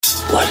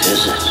What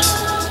is it?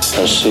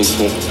 A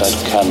secret that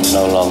can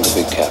no longer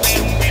be kept.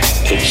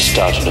 It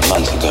started a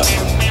month ago.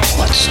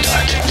 What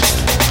started?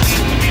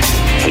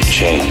 A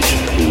change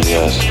in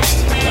the earth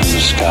and the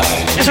sky.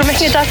 Because we're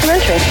making a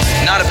documentary.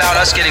 Not about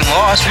us getting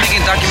lost. We're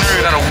making a documentary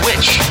about a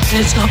witch.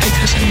 It's not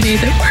because of me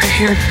that we're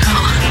here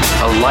now.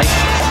 A life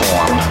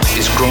form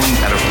is growing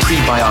out of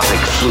prebiotic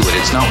fluid.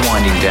 It's not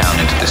winding down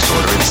into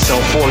disorder. It's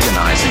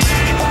self-organizing.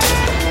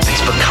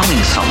 It's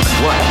becoming something.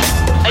 What?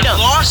 I don't.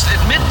 Lost?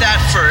 Admit that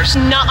first.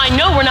 No, I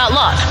know we're not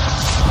lost.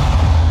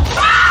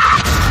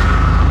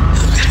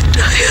 I'm gonna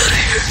die out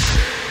here.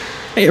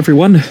 Hey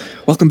everyone,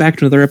 welcome back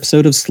to another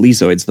episode of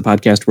Sleazoids, the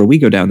podcast where we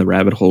go down the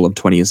rabbit hole of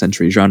 20th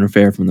century genre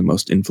fare, from the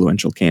most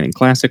influential canon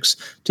classics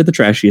to the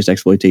trashiest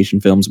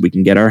exploitation films we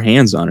can get our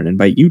hands on, and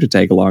invite you to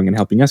tag along in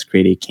helping us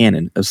create a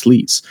canon of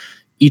sleaze.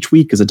 Each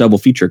week is a double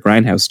feature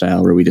Grindhouse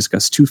style where we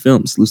discuss two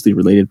films loosely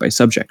related by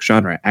subject,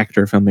 genre,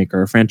 actor, filmmaker,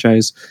 or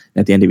franchise.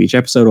 And at the end of each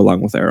episode,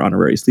 along with our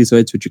honorary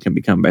Sleazoids, which you can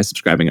become by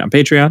subscribing on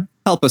Patreon.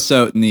 Help us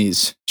out in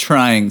these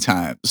trying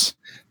times.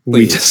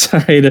 We Please.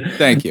 decide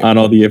Thank you. on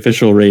all the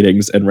official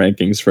ratings and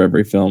rankings for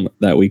every film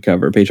that we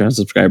cover. Patreon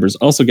subscribers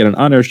also get an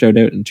on-air shout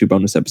out and 2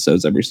 bonus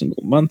episodes every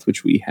single month,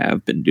 which we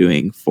have been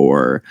doing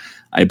for,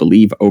 I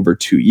believe, over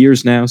 2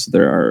 years now. So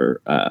there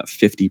are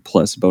 50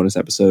 plus bonus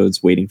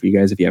episodes waiting for you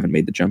guys. If you haven't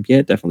made the jump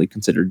yet, definitely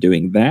consider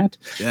doing that.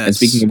 Yes. And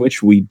speaking of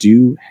which, we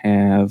do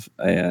have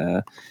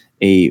a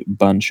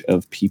bunch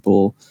of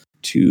people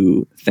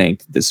to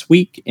thank this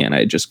week, and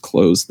I just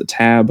closed the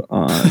tab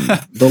on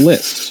the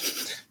list.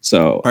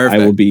 So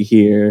Perfect. I will be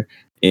here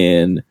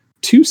in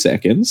 2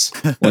 seconds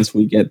once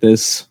we get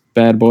this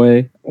bad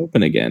boy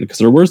open again, because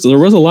there was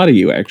a lot of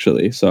you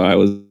actually. So I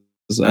was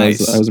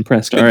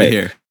impressed. Good All to right.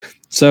 hear.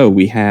 So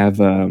we have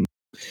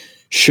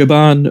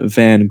Shaban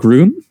Van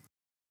Groen.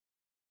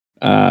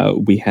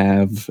 We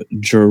have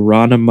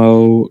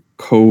Geronimo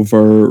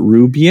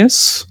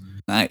Covarrubias.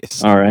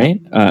 Nice. All right.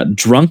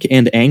 Drunk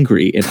and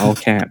Angry in all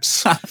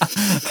caps.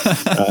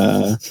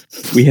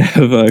 We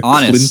have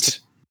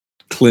Honest.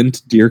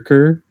 Clint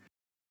Dierker.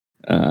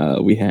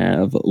 We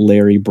have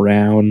Larry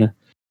Brown,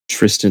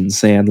 Tristan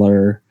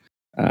Sandler,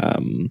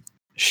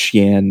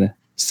 Xian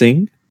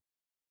Singh,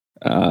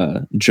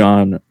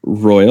 John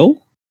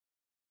Royal,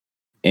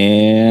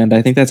 and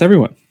I think that's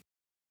everyone.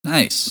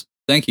 Nice.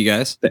 Thank you,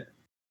 guys.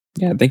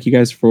 Yeah, thank you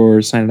guys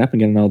for signing up and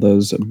getting all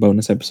those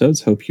bonus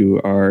episodes. Hope you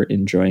are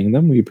enjoying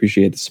them. We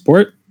appreciate the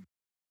support.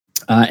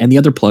 And the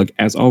other plug,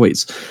 as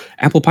always,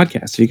 Apple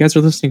Podcasts. If you guys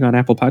are listening on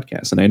Apple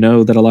Podcasts, and I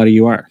know that a lot of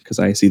you are because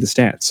I see the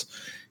stats,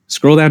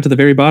 scroll down to the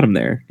very bottom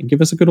there and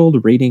give us a good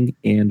old rating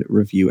and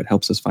review. It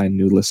helps us find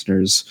new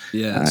listeners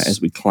Yes.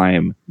 as we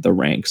climb the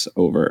ranks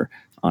over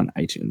on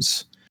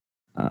iTunes.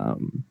 But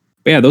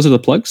yeah, those are the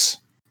plugs.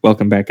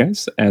 Welcome back,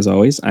 guys. As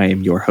always, I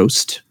am your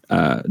host,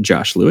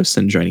 Josh Lewis,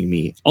 and joining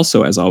me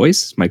also, as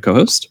always, my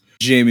co-host,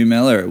 Jamie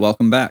Miller.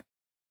 Welcome back.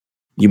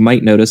 You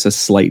might notice a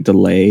slight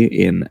delay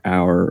in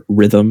our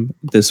rhythm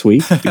this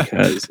week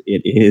because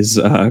it is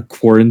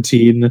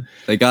quarantine.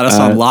 They got us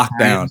on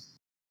lockdown.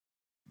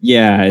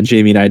 Yeah, and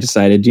Jamie and I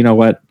decided, you know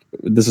what?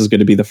 This is going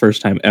to be the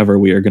first time ever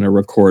we are going to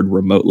record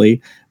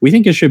remotely. We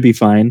think it should be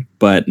fine,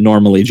 but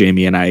normally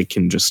Jamie and I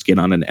can just get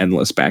on an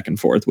endless back and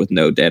forth with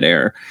no dead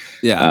air.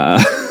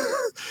 Yeah.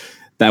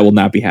 That will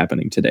not be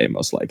happening today,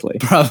 most likely.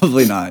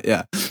 Probably not.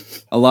 Yeah.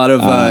 A lot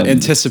of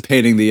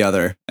anticipating the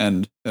other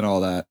and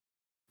all that.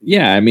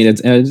 Yeah, I mean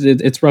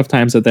it's rough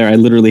times out there. I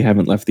literally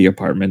haven't left the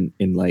apartment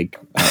in like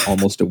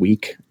almost a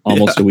week,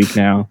 a week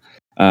now.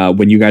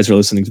 When you guys are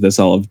listening to this,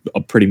 I'll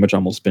have pretty much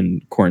almost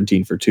been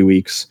quarantined for 2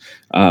 weeks.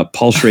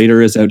 Paul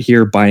Schrader is out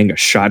here buying a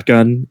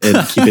shotgun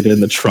and keeping it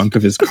in the trunk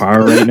of his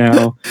car right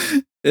now.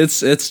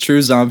 It's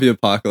true zombie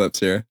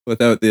apocalypse here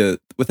without the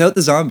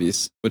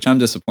zombies, which I'm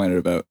disappointed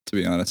about, to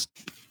be honest.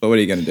 But what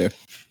are you gonna do?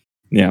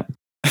 Yeah.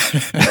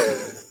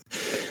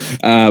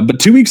 But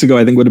 2 weeks ago,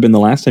 I think would have been the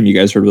last time you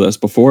guys heard with us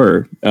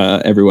before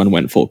everyone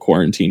went full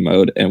quarantine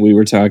mode. And we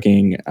were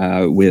talking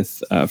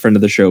with a friend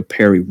of the show,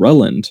 Perry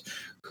Rulland,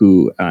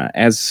 who,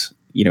 as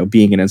you know,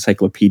 being an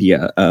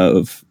encyclopedia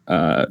of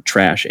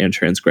trash and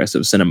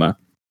transgressive cinema,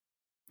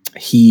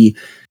 he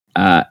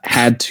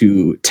had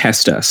to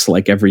test us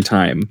like every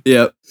time.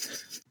 Yep.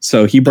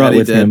 So he brought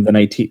with him the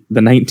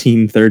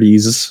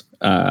 1930s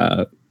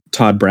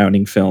Todd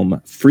Browning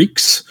film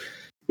Freaks,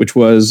 which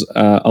was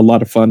a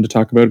lot of fun to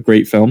talk about.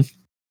 Great film.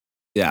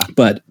 Yeah.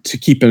 But to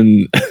keep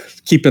in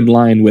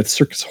line with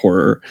circus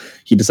horror,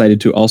 he decided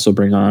to also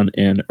bring on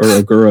an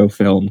Uroguro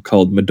film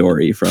called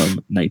Midori from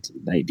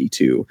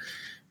 1992,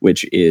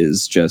 which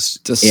is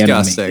just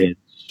disgusting.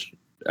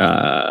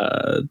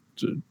 Words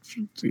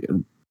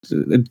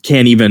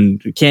can't even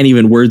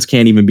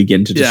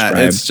begin to describe.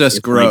 Yeah, it's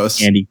just gross.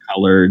 Like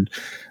candy-colored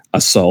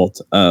assault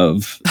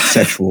of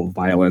sexual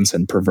violence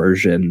and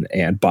perversion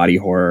and body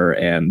horror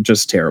and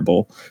just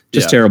terrible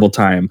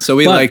time. So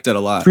we liked it a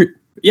lot.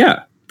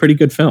 Pretty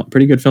good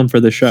film for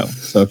this show.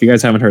 So if you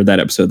guys haven't heard that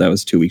episode, that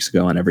was 2 weeks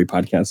ago on every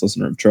podcast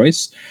listener of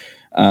choice.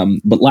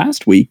 But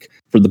last week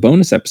for the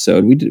bonus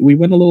episode, we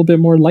went a little bit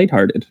more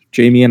lighthearted.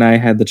 Jamie and I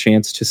had the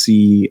chance to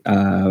see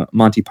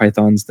Monty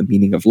Python's The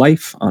Meaning of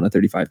Life on a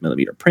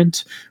 35mm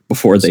print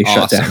before they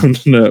shut down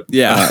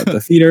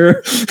the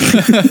theater.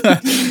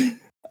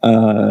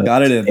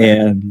 Got it in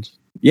there. And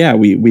yeah,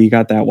 we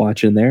got that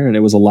watch in there, and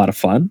it was a lot of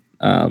fun.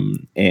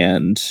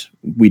 And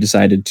we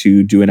decided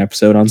to do an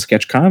episode on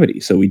sketch comedy.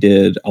 So we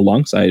did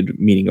alongside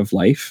Meaning of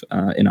Life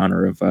in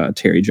honor of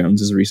Terry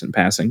Jones's recent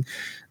passing.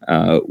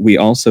 We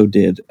also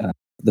did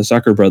the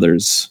Zucker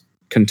Brothers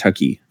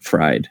Kentucky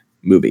Fried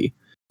movie.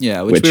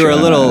 Yeah, which we were a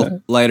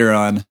little lighter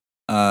on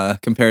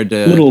compared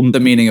to The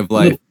Meaning of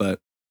Life, but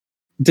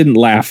didn't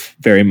laugh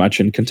very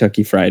much in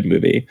Kentucky Fried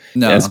movie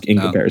in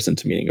comparison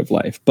to Meaning of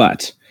Life,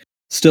 but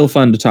still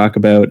fun to talk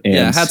about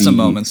and had some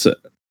moments.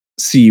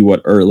 See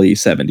what early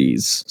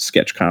 70s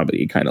sketch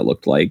comedy kind of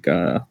looked like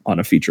on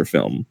a feature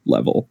film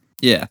level.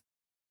 Yeah.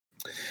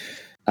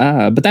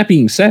 But that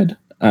being said,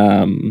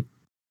 again,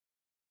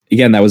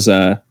 that was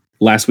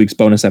last week's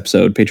bonus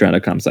episode,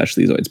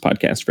 patreon.com/Sleazoids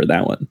podcast for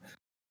that one.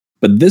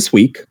 But this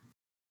week,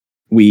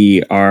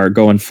 we are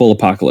going full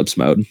apocalypse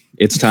mode.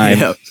 It's time.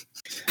 Yep.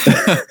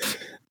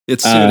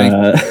 It's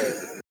suiting.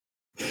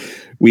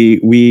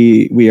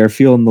 We are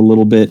feeling a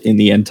little bit in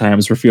the end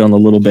times. We're feeling a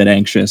little bit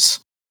anxious.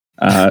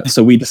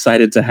 So we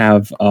decided to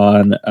have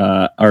on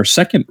our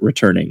second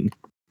returning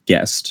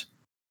guest,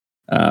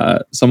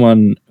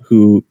 someone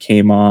who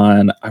came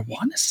on, I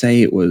want to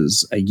say it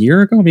was a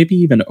year ago, maybe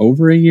even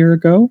over a year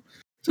ago.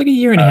 It's like a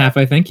year and a half,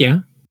 I think.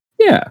 Yeah.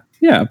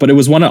 Yeah. But it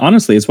was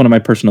honestly, it's one of my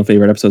personal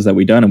favorite episodes that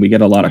we've done, and we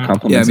get a lot of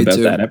compliments about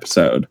that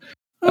episode.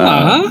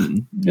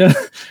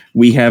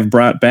 We have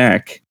brought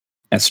back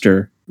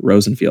Esther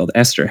Rosenfield.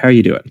 Esther, how are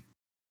you doing?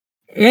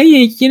 Hey,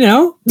 you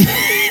know,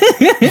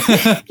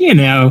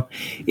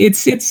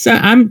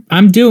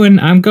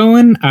 I'm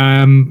going.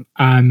 I'm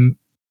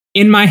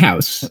in my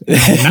house.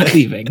 I'm not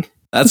leaving.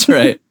 That's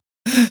right.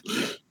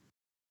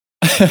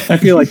 I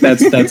feel like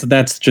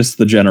that's just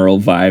the general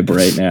vibe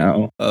right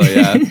now. Oh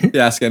yeah, you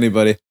ask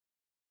anybody.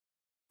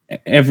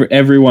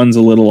 Everyone's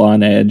a little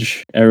on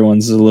edge.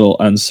 Everyone's a little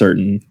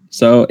uncertain.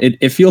 So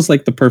it feels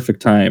like the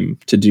perfect time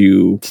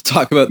to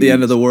talk about the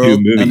end of the world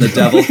and the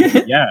devil.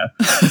 Yeah,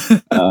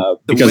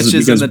 because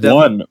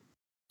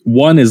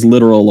one is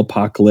literal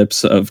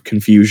apocalypse of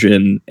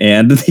confusion,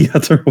 and the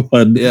other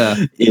one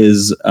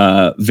is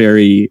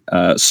very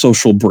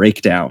social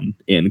breakdown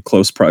in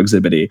close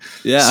proximity.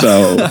 Yeah.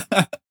 So,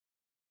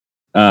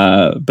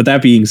 but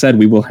that being said,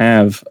 we will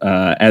have,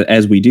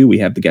 as we do, we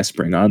have the guest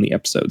bring on the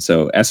episode.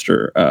 So,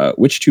 Esther,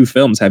 which two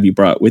films have you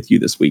brought with you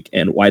this week,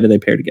 and why do they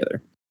pair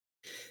together?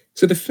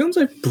 So the films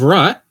I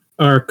brought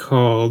are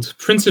called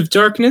Prince of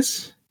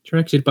Darkness,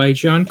 directed by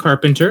John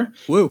Carpenter,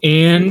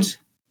 and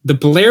The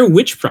Blair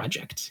Witch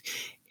Project.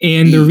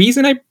 And the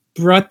reason I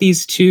brought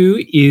these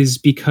two is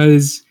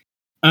because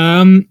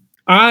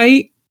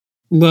I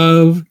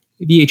love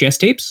VHS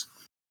tapes.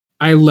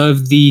 I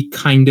love the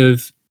kind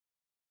of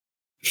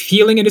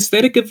feeling and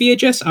aesthetic of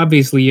VHS.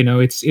 Obviously, you know,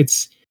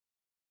 it's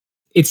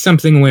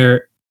something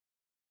where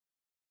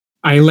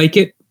I like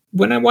it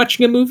when I'm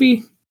watching a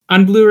movie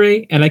on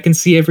Blu-ray and I can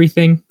see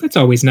everything. That's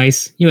always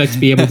nice. You like to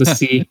be able to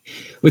see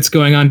what's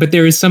going on. But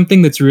there is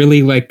something that's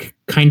really like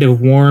kind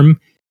of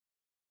warm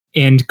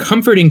and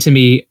comforting to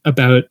me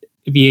about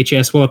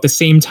VHS, while at the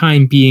same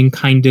time being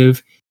kind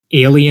of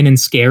alien and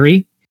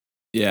scary.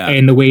 Yeah.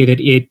 In the way that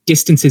it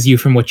distances you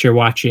from what you're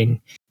watching,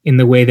 in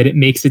the way that it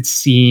makes it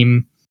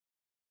seem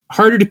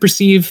harder to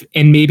perceive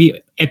and maybe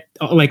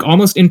like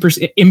almost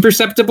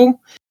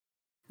imperceptible.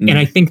 And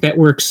I think that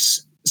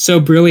works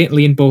so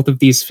brilliantly in both of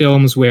these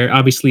films, where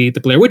obviously the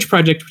Blair Witch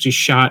Project, which is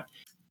shot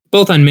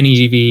both on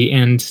mini DV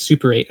and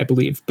Super 8, I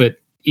believe, but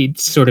it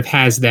sort of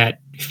has that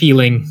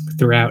feeling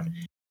throughout.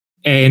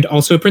 And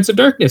also Prince of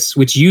Darkness,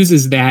 which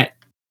uses that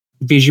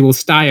visual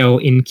style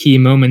in key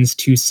moments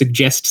to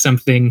suggest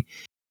something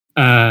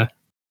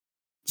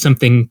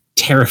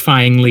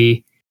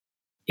terrifyingly,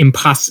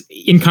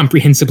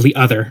 incomprehensibly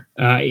other.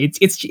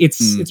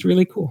 It's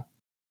really cool.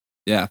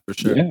 Yeah, for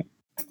sure.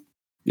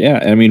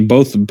 Yeah. I mean,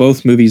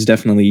 both movies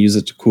definitely use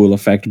it to cool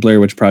effect. Blair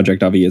Witch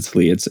Project,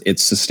 obviously,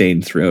 it's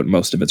sustained throughout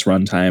most of its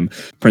runtime.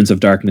 Prince of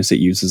Darkness, it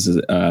uses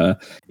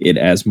it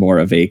as more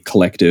of a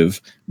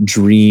collective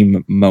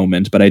dream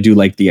moment. But I do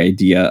like the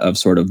idea of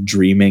sort of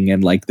dreaming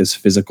and like this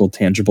physical,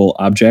 tangible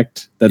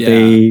object that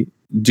they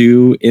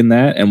do in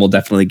that. And we'll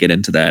definitely get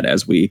into that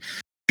as we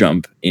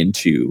jump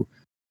into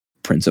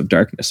Prince of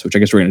Darkness, which I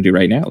guess we're going to do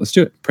right now. Let's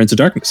do it. Prince of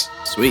Darkness.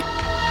 Sweet.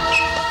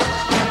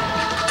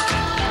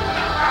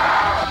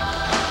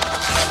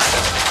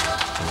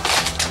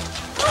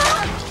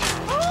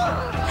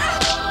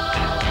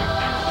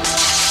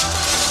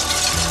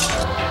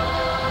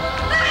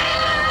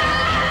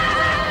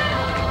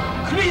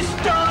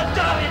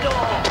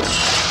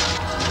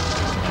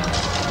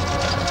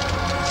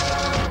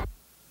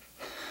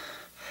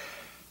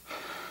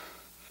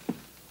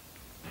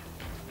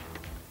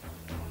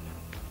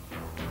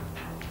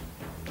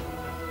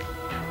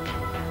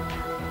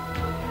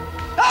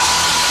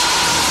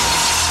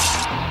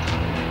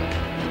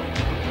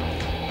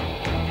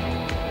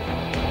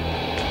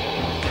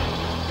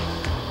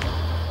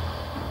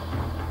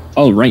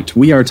 All right,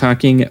 we are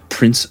talking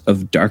Prince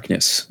of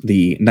Darkness,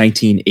 the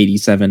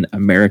 1987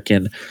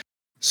 American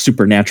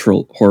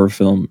supernatural horror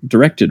film,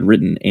 directed,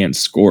 written, and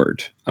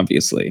scored,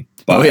 obviously,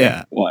 by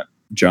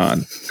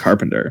John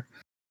Carpenter.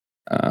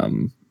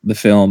 The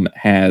film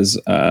has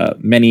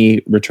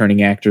many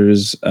returning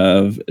actors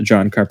of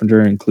John Carpenter,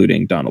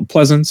 including Donald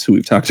Pleasance, who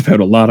we've talked about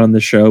a lot on the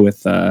show,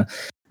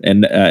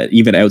 and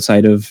even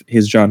outside of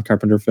his John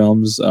Carpenter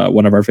films,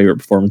 one of our favorite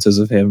performances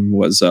of him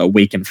was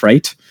Wake and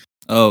Fright.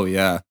 Oh,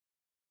 yeah.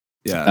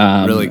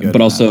 Yeah, really good.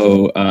 But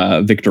also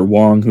Victor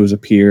Wong, who's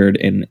appeared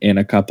in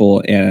a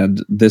couple.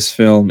 And this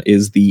film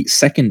is the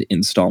second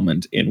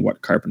installment in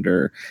what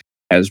Carpenter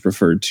has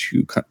referred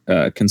to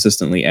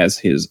consistently as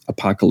his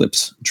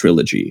Apocalypse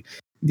trilogy.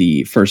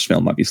 The first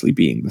film obviously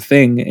being The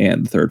Thing,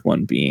 and the third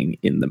one being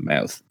In the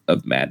Mouth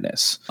of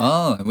Madness.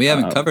 Oh, we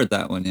haven't covered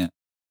that one yet.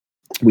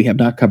 We have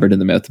not covered In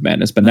the Mouth of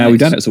Madness, but now we've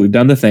done it. So we've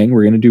done The Thing.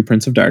 We're going to do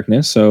Prince of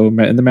Darkness. So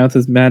In the Mouth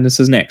of Madness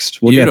is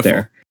next. We'll get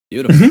there.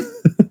 Beautiful.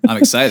 I'm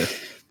excited.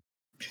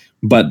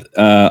 But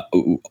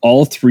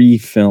all three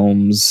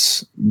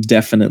films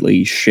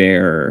definitely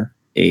share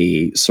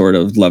a sort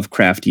of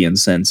Lovecraftian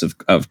sense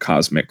of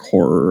cosmic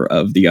horror,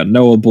 of the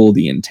unknowable,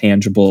 the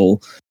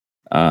intangible.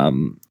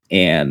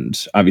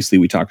 And obviously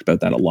we talked about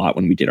that a lot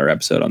when we did our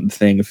episode on The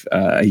Thing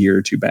a year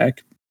or two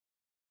back.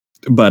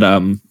 But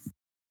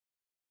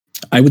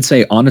I would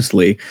say,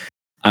 honestly,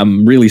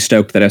 I'm really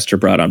stoked that Esther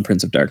brought on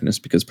Prince of Darkness,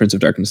 because Prince of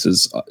Darkness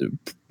is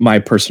my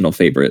personal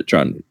favorite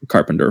John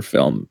Carpenter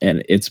film.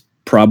 And it's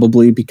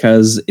probably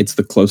because it's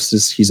the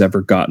closest he's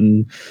ever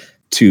gotten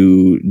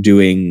to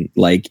doing,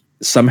 like,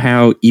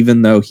 somehow,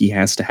 even though he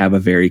has to have a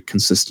very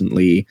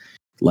consistently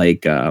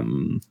like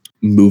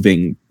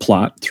moving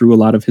plot through a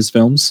lot of his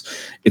films,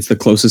 it's the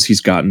closest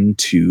he's gotten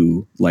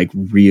to like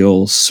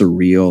real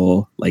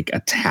surreal, like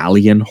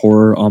Italian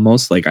horror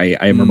almost. Like I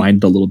am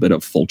reminded a little bit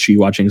of Fulci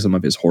watching some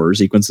of his horror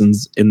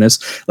sequences in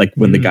this, like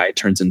when the guy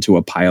turns into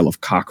a pile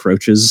of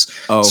cockroaches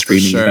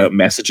screaming about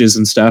messages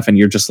and stuff, and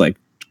you're just like,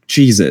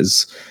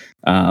 Jesus.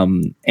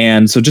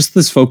 And so just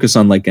this focus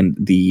on like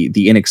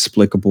the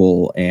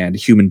inexplicable and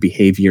human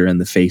behavior in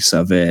the face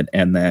of it,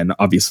 and then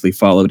obviously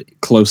followed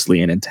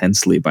closely and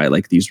intensely by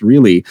like these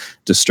really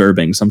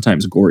disturbing,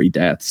 sometimes gory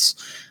deaths.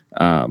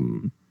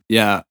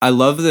 Yeah, I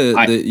love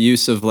the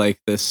use of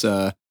like this.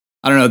 I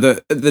don't know,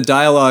 the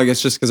dialogue.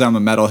 It's just because I'm a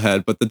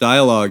metalhead, but the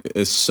dialogue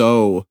is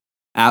so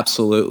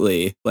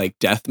absolutely like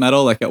death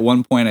metal. Like at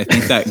one point, I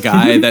think that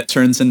guy that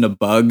turns into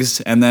bugs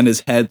and then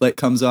his head like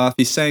comes off,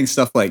 he's saying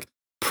stuff like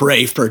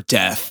 "pray for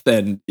death"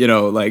 and, you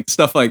know, like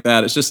stuff like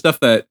that. It's just stuff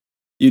that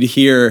you'd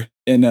hear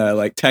in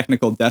like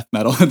technical death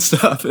metal and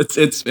stuff.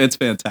 It's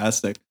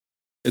fantastic.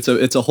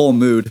 It's a whole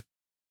mood.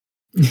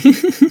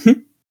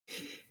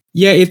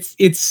 Yeah,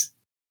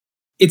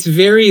 it's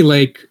very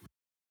like,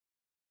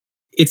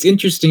 it's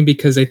interesting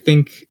because I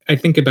think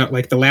about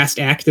like the last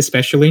act,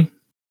 especially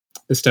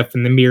the stuff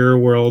in the mirror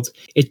world.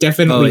 It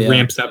definitely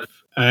ramps up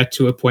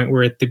to a point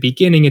where at the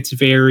beginning it's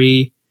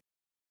very,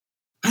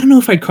 I don't know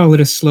if I'd call it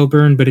a slow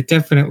burn, but it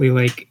definitely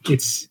like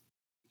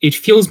it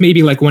feels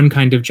maybe like one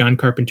kind of John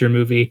Carpenter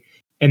movie,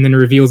 and then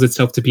reveals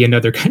itself to be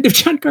another kind of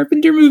John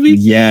Carpenter movie.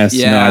 Yes,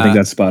 yeah. No, I think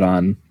that's spot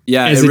on.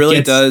 Yeah, it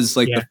really does.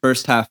 Like the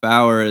first half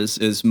hour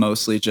is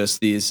mostly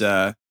just these,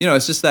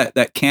 it's just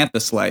that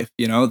campus life.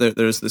 You know,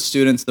 there's the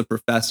students, the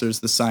professors,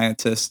 the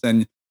scientists,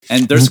 and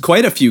there's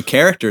quite a few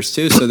characters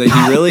too. So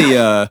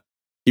that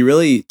he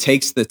really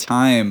takes the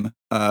time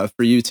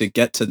for you to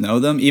get to know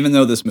them, even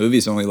though this movie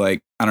is only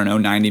like, I don't know,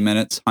 90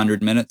 minutes,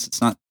 100 minutes.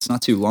 It's not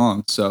too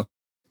long. So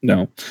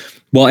no.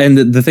 Well, and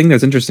the thing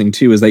that's interesting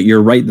too is that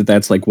you're right that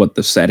that's like what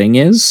the setting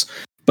is,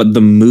 but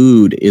the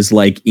mood is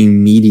like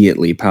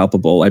immediately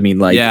palpable. I mean,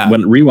 like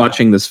when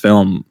rewatching this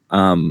film,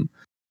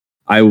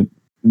 I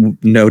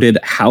noted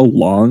how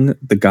long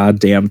the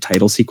goddamn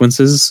title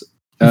sequences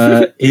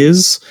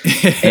is,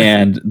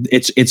 and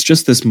it's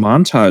just this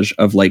montage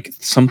of like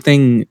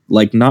something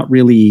like not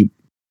really,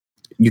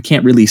 you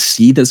can't really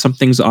see that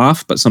something's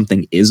off, but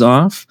something is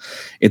off.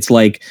 It's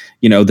like,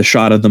 you know, the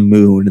shot of the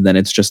moon, and then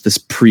it's just this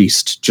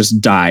priest just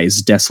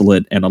dies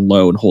desolate and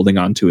alone holding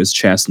onto his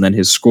chest, and then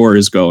his score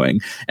is going,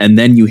 and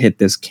then you hit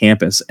this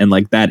campus, and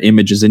like that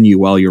image is in you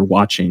while you're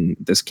watching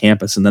this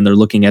campus, and then they're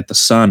looking at the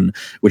sun,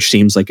 which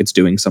seems like it's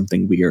doing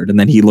something weird, and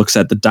then he looks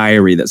at the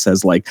diary that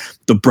says like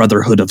the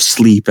Brotherhood of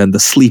Sleep, and the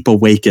sleep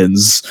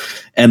awakens,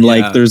 and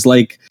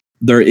like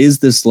there is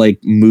this like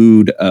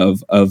mood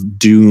of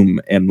doom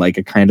and like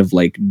a kind of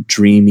like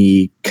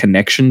dreamy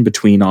connection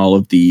between all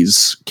of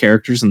these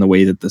characters and the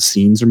way that the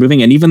scenes are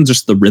moving, and even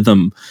just the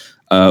rhythm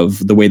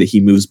of the way that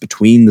he moves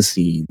between the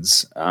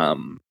scenes,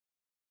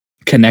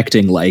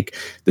 connecting like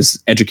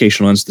this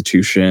educational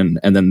institution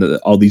and then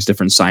all these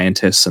different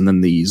scientists, and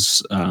then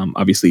these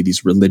obviously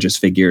these religious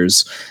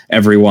figures,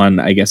 everyone,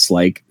 I guess,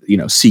 like, you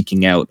know,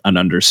 seeking out an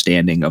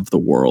understanding of the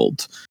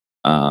world.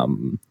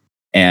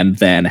 And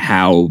then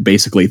how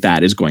basically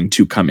that is going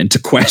to come into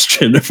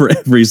question for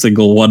every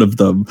single one of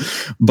them.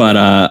 But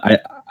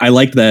I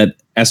like that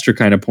Esther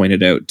kind of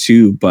pointed out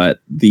too,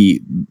 but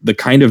the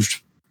kind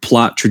of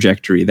plot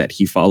trajectory that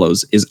he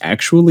follows is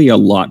actually a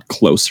lot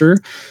closer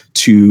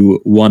to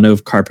one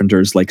of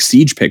Carpenter's like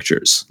siege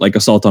pictures, like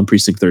Assault on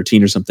Precinct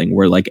 13 or something,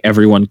 where like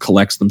everyone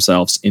collects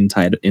themselves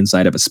inside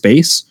of a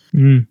space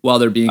while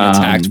they're being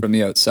attacked from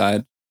the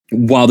outside.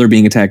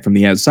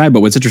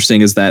 But what's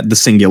interesting is that the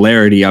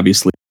singularity,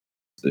 obviously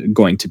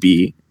going to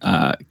be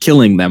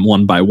killing them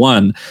one by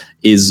one,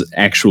 is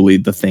actually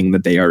the thing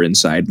that they are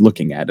inside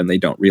looking at, and they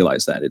don't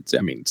realize that.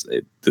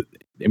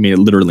 It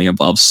literally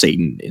involves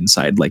Satan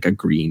inside like a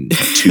green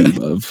tube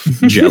of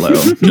Jello,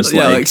 just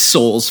like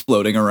souls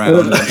floating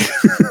around.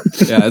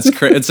 Yeah,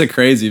 it's a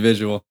crazy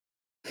visual.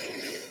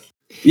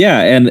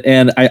 Yeah,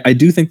 and I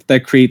do think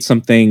that creates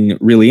something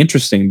really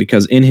interesting,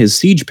 because in his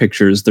siege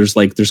pictures,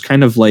 there's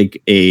kind of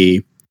like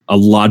a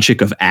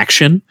logic of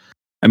action.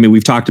 I mean,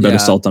 we've talked about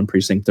Assault on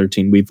Precinct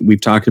 13.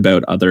 We've talked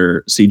about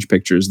other siege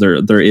pictures.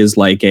 There is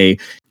like a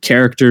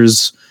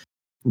characters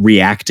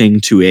reacting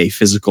to a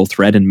physical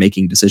threat and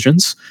making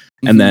decisions.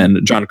 And then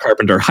John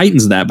Carpenter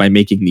heightens that by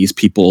making these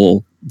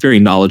people very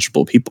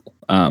knowledgeable people,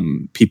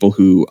 people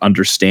who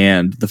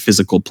understand the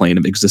physical plane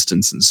of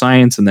existence and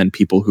science, and then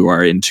people who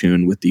are in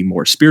tune with the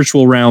more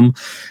spiritual realm.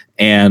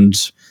 And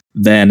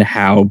then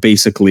how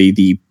basically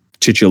the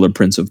titular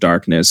Prince of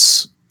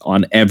Darkness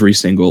on every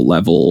single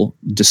level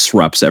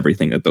disrupts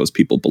everything that those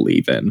people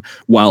believe in,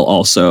 while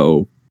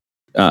also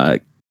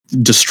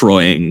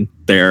destroying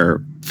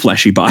their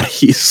fleshy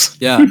bodies.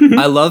 Yeah,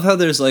 I love how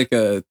there's like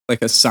a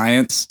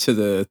science to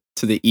the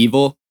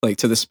evil, like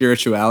to the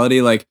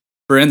spirituality. Like,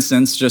 for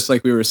instance, just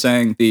like we were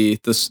saying,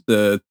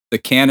 the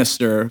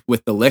canister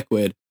with the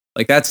liquid,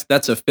 like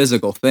that's a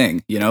physical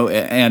thing, you know.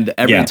 And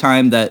every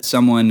time that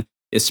someone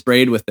is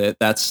sprayed with it,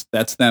 that's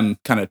them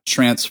kind of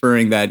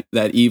transferring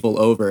that evil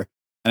over.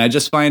 And I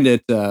just find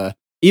it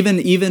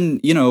even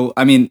you know,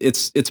 I mean,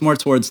 it's more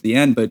towards the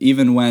end, but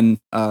even when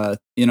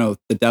you know,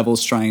 the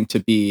devil's trying to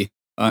be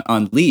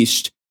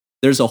unleashed,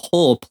 there's a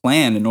whole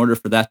plan in order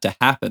for that to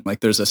happen.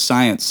 Like, there's a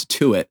science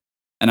to it,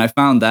 and I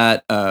found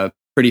that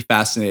pretty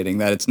fascinating.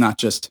 That it's not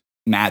just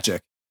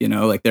magic, you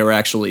know, like there were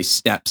actually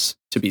steps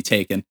to be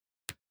taken.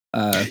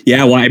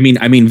 Well, I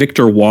mean,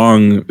 Victor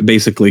Wong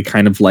basically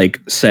kind of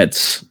like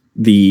sets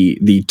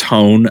the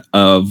tone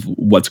of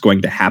what's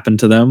going to happen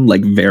to them,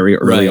 like very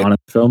early on in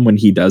the film, when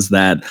he does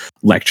that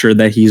lecture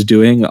that he's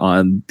doing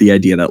on the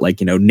idea that, like,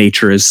 you know,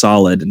 nature is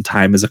solid and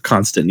time is a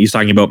constant. And he's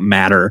talking about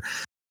matter.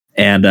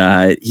 And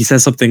he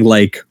says something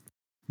like,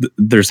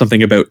 there's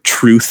something about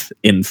truth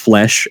in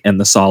flesh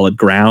and the solid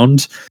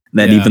ground,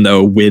 that even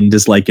though wind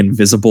is like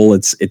invisible,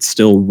 it's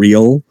still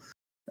real.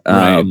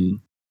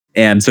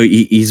 And so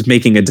he's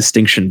making a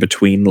distinction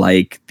between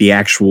like the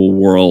actual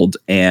world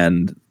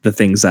and the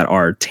things that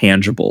are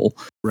tangible.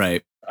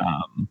 Right.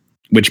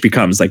 Which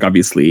becomes like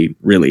obviously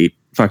really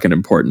fucking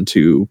important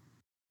to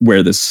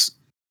where this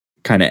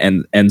kind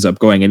of ends up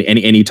going. And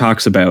he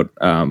talks about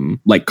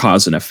like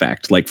cause and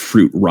effect, like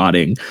fruit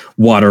rotting,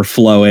 water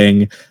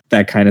flowing,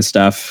 that kind of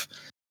stuff.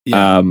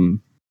 Yeah. And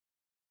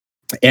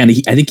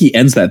I think he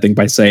ends that thing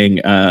by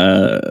saying,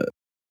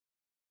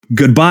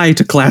 goodbye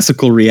to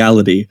classical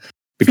reality,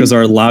 because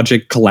our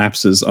logic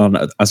collapses on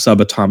a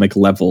subatomic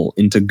level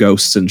into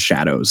ghosts and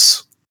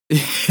shadows.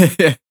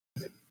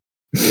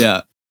 Yeah.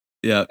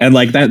 And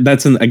like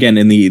that's again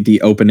in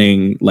the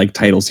opening like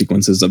title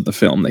sequences of the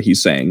film that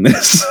he's saying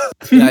this.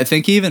 Yeah, I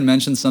think he even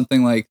mentioned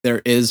something like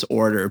there is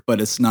order,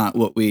 but it's not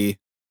what we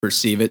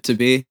perceive it to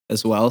be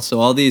as well. So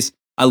all these,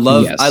 I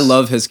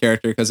love his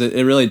character, because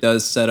it really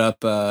does set up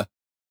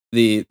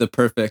the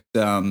perfect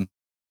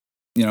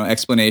you know,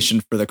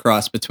 explanation for the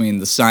cross between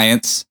the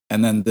science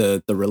and then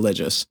the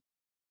religious.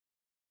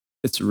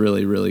 It's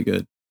really, really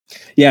good.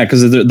 Yeah,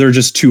 because they're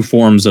just two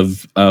forms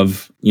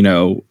of you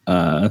know,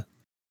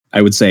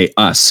 I would say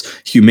us,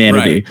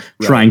 humanity,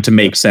 trying to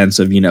make sense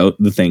of, you know,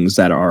 the things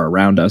that are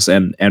around us.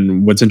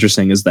 And what's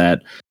interesting is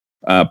that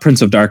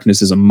Prince of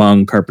Darkness is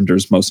among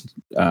Carpenter's most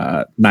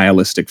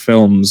nihilistic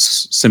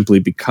films, simply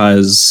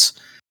because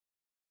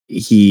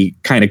he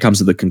kind of comes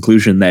to the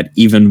conclusion that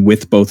even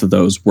with both of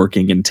those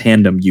working in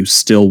tandem, you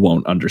still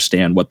won't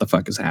understand what the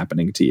fuck is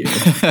happening to you.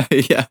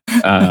 Yeah.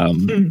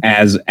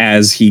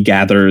 As he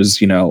gathers,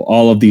 you know,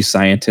 all of these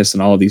scientists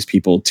and all of these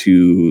people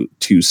to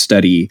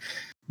study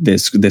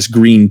this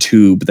green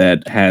tube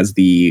that has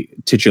the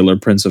titular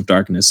Prince of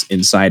Darkness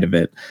inside of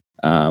it.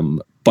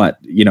 But,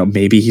 you know,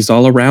 maybe he's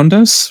all around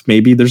us.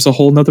 Maybe there's a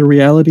whole nother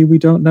reality we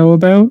don't know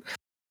about.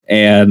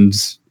 And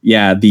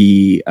yeah,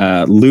 the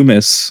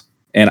Loomis,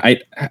 and I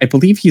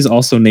believe he's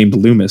also named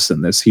Loomis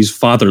in this. He's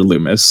Father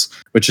Loomis,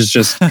 which is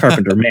just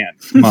Carpenter, man.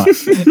 Come on.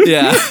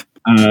 Yeah.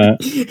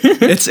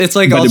 It's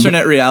like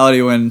alternate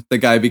reality when the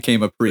guy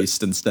became a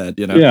priest instead,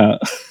 you know? Yeah.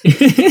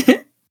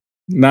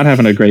 Not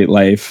having a great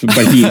life,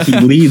 but he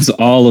leads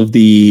all of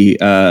the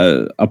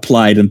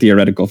applied and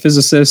theoretical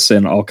physicists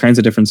and all kinds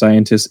of different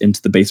scientists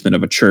into the basement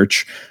of a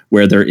church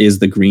where there is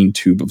the green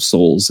tube of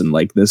souls and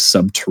like this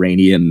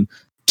subterranean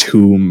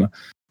tomb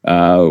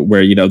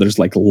where, you know, there's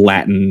like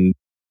Latin,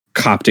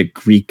 Coptic,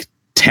 Greek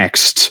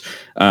text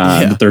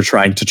that they're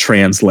trying to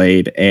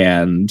translate,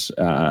 and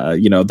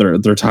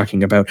they're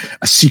talking about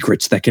a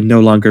secret that can no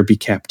longer be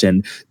kept,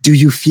 and do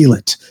you feel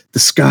it? The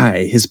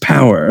sky, his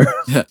power,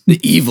 the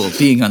evil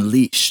being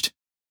unleashed.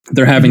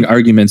 They're having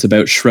arguments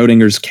about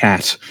Schrodinger's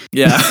cat.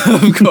 Yeah,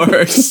 of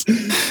course.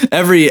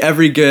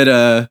 Every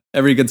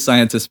good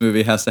scientist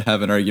movie has to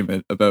have an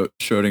argument about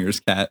Schrodinger's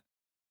cat.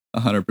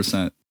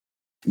 100%.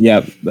 Yeah,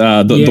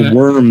 the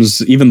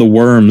worms, even the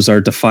worms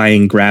are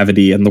defying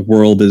gravity, and the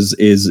world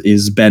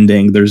is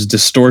bending. There's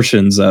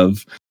distortions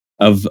of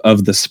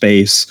the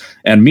space,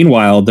 and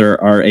meanwhile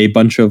there are a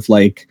bunch of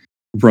like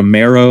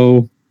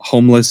Romero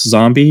homeless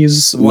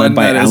zombies led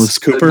by Alice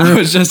Cooper. I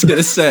was just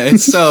gonna say,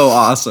 it's so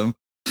awesome.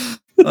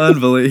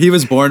 Unbelievable. He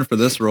was born for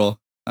this role,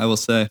 I will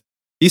say.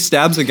 He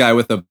stabs a guy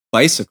with a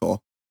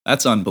bicycle.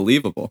 That's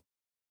unbelievable.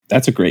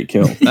 That's a great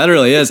kill. That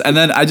really is. And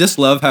then I just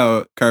love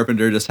how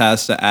Carpenter just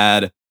has to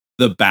add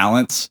the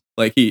balance.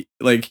 Like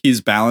he's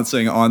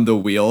balancing on the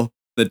wheel,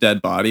 the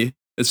dead body.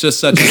 It's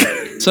just such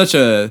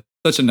a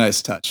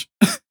nice touch.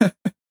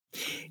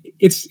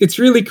 It's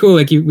really cool.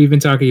 Like we've been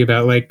talking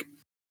about, like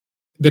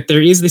that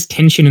there is this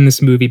tension in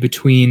this movie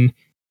between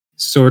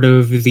sort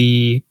of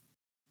the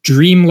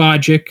dream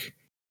logic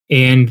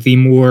and the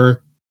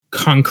more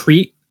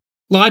concrete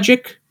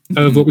logic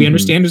of what we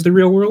understand as the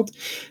real world.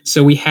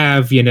 So we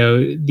have,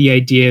 the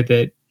idea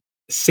that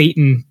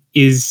Satan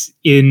is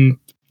in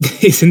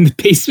the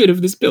basement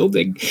of this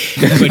building,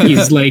 but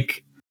he's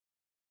like,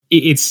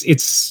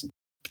 it's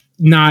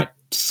not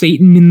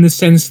Satan in the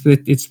sense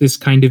that it's this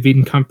kind of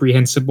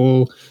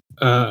incomprehensible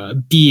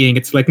being.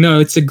 It's like, no,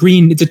 it's a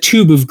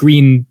tube of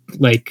green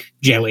like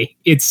jelly.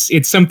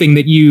 It's something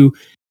that you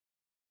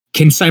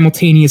can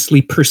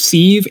simultaneously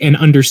perceive and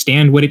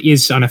understand what it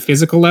is on a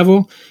physical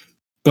level,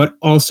 but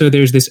also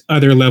there's this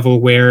other level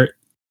where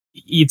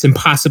it's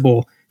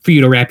impossible for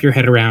you to wrap your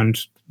head around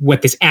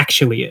what this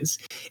actually is.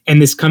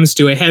 And this comes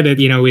to a head,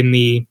 in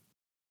the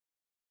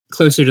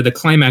closer to the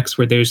climax,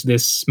 where there's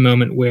this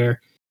moment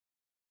where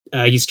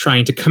he's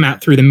trying to come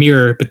out through the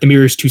mirror, but the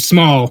mirror is too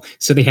small,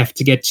 so they have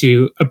to get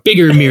to a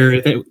bigger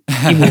mirror that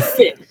he will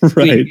fit.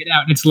 Right. Get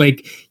out. And it's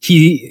like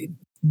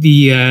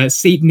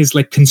Satan is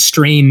like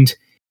constrained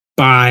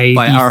by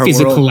the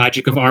physical world.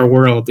 Logic of our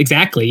world.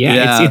 Exactly.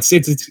 Yeah.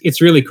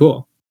 It's really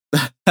cool.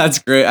 That's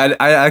great. I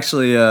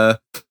actually I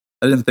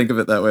didn't think of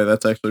it that way.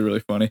 That's actually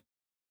really funny.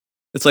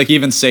 It's like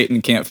even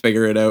Satan can't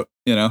figure it out,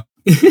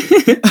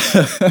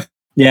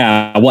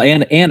 Yeah, well,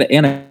 and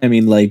I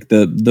mean, like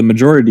the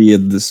majority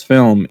of this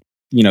film,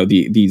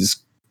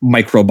 these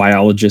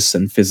microbiologists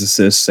and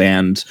physicists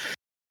and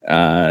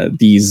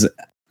these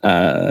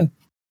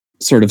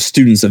sort of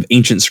students of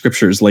ancient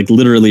scriptures, like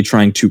literally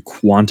trying to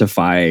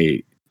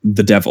quantify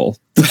the devil.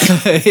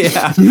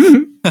 Yeah.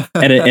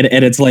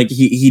 and it's like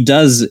he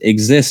does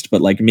exist, but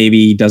like maybe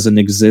he doesn't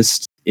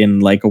exist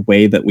in like a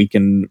way that we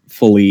can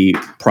fully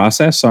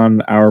process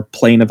on our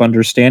plane of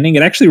understanding.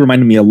 It actually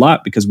reminded me a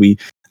lot, because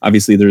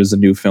obviously there is a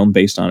new film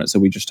based on it, so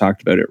we just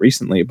talked about it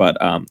recently, but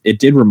it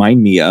did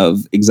remind me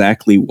of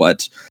exactly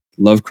what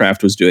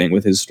Lovecraft was doing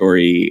with his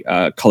story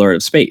Color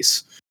of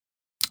Space.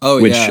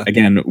 Which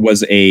again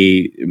was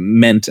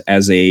meant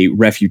as a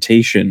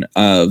refutation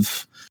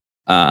of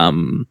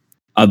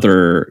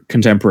other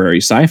contemporary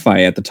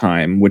sci-fi at the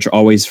time, which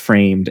always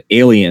framed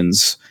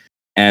aliens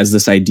as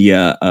this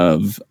idea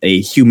of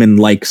a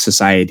human-like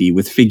society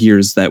with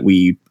figures that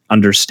we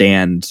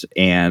understand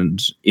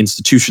and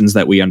institutions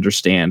that we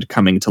understand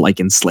coming to like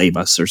enslave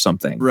us or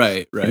something.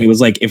 Right. And he was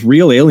like, if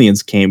real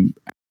aliens came,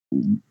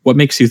 what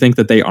makes you think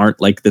that they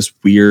aren't like this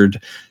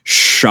weird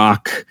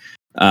shock,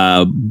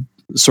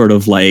 sort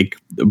of like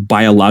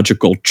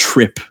biological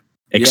trip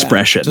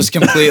expression? Just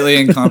completely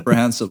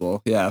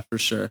incomprehensible. Yeah, for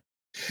sure.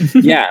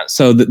 Yeah,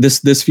 so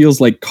this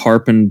feels like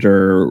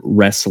Carpenter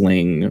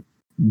wrestling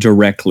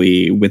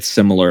directly with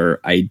similar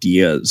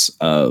ideas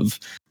of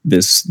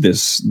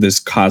this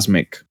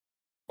cosmic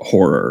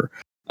horror.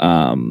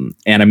 And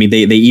I mean,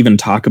 they even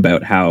talk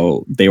about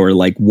how they were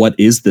like, what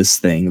is this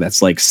thing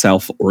that's like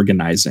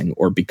self-organizing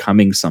or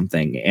becoming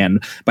something?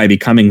 And by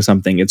becoming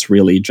something, it's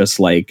really just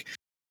like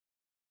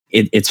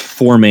it's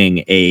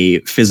forming a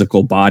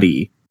physical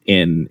body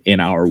in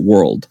our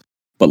world.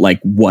 But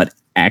like, what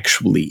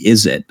actually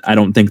is it? I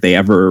don't think they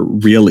ever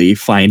really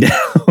find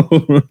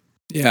out.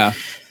 Yeah.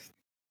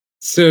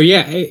 So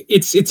yeah,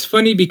 it's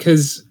funny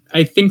because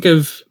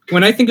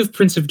when I think of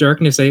Prince of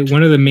Darkness,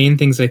 one of the main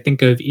things I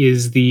think of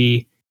is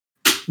the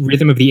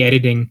rhythm of the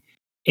editing.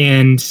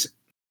 And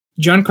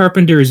John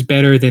Carpenter is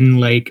better than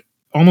like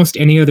almost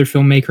any other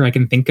filmmaker I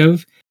can think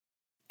of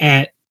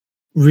at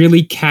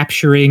really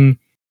capturing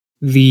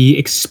the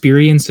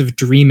experience of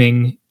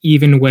dreaming,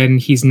 even when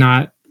he's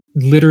not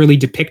literally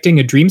depicting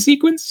a dream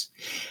sequence.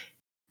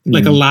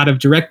 Like a lot of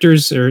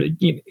directors, or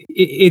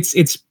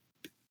it's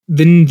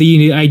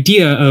the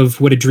idea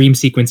of what a dream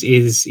sequence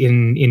is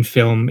in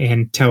film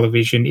and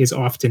television is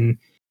often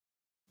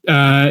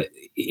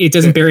it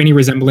doesn't bear any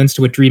resemblance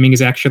to what dreaming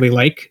is actually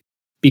like,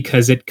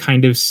 because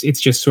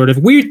it's just sort of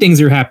weird things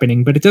are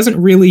happening, but it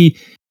doesn't really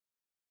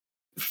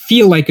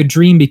feel like a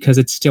dream because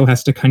it still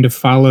has to kind of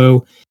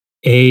follow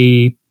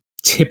a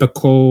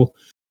typical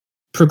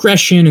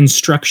progression and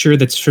structure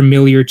that's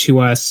familiar to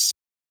us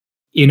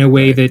in a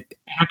way that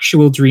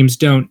actual dreams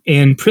don't.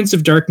 And Prince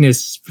of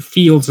Darkness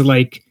feels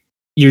like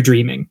you're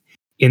dreaming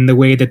in the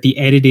way that the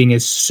editing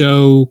is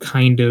so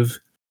kind of,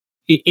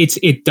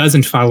 it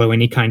doesn't follow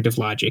any kind of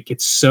logic.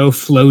 It's so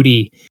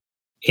floaty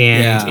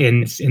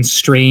and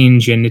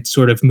strange, and it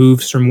sort of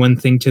moves from one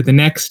thing to the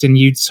next, and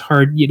it's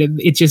hard,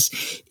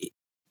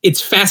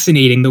 it's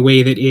fascinating the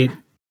way that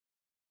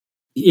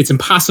it's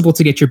impossible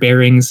to get your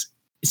bearings.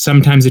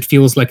 Sometimes it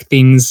feels like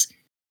things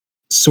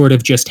sort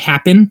of just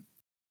happen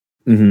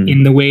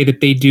in the way that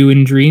they do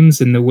in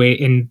dreams, and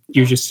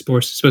you're just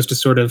supposed to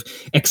sort of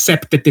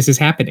accept that this is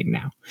happening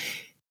now.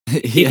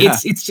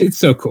 It's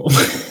so cool.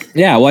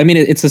 Yeah, well, I mean,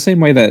 it's the same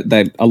way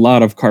that a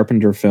lot of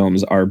Carpenter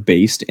films are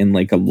based in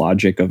like a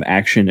logic of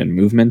action and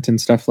movement and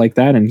stuff like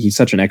that. And he's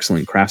such an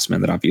excellent craftsman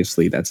that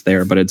obviously that's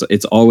there, but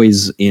it's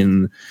always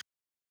in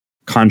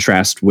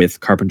contrast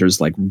with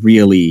Carpenter's like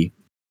really,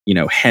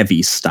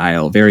 heavy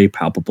style, very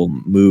palpable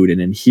mood. And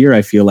in here,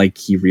 I feel like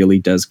he really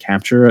does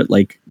capture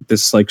like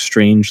this like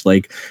strange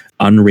like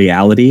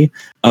unreality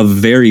of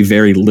very,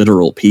 very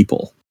literal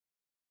people.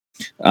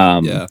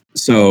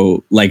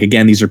 So like,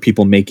 again, these are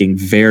people making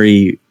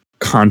very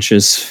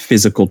conscious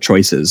physical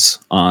choices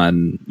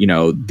on,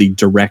 the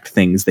direct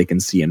things they can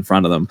see in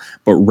front of them,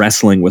 but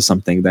wrestling with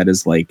something that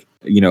is like,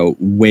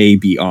 way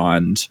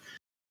beyond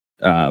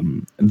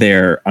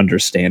their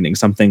understanding,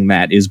 something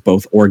that is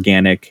both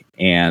organic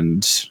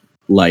and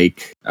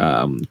like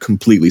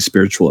completely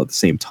spiritual at the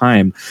same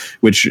time,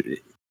 which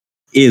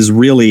is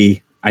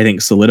really, I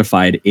think,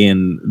 solidified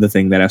in the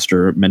thing that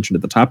Esther mentioned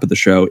at the top of the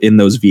show, in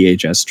those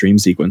VHS dream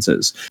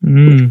sequences,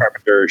 which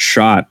Carpenter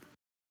shot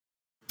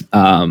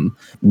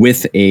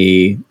with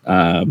a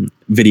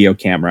video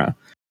camera,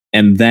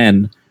 and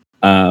then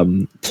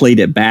played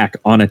it back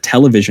on a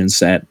television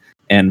set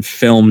and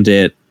filmed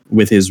it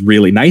with his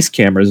really nice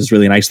cameras, his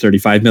really nice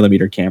 35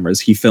 millimeter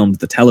cameras. He filmed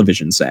the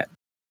television set.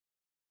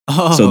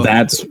 So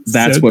that's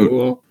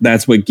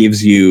what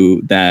gives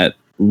you that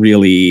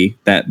really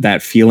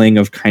that feeling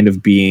of kind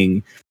of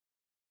being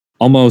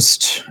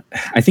almost,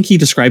 I think he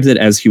describes it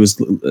as he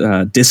was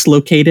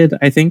dislocated,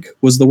 I think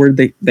was the word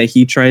that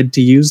he tried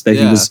to use, that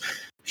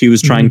he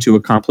was trying to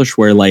accomplish,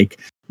 where like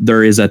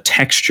there is a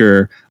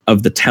texture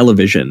of the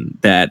television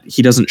that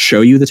he doesn't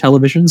show you the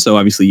television, so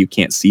obviously you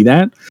can't see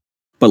that,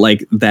 but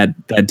like that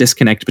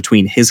disconnect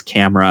between his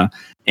camera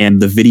and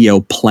the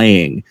video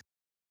playing,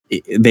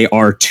 they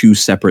are two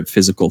separate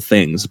physical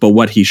things. But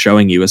what he's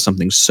showing you is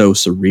something so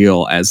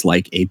surreal as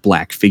like a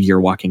black figure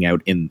walking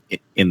out in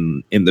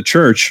the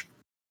church,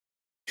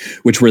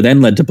 which we're then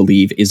led to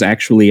believe is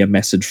actually a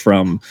message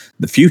from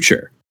the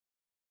future.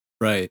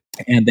 Right.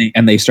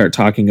 And they start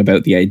talking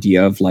about the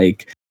idea of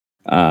like,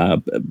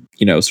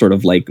 sort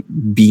of like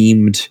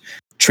beamed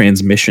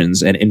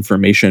transmissions and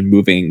information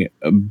moving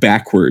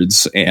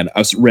backwards, and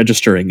us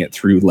registering it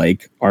through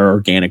like our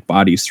organic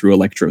bodies through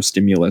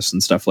electrostimulus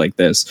and stuff like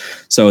this.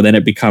 So then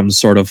it becomes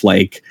sort of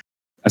like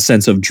a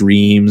sense of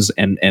dreams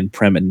and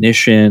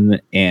premonition,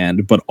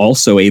 but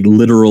also a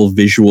literal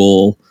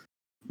visual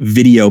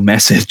video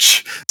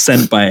message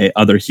sent by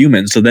other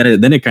humans. So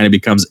then it kind of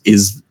becomes,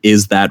 is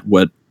that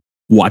what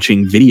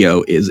watching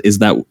video is? Is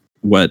that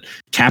what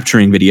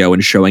capturing video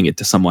and showing it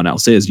to someone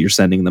else is? You're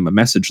sending them a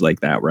message like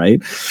that,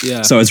 right?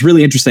 Yeah. So it's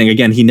really interesting.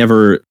 Again, he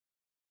never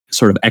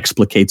sort of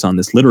explicates on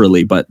this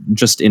literally, but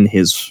just in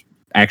his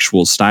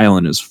actual style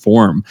and his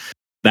form,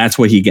 that's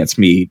what he gets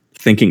me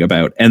thinking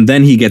about. And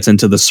then he gets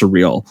into the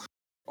surreal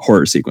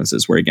horror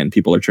sequences where, again,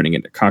 people are turning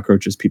into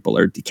cockroaches, people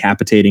are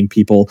decapitating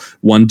people.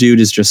 One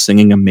dude is just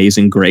singing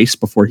Amazing Grace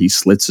before he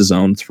slits his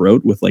own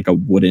throat with like a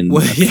wooden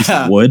piece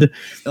of wood.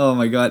 Oh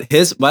my God.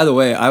 By the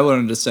way, I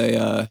wanted to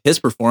say his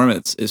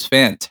performance is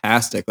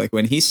fantastic. Like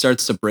when he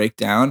starts to break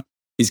down,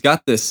 he's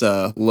got this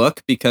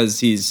look because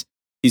he's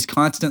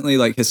constantly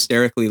like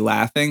hysterically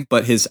laughing,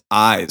 but his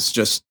eyes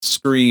just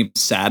scream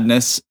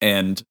sadness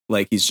and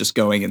like he's just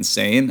going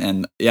insane.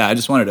 And yeah, I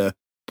just wanted to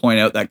point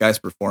out that guy's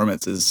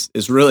performance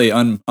is really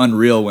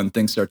unreal when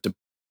things start to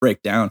break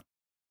down.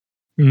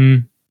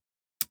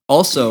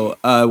 Also,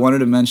 I wanted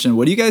to mention,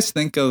 what do you guys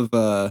think of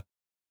the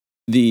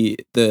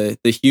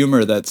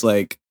humor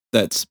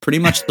that's pretty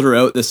much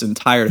throughout this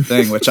entire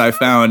thing, which I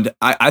found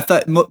I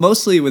thought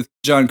mostly with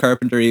John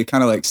Carpenter, he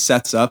kind of like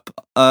sets up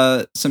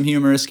some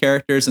humorous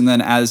characters, and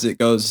then as it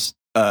goes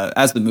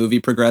as the movie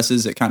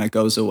progresses, it kind of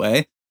goes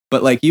away.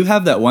 But like you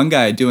have that one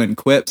guy doing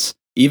quips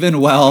even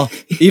while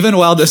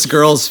this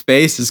girl's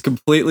face is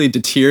completely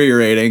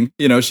deteriorating.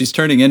 She's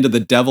turning into the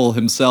devil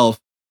himself,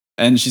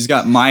 and she's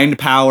got mind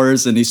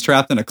powers, and he's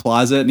trapped in a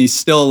closet, and he's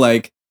still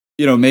like,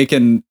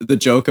 making the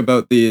joke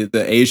about the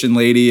Asian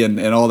lady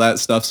and all that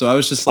stuff. So I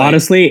was just like,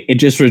 honestly, it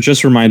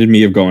just reminded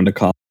me of going to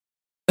college.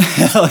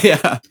 Hell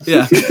yeah,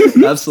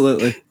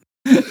 absolutely.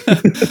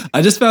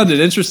 I just found it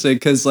interesting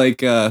because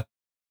like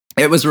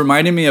it was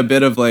reminding me a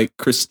bit of like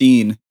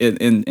Christine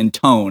in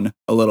tone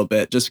a little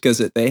bit, just because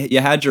you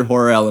had your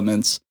horror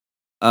elements,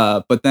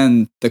 but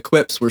then the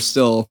quips were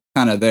still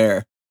kind of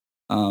there.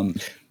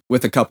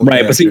 With a couple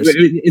right, but see,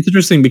 it's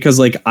interesting because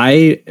like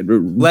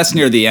less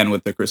near the end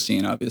with the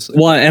Christine, obviously.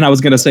 Well, and I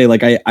was gonna say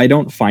like I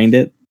don't find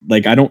it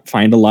like I don't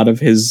find a lot of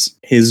his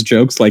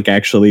jokes like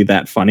actually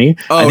that funny.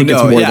 I think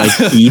it's more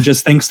like he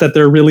just thinks that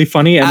they're really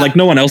funny, and like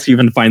no one else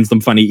even finds them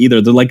funny either.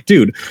 They're like,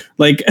 dude,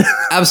 like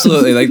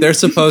absolutely, like they're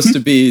supposed to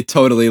be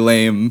totally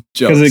lame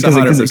jokes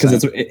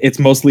because it's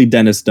mostly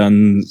Dennis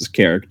Dunn's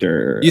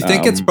character. You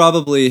think it's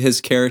probably his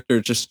character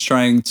just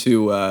trying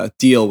to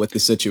deal with the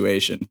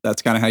situation.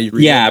 That's kind of how you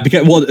read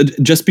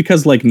it.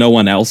 Because like no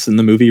one else in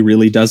the movie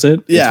really does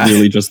it. Yeah, it's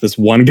really just this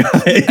one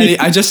guy.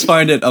 And I just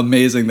find it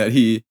amazing that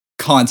he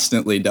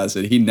constantly does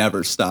it. He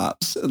never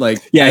stops.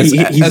 Like he's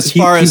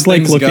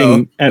like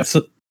looking at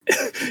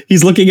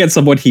he's looking at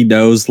someone he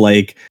knows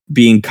like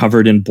being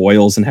covered in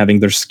boils and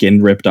having their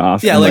skin ripped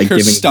off. Yeah, and, like her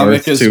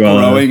stomach is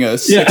growing a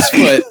 6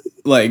 foot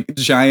like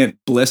giant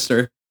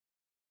blister.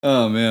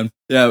 Oh man,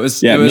 yeah, it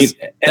was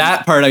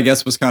that part. I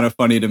guess was kind of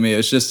funny to me.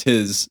 It's just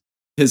his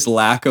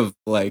lack of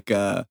like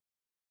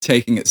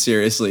taking it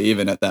seriously,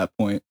 even at that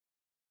point.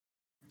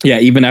 Yeah,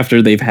 even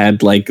after they've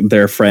had like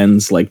their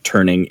friends like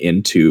turning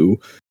into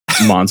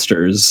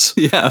monsters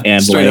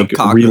and like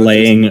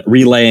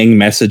relaying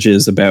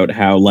messages about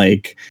how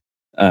like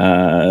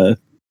what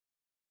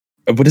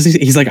is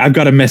he's like, I've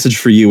got a message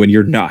for you and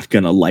you're not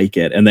gonna like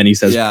it, and then he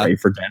says pray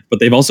for death. But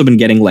they've also been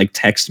getting like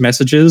text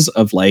messages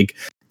of like,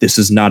 this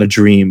is not a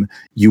dream,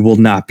 you will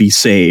not be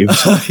saved.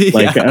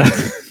 Like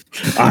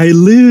I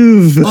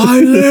live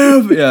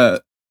yeah,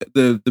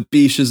 the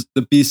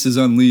beast is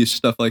unleashed,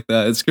 stuff like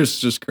that. It's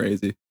just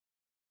crazy.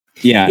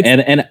 Yeah,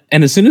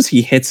 and as soon as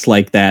he hits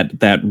like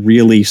that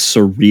really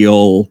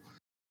surreal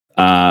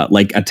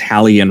like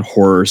Italian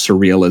horror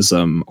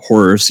surrealism,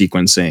 horror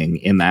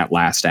sequencing in that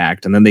last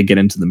act, and then they get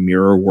into the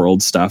mirror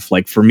world stuff.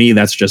 Like for me,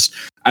 that's just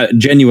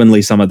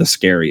genuinely some of the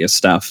scariest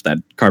stuff that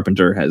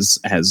Carpenter has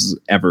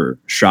ever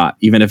shot,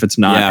 even if it's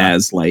not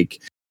as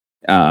like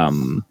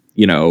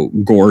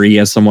gory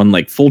as someone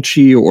like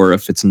Fulci, or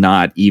if it's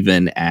not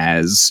even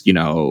as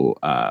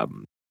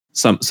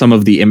some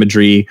of the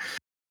imagery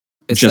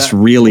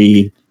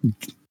really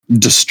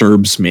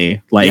disturbs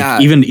me. Like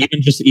even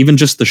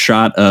just the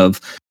shot of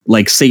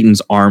like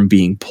Satan's arm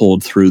being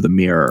pulled through the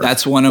mirror.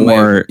 That's one of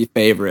my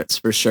favorites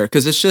for sure,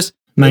 because it's just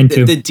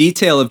the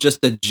detail of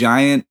just a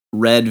giant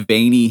red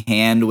veiny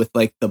hand with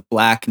like the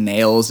black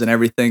nails and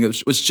everything.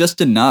 It was just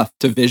enough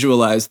to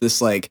visualize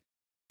this like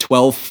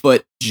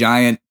 12-foot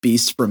giant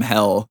beast from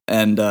hell,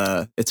 and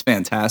it's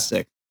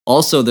fantastic.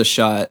 Also, the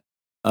shot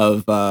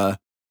of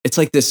it's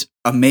like this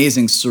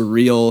amazing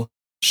surreal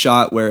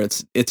shot where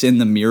it's in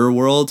the mirror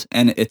world,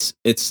 and it's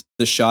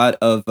the shot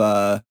of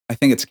I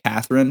think it's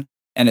Catherine,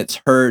 and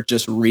it's her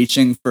just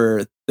reaching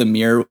for the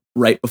mirror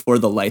right before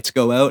the lights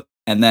go out,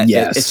 and then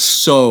it's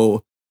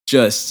so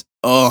just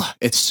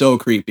it's so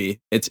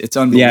creepy. It's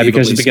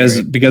unbelievably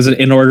because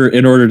in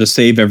order to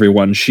save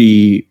everyone,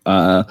 she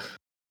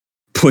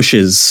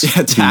pushes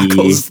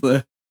tackles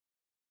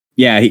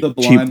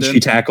she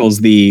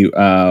tackles the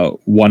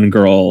one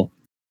girl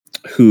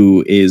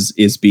who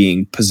is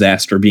being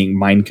possessed or being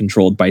mind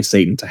controlled by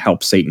Satan to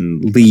help Satan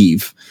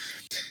leave.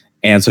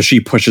 And so she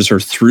pushes her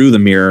through the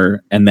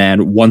mirror, and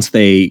then once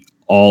they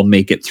all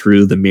make it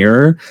through the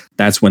mirror,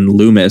 that's when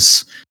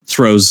Loomis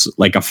throws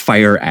like a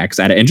fire axe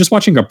at it. And just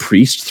watching a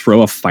priest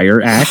throw a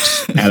fire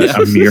axe at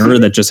a mirror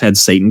that just had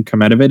Satan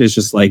come out of it is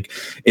just like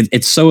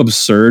it's so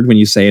absurd when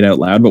you say it out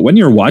loud, but when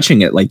you're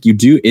watching it, like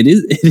it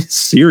is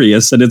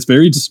serious and it's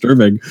very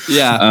disturbing.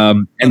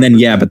 And then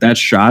but that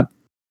shot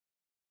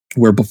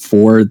where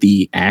before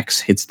the axe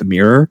hits the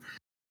mirror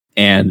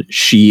and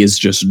she is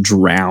just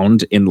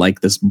drowned in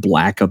like this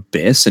black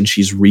abyss, and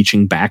she's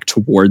reaching back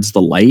towards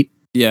the light,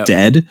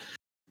 dead.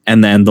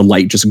 And then the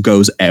light just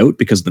goes out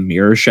because the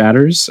mirror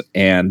shatters,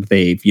 and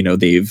they've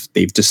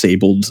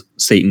disabled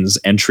Satan's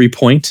entry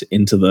point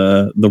into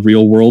the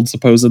real world,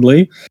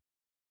 supposedly.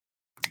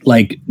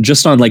 Like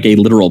just on like a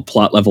literal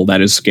plot level,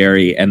 that is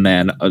scary. And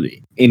then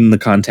in the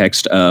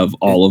context of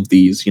all of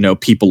these,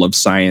 people of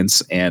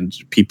science and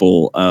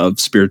people of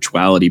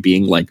spirituality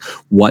being like,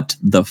 what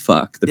the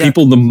fuck? The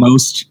people the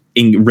most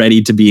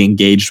ready to be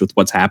engaged with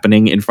what's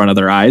happening in front of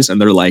their eyes. And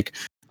they're like,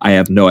 I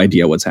have no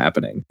idea what's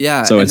happening.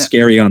 Yeah. So it's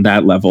scary on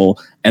that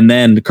level. And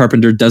then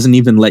Carpenter doesn't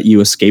even let you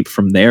escape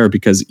from there,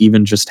 because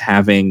even just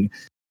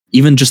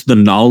the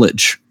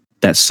knowledge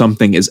that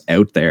something is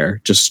out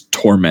there just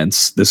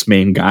torments this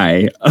main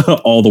guy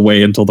all the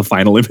way until the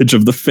final image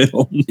of the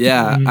film.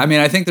 Yeah. I mean,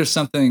 I think there's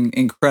something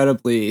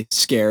incredibly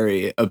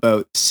scary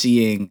about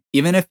seeing,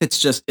 even if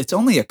it's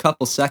only a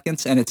couple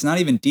seconds and it's not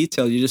even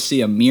detailed. You just see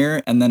a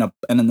mirror and then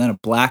a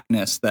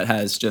blackness that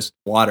has just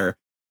water.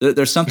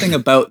 There's something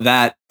about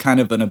that kind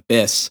of an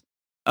abyss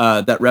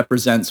that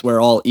represents where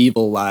all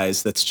evil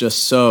lies. That's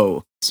just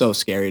so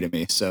scary to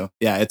me. So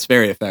yeah, it's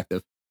very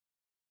effective.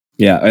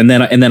 Yeah, and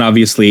then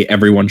obviously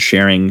everyone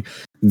sharing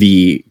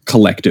the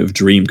collective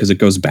dream, because it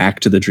goes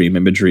back to the dream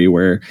imagery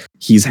where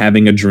he's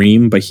having a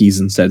dream, but he's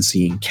instead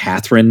seeing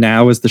Catherine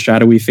now as the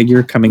shadowy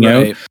figure coming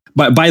out.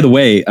 But by the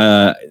way,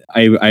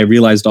 I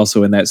realized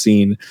also in that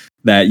scene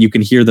that you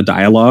can hear the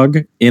dialogue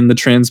in the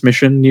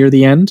transmission near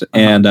the end,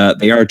 and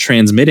they are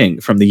transmitting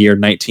from the year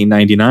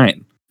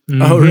 1999.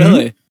 Mm-hmm. Oh,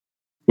 really?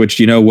 Which,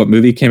 you know what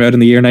movie came out in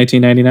the year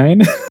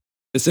 1999?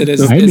 Is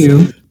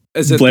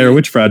it Blair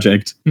Witch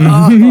Project.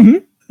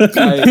 Oh,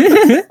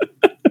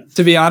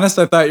 to be honest,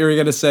 I thought you were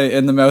going to say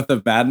In the Mouth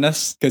of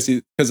Madness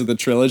because of the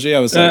trilogy. I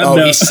was like,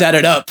 no. He set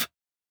it up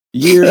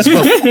years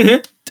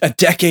before, a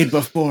decade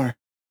before.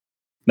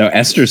 No,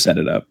 Esther set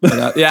it up.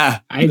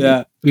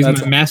 It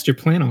was my master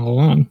plan all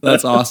along.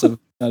 That's awesome.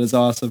 That is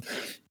awesome.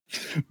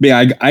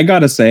 Yeah, I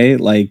gotta say,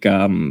 like,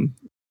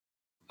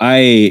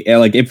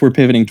 if we're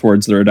pivoting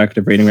towards the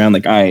reductive rating round,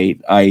 like I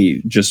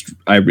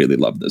really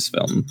love this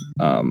film.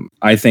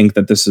 I think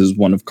that this is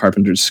one of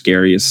Carpenter's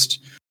scariest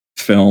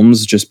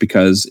films, just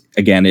because,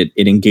 again, it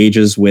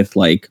engages with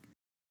like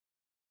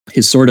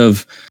his sort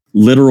of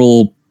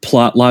literal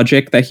plot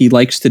logic that he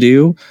likes to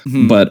do,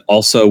 but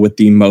also with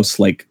the most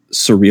like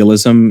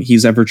surrealism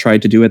he's ever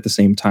tried to do at the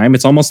same time.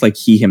 It's almost like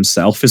he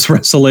himself is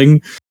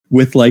wrestling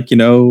with, like, you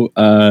know,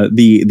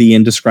 the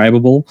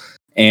indescribable,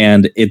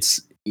 and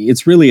it's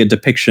really a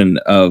depiction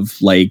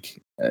of,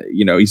 like,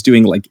 you know, he's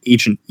doing like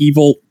ancient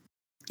evil.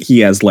 He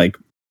has like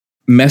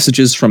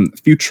messages from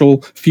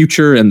the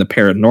future and the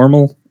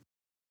paranormal.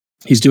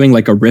 He's doing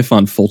like a riff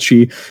on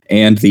Fulci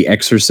and The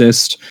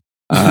Exorcist,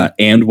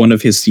 and one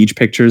of his Siege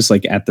pictures,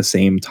 like, at the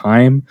same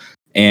time.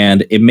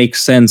 And it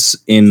makes sense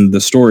in the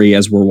story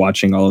as we're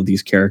watching all of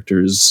these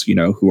characters, you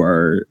know, who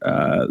are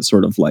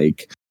sort of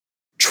like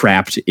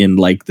trapped in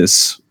like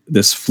this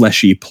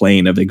fleshy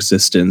plane of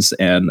existence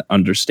and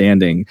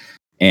understanding.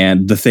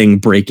 And the thing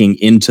breaking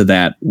into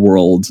that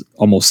world,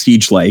 almost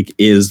Siege-like,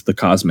 is the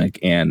cosmic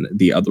and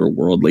the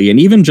otherworldly. And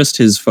even just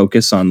his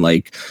focus on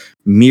like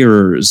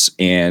mirrors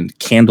and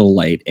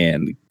candlelight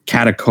and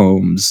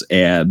catacombs,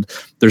 and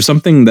there's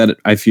something that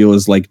I feel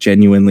is like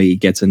genuinely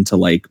gets into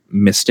like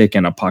mystic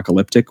and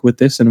apocalyptic with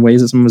this in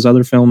ways that some of his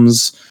other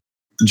films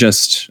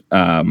just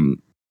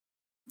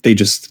they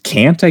just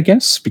can't, I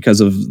guess, because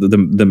of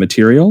the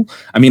material.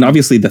 I mean,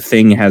 obviously The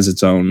Thing has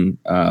its own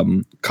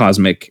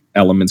cosmic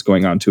elements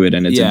going on to it,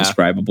 and it's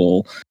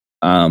indescribable.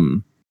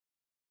 But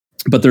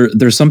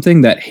there's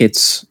something that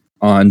hits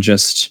on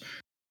just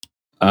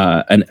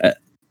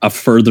a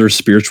further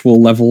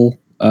spiritual level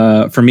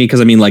for me,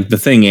 because I mean, like, The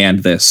Thing and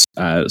this,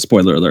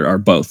 spoiler alert, are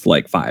both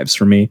like 5s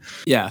for me.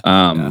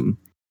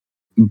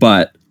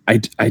 But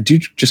I do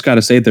just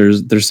gotta say,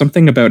 there's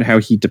something about how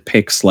he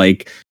depicts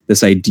like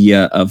this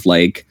idea of,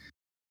 like,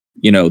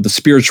 you know, the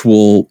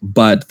spiritual,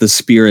 but the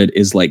spirit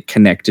is like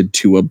connected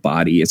to a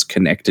body. It's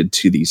connected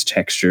to these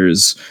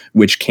textures,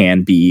 which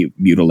can be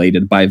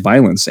mutilated by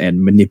violence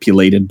and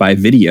manipulated by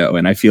video.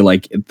 And I feel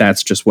like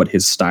that's just what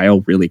his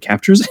style really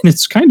captures. And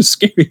it's kind of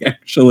scary,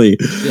 actually.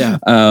 Yeah.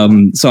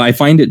 So I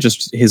find it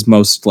just his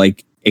most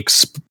like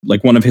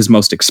one of his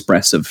most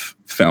expressive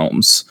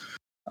films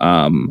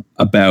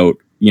about,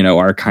 you know,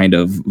 our kind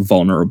of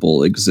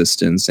vulnerable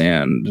existence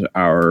and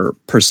our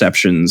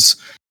perceptions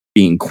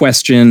being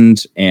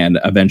questioned and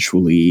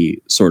eventually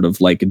sort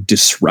of like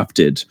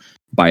disrupted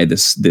by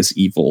this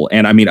evil.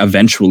 And I mean,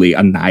 eventually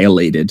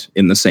annihilated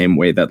in the same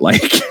way that,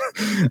 like,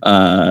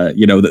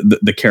 you know,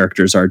 the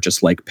characters are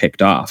just like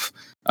picked off.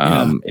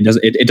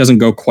 It doesn't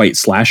go quite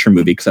slasher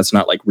movie, because that's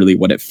not like really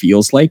what it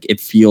feels like. It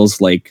feels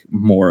like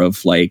more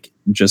of like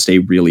just a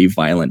really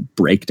violent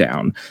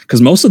breakdown, because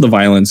most of the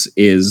violence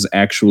is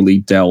actually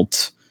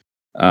dealt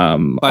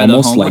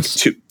almost like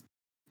to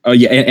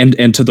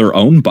and to their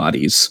own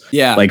bodies.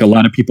 Like, a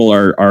lot of people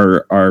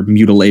are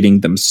mutilating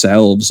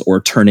themselves or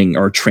turning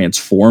or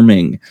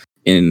transforming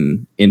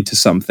into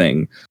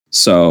something.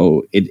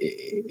 So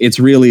it's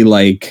really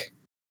like,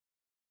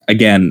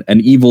 again,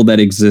 an evil that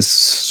exists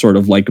sort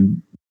of like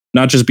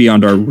not just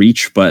beyond our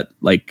reach, but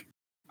like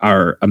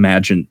our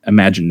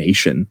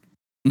imagination.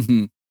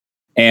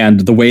 And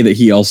the way that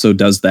he also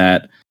does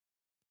that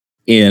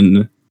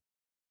in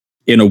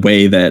a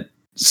way that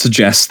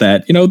suggests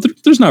that, you know,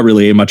 there's not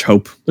really much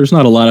hope. There's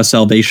not a lot of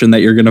salvation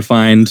that you're going to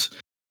find.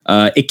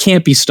 It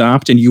can't be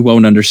stopped, and you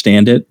won't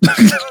understand it.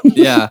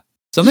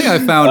 Something I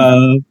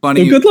found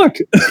funny. Good luck.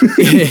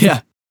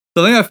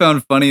 Something I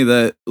found funny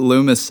that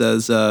Loomis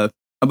says.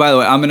 By the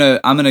way, I'm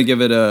gonna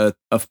give it a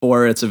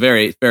 4. It's a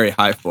very, very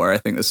high 4. I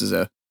think this is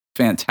a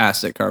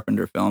fantastic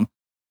Carpenter film.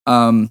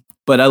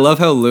 But I love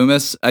how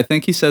Loomis, I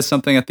think he says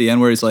something at the end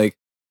where he's like,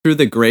 "Through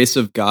the grace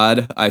of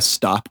God, I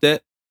stopped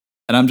it."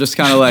 And I'm just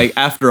kind of like,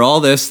 after all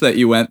this that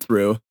you went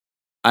through,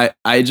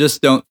 I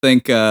just don't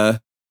think I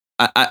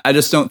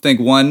just don't think,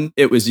 one,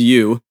 it was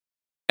you,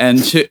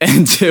 and two,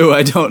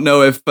 I don't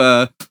know if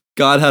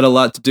God had a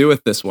lot to do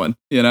with this one,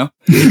 you know?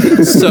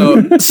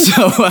 So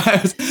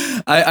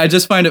I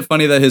just find it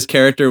funny that his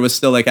character was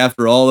still like,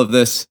 after all of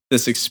this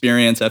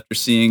experience, after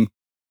seeing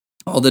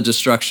all the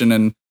destruction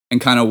and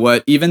kind of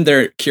what even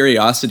their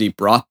curiosity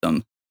brought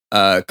them.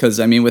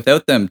 Because I mean,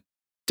 without them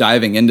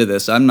diving into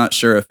this, I'm not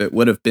sure if it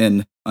would have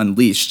been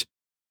unleashed.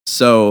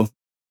 So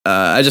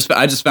I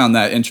just found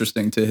that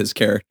interesting to his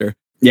character.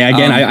 Yeah,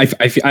 again,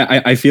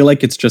 I feel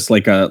like it's just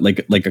like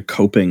a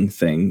coping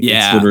thing.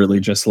 Yeah, it's literally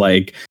just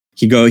like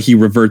he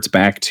reverts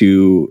back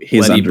to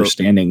his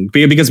understanding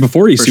because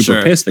before he's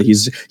super pissed that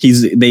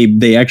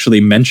they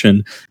actually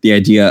mention the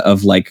idea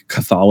of like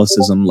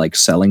Catholicism like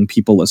selling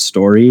people a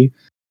story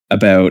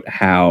about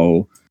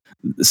how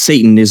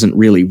Satan isn't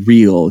really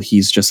real.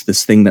 He's just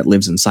this thing that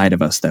lives inside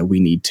of us that we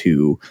need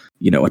to,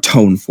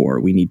 atone for.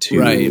 We need to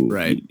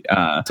right.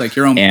 It's like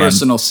your own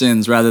personal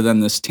sins rather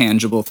than this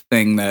tangible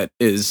thing that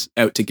is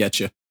out to get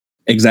you.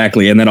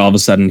 Exactly. And then all of a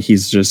sudden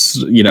he's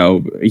just,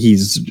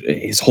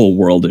 his whole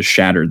world is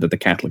shattered that the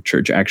Catholic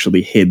Church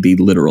actually hid the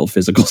literal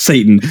physical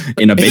Satan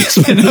in a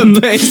basement.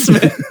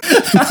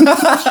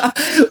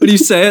 When you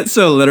say it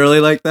so literally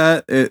like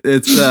that,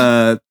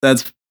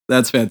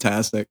 that's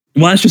fantastic.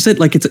 Well, that's just it.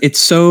 Like it's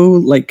so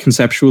like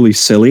conceptually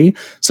silly.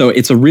 So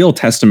it's a real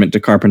testament to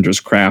Carpenter's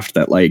craft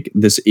that like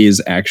this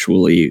is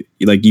actually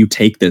like you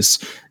take this,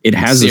 it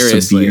has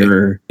seriously.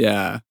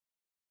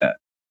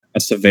 a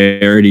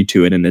severity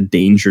to it and a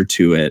danger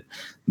to it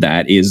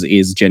that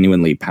is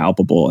genuinely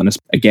palpable. And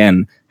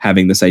again,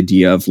 having this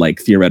idea of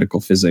like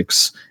theoretical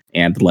physics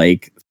and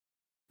like,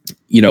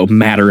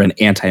 matter and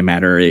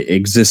antimatter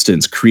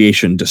existence,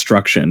 creation,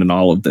 destruction, and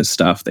all of this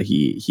stuff that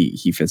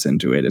he fits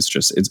into it.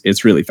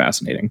 It's really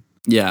fascinating.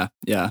 Yeah.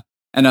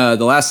 And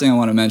the last thing I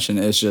want to mention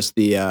is just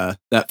the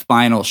that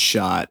final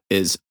shot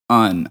is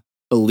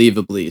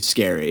unbelievably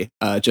scary.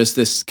 Just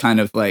this kind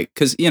of like,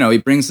 because he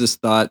brings this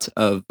thought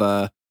of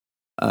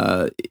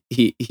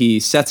he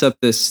sets up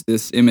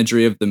this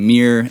imagery of the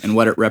mirror and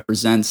what it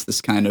represents,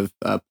 this kind of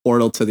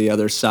portal to the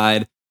other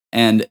side,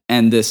 and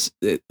this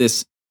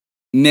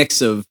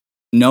mix of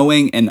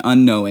knowing and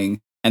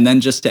unknowing, and then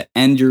just to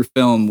end your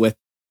film with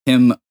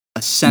him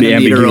a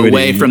centimeter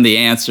away from the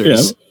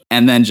answers,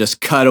 and then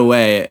just cut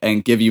away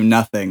and give you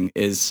nothing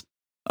is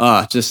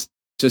just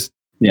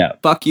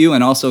fuck you,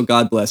 and also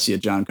God bless you,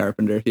 John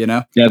Carpenter.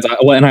 Yeah,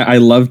 and I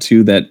love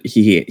too that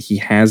he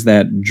has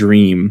that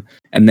dream,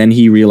 and then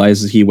he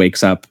realizes he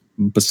wakes up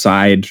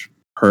beside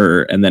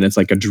her, and then it's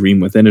like a dream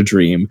within a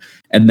dream,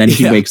 and then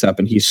he wakes up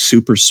and he's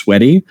super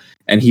sweaty,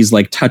 and he's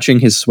like touching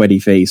his sweaty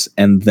face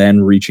and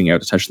then reaching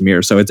out to touch the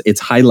mirror. So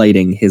it's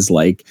highlighting his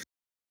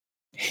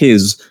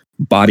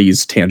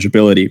body's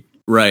tangibility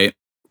right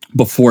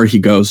before he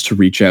goes to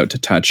reach out to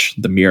touch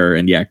the mirror,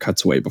 and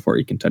cuts away before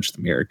he can touch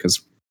the mirror,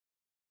 because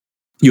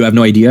you have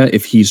no idea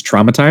if he's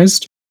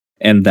traumatized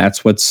and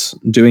that's what's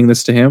doing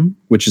this to him,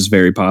 which is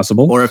very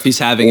possible. Or if he's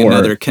having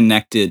another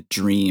connected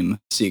dream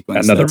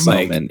sequence. Another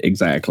moment,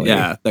 exactly.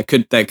 Yeah,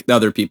 that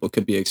other people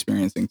could be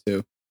experiencing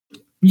too.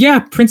 Yeah,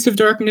 Prince of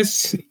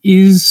Darkness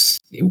is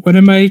one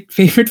of my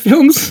favorite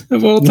films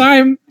of all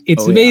time.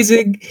 It's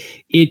amazing.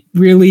 It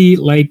really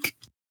like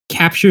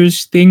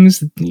captures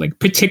things like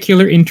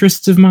particular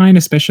interests of mine,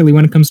 especially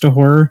when it comes to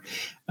horror,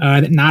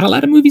 that not a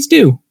lot of movies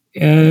do.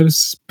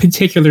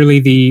 Particularly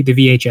the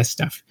VHS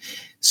stuff.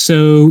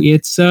 So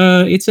it's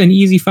an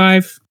easy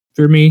 5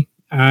 for me.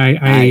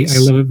 I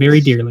love it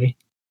very dearly.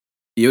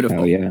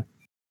 Beautiful. Oh yeah.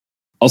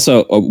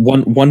 Also,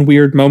 one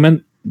weird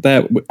moment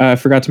that I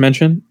forgot to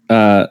mention.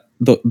 The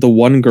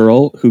one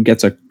girl who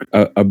gets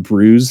a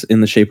bruise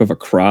in the shape of a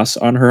cross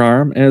on her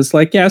arm, and it's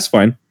like, yeah, it's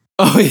fine.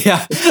 Oh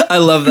yeah, I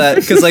love that,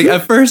 because like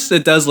at first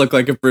it does look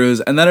like a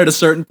bruise, and then at a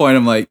certain point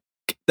I'm like,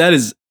 that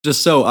is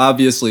just so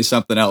obviously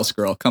something else,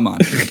 girl. Come on.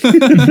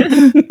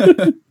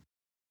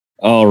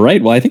 All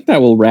right. Well, I think that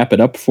will wrap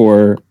it up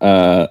for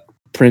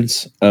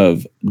Prince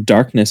of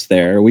Darkness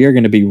there. We are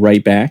going to be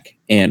right back,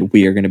 and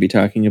we are going to be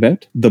talking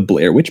about the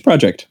Blair Witch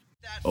Project.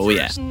 Oh,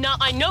 yeah. No,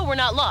 I know we're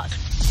not lost.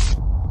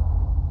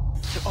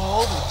 They're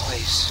all over the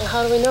place. Well,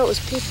 how do we know it was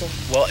people?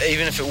 Well,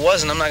 even if it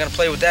wasn't, I'm not going to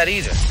play with that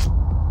either.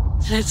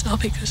 And it's all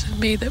because of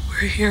me that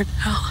we're here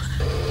now.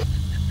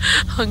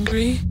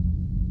 Hungry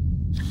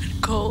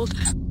and cold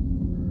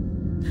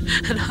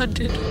and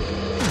hunted.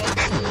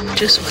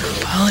 Just want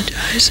to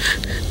apologize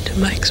to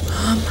Mike's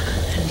mom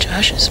and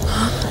Josh's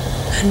mom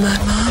and my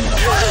mom.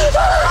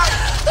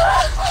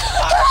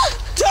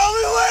 Tell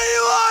me where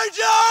you are,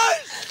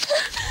 Josh!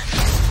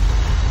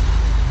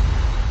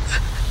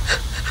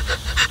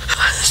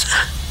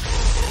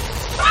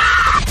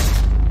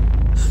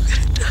 I'm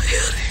gonna die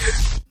out here.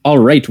 All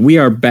right, we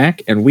are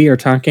back, and we are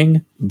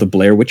talking The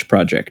Blair Witch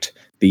Project,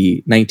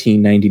 the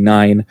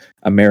 1999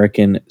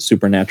 American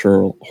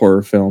supernatural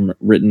horror film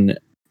written,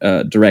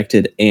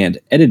 directed, and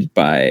edited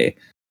by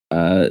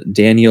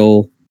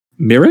Daniel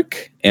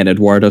Myrick and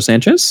Eduardo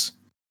Sanchez.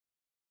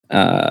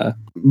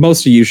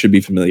 Most of you should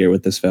be familiar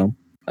with this film.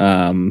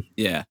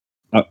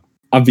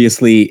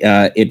 Obviously,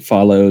 it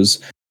follows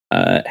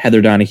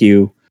Heather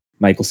Donahue,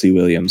 Michael C.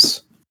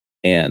 Williams,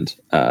 and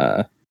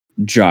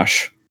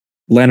Josh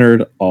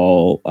Leonard,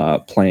 all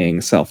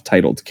playing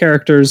self-titled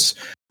characters,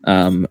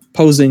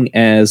 posing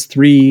as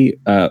 3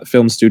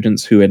 film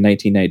students who in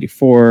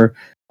 1994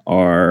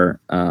 are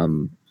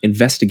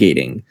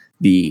investigating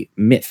the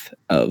myth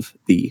of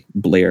the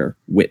Blair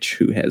Witch,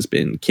 who has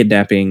been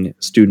kidnapping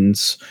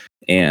students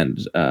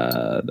and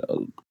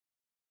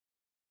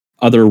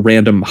other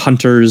random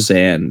hunters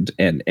and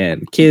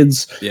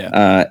kids,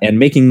 and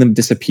making them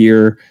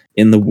disappear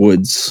in the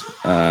woods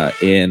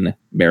in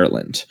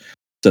Maryland.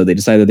 So they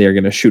decided they are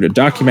going to shoot a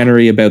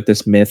documentary about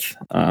this myth,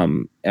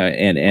 and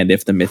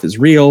if the myth is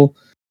real.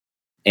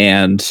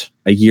 And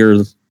a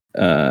year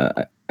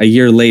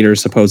later,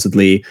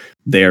 supposedly,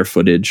 their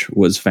footage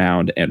was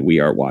found, and we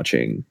are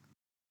watching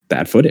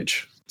that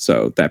footage.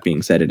 So that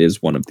being said, it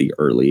is one of the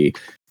early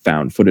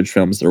found footage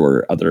films. There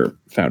were other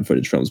found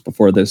footage films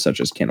before this,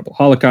 such as Cannibal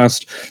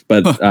Holocaust,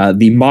 but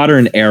the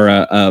modern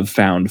era of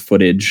found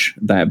footage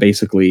that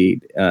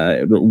basically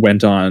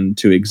went on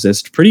to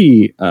exist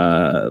pretty,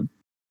 I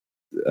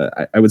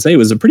would say it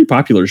was a pretty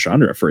popular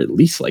genre for at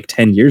least like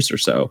 10 years or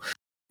so,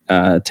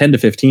 10 to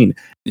 15.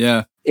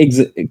 Yeah.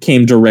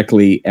 Came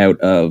directly out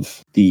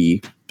of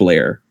the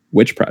Blair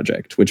Witch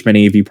Project, which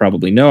many of you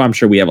probably know. I'm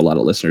sure we have a lot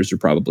of listeners who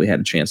probably had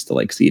a chance to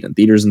like see it in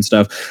theaters and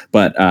stuff.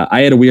 But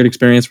I had a weird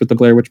experience with the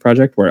Blair Witch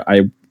Project where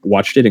I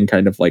watched it in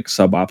kind of like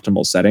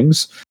suboptimal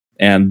settings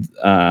and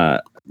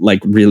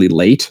like really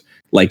late,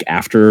 like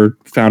after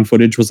found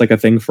footage was like a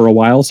thing for a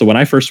while. So when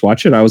I first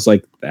watched it, I was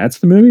like, that's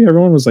the movie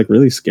everyone was like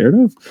really scared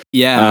of.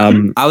 Yeah.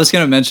 I was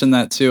going to mention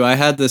that too. I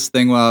had this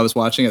thing while I was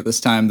watching it this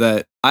time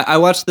that I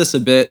watched this a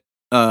bit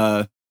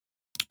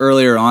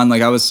earlier on.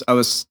 Like I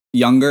was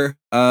younger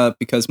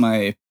because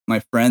my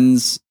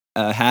friends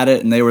had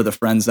it, and they were the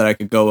friends that I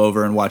could go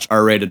over and watch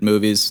R-rated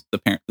movies.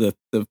 The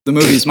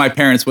movies my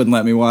parents wouldn't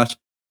let me watch.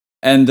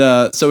 And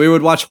so we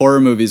would watch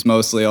horror movies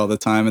mostly all the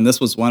time, and this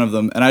was one of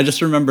them. And I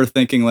just remember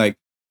thinking like,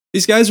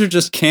 these guys are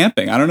just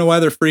camping. I don't know why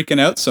they're freaking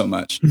out so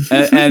much.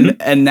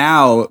 and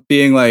now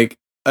being like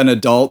an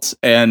adult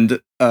and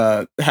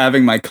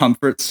having my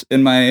comforts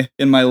in my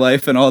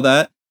life and all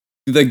that,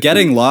 the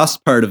getting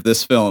lost part of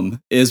this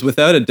film is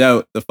without a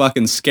doubt the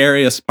fucking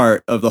scariest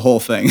part of the whole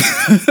thing.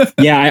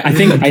 Yeah, I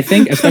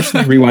think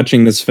especially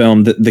rewatching this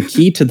film, the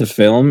key to the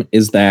film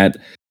is that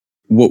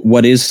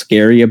what is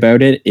scary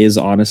about it is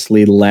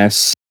honestly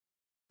less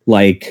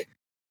like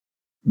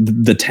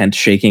the tent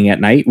shaking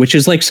at night, which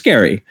is like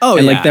scary. Oh,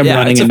 and like them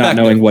running and not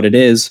knowing what it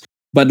is.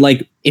 But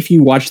like, if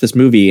you watch this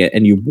movie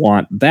and you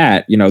want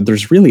that, you know,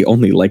 there's really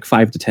only like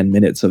 5 to 10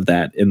 minutes of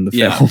that in the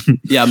film.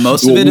 Yeah,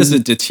 most of it is a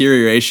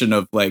deterioration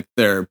of like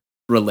their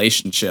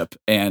relationship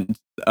and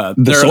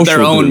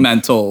their own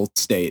mental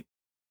state.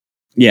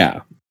 Yeah,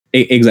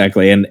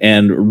 exactly. And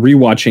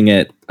rewatching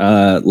it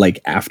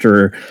like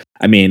after,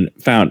 I mean,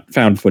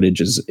 found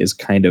footage is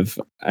kind of,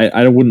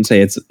 I wouldn't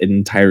say it's an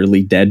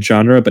entirely dead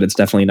genre, but it's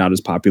definitely not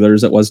as popular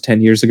as it was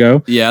 10 years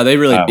ago. Yeah, they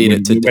really beat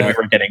it to death. When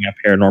we were getting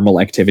a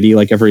Paranormal Activity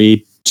like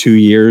every 2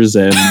 years,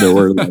 and there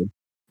were like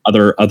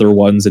other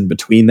ones in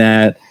between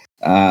that.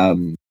 I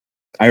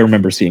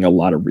remember seeing a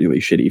lot of really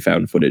shitty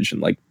found footage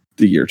in like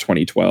the year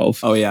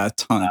 2012. Oh yeah,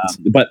 tons.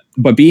 But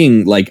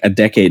being like a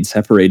decade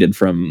separated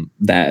from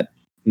that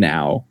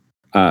now,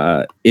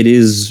 it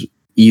is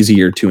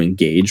easier to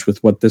engage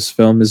with what this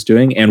film is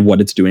doing and what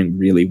it's doing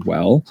really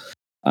well.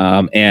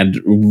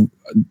 And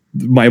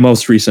my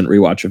most recent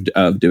rewatch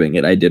of doing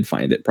it, I did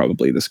find it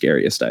probably the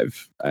scariest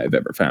I've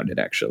ever found it,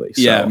 actually.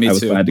 So yeah, me I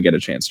was too. glad to get a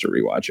chance to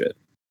rewatch it.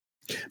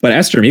 But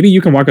Esther, maybe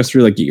you can walk us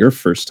through like your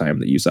first time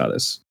that you saw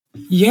this.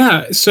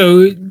 Yeah,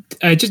 so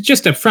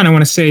just up front, I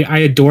want to say I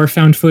adore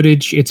found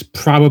footage. It's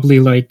probably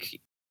like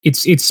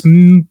it's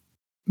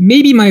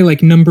maybe my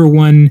like number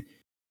one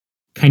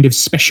kind of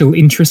special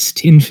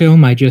interest in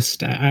film. I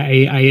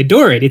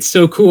adore it. It's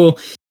so cool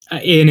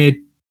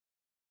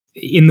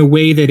in the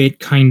way that it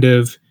kind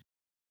of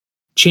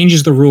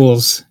changes the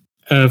rules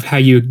of how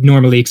you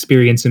normally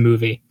experience a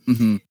movie.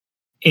 Mm-hmm.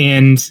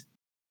 And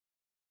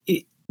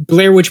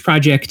Blair Witch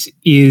Project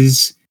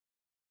is,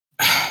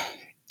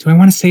 do I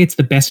want to say it's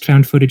the best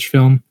found footage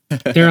film?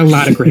 There are a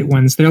lot of great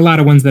ones. There are a lot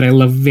of ones that I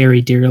love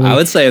very dearly. I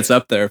would say it's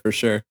up there for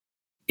sure.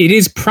 It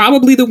is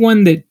probably the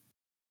one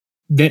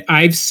that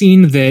I've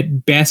seen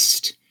that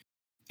best,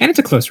 and it's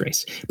a close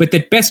race, but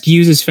that best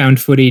uses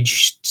found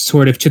footage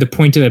sort of to the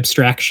point of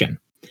abstraction,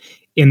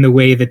 in the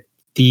way that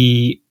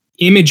the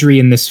imagery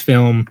in this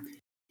film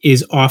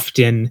is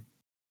often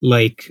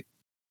like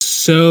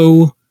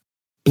so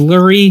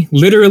blurry,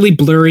 literally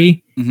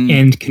blurry, mm-hmm.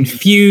 and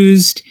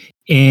confused.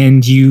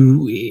 And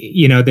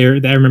you know,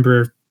 I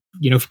remember,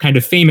 you know, kind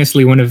of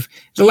famously, there's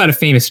a lot of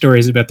famous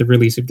stories about the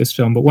release of this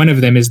film, but one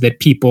of them is that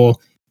people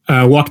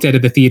walked out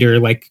of the theater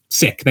like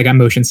sick. They got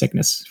motion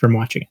sickness from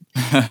watching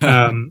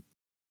it.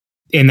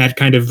 And that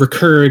kind of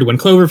recurred when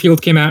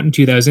Cloverfield came out in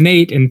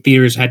 2008, and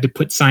theaters had to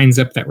put signs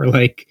up that were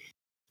like,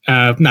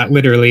 not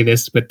literally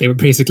this, but they were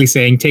basically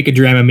saying, take a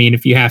Dramamine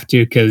if you have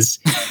to, because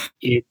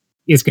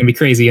it's going to be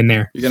crazy in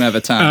there. You're going to have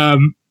a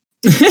time.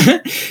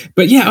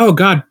 But yeah, oh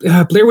God,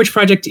 Blair Witch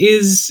Project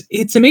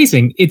it's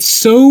amazing. It's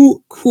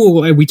so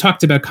cool. We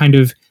talked about kind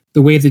of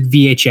the way that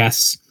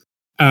VHS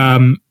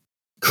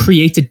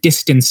creates a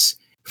distance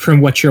from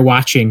what you're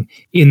watching,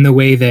 in the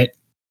way that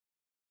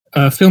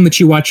a film that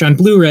you watch on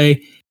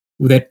Blu-ray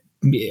that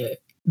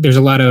there's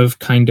a lot of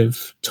kind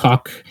of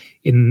talk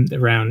in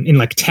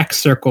like tech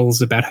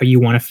circles about how you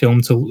want a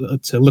film to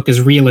look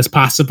as real as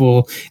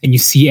possible, and you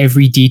see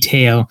every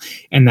detail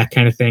and that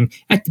kind of thing.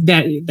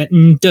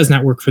 That does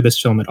not work for this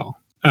film at all.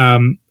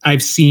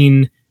 I've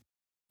seen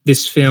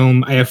this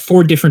film. I have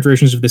 4 different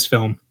versions of this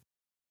film,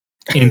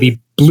 and the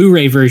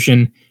Blu-ray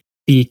version,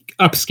 the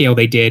upscale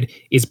they did,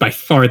 is by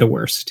far the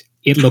worst.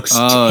 It looks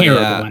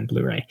terrible on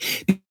Blu-ray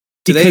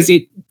because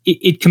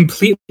it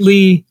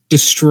completely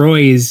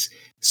destroys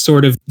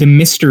sort of the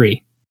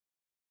mystery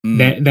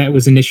that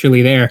was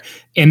initially there.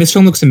 And this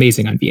film looks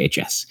amazing on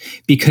VHS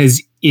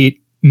because it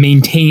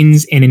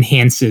maintains and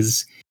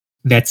enhances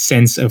that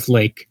sense of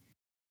like,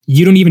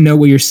 you don't even know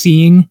what you're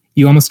seeing.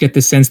 You almost get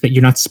the sense that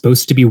you're not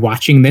supposed to be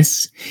watching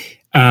this.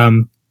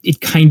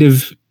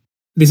 This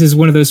is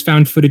one of those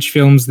found footage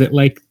films that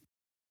like,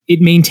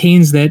 it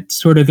maintains that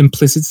sort of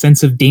implicit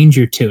sense of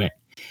danger to it.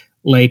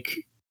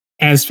 Like,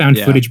 as found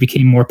footage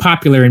became more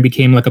popular and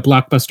became like a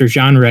blockbuster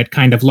genre, it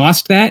kind of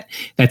lost that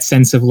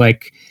sense of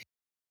like,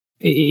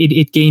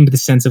 it gained the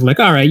sense of like,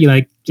 all right, you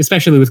like,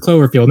 especially with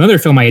Cloverfield, another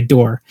film I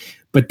adore,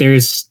 but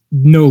there's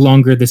no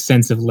longer the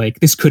sense of like,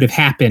 this could have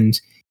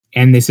happened.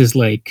 And this is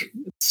like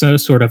so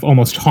sort of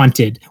almost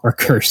haunted or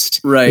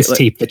cursed, right? This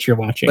tape that you're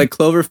watching. Like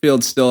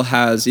Cloverfield still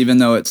has, even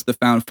though it's the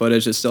found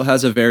footage, it still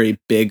has a very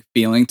big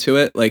feeling to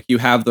it. Like you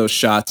have those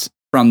shots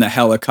from the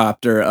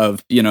helicopter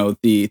of, you know,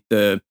 the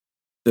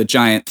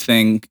giant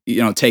thing,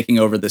 you know, taking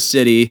over the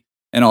city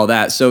and all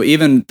that. So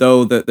even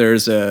though that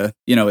there's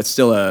it's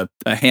still a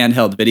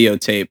handheld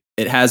videotape,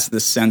 it has the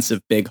sense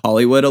of big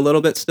Hollywood a little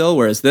bit still,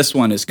 whereas this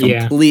one is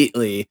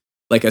completely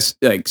like a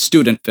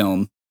student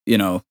film, you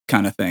know,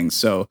 kind of thing.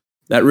 So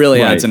that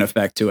really adds an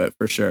effect to it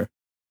for sure.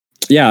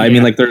 Yeah, I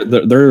mean, like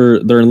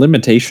their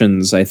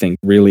limitations, I think,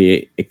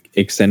 really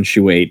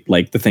accentuate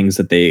like the things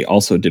that they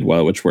also did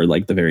well, which were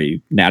like the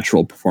very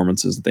natural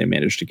performances that they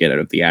managed to get out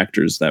of the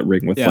actors that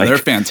ring with. Yeah, they're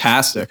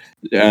fantastic.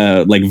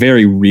 Like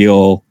very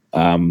real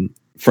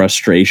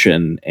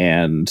frustration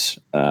and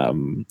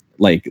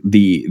like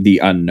the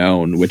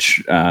unknown,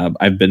 which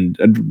I've been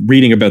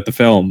reading about the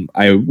film.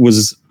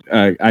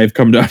 I've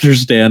come to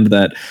understand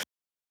that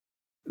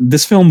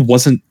this film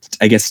wasn't,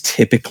 I guess,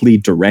 typically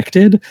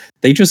directed.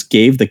 They just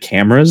gave the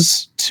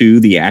cameras to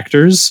the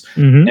actors,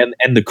 and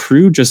the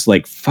crew just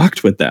like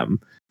fucked with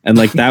them. And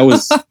like that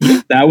was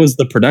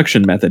the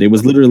production method. It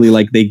was literally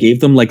like they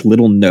gave them like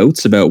little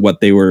notes about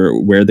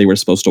where they were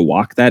supposed to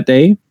walk that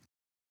day,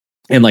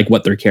 and like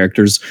what their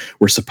characters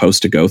were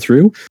supposed to go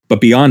through.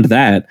 But beyond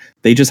that,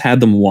 they just had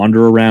them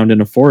wander around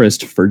in a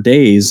forest for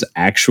days,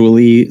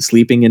 actually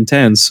sleeping in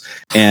tents.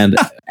 And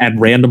at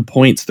random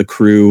points, the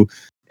crew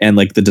and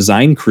like the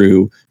design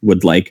crew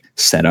would like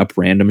set up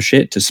random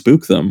shit to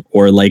spook them,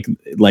 or like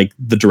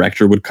the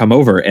director would come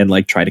over and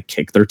like try to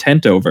kick their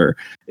tent over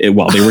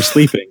while they were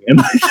sleeping. And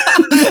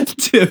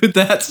dude,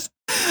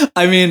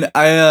 I mean,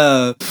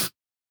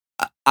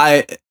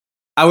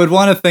 I would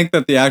want to think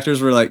that the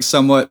actors were like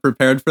somewhat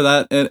prepared for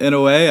that in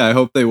a way. I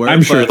hope they were.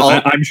 I'm sure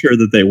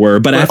that they were.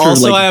 But after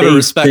also like I have a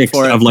respect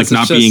for it of like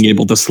not being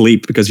able to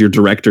sleep because your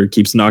director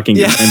keeps knocking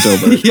your tent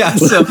over. Yeah.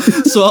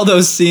 So all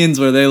those scenes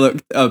where they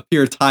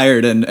appear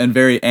tired and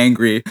very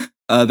angry,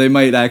 they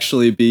might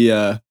actually be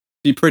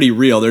pretty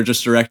real. They're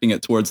just directing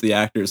it towards the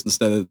actors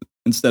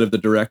instead of the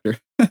director.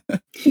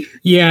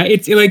 Yeah,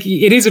 it's like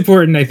it is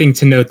important, I think,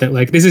 to note that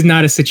like this is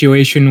not a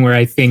situation where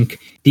I think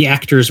the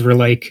actors were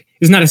like,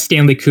 it's not a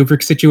Stanley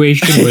Kubrick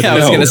situation where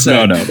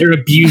they're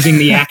abusing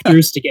the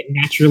actors to get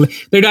naturally.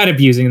 They're not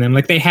abusing them.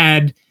 Like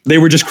they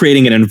were just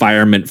creating an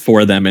environment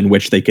for them in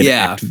which they could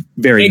act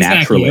very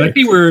naturally. Like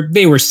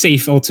they were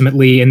safe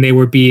ultimately, and they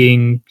were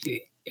being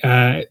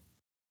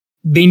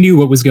they knew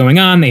what was going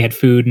on. They had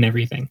food and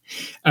everything.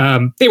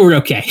 They were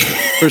okay.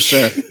 For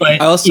sure. But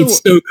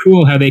it's so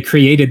cool how they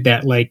created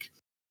that, like,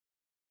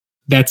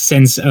 that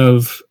sense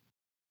of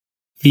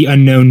the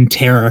unknown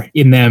terror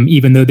in them,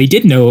 even though they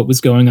did know what was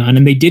going on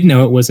and they did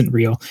know it wasn't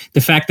real.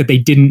 The fact that they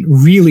didn't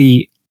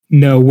really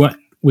know what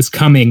was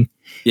coming,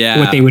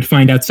 what they would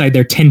find outside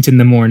their tent in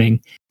the morning.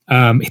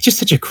 It's just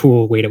such a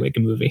cool way to make a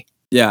movie.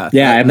 Yeah.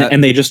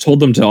 And they just told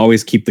them to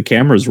always keep the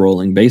cameras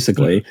rolling,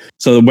 basically.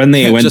 So when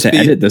they went to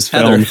edit this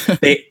film,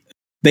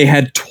 they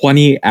had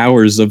 20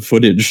 hours of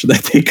footage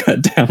that they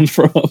cut down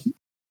from.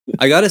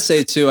 I gotta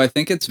say too, I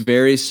think it's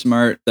very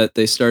smart that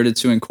they started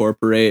to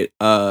incorporate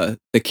the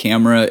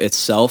camera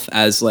itself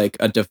as like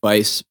a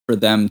device for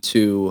them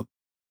to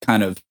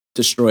kind of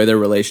destroy their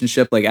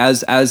relationship. Like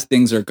as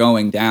things are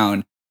going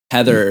down,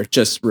 Heather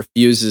just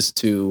refuses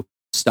to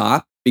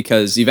stop,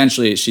 because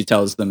eventually she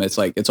tells them it's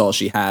like it's all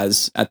she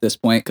has at this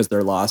point because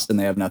they're lost and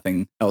they have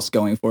nothing else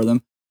going for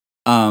them.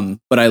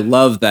 But I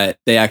love that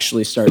they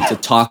actually start to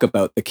talk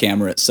about the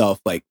camera itself.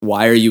 Like,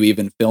 why are you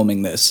even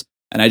filming this?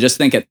 And I just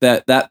think at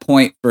that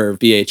point for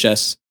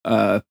VHS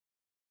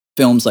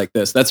films like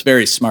this, that's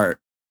very smart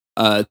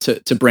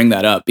to bring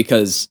that up,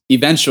 because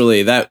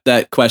eventually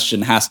that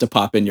question has to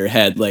pop in your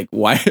head. Like,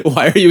 why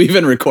are you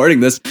even recording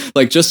this?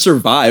 Like, just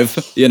survive,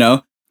 you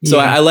know? So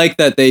I like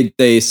that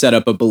they set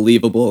up a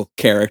believable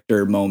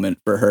character moment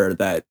for her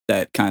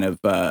that kind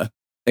of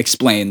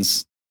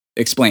explains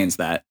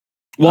that.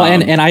 Well,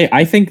 and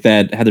I think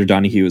that Heather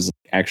Donahue is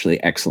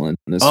actually excellent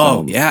in this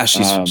film. Yeah,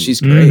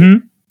 she's great.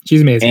 Mm-hmm.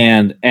 She's amazing.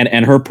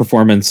 And her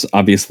performance,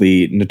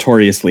 obviously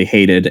notoriously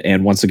hated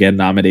and once again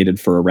nominated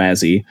for a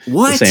Razzie.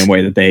 What? The same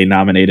way that they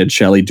nominated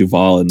Shelley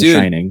Duvall in The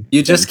Shining.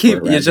 You just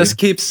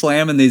keep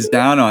slamming these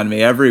down on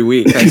me every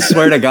week. I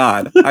swear to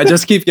God. I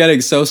just keep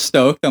getting so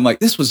stoked. I'm like,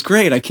 this was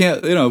great. I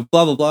can't, blah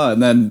blah blah.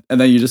 And then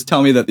you just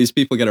tell me that these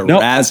people get a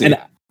Razzie. And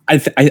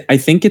I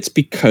think it's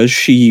because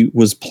she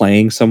was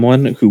playing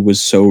someone who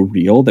was so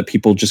real that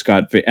people just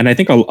got, and I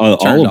think all of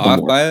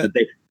them were,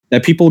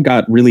 that people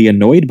got really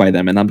annoyed by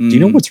them. And do you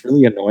know what's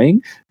really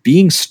annoying?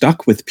 Being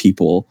stuck with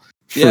people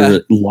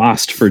for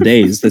Lost for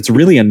days. That's a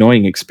really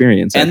annoying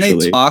experience. And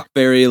actually. They talk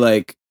very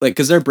like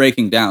because they're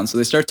breaking down, so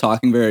they start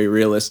talking very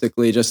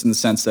realistically, just in the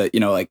sense that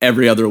like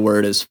every other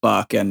word is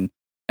fuck, and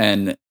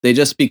they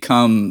just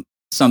become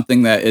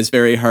something that is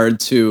very hard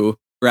to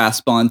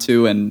grasp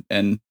onto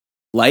and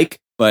like.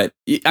 But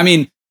I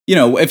mean,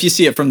 if you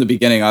see it from the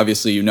beginning,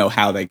 obviously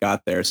how they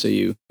got there, so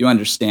you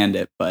understand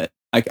it. But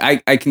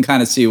I can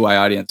kind of see why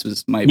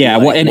audiences might be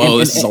like, whoa,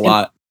 this is a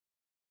lot.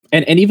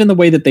 And even the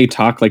way that they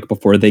talk, like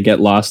before they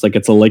get lost, like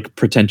it's a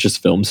pretentious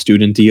film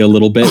student-y a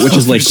little bit, which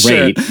is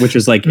great, which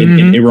is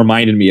it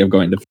reminded me of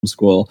going to film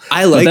school.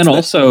 I like. But then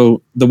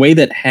also the way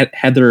that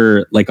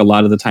Heather, a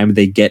lot of the time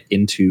they get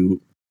into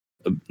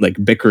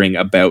bickering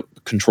about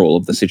control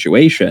of the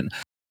situation.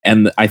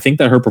 And I think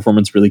that her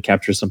performance really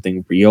captures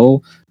something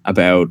real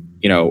about,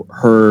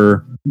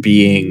 her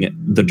being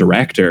the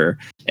director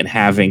and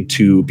having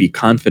to be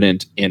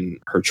confident in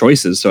her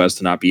choices so as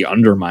to not be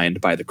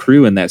undermined by the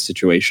crew in that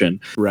situation.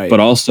 Right. But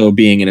also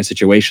being in a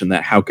situation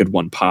that how could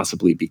one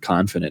possibly be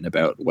confident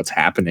about what's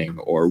happening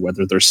or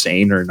whether they're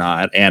sane or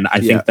not. And I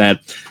think that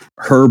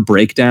her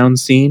breakdown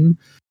scene,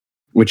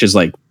 which is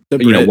one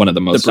of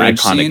the most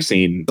iconic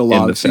scene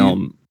in the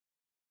film.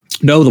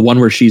 No, the one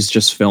where she's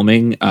just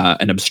filming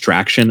an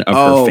abstraction of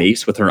her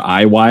face with her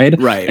eye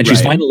wide. Right. And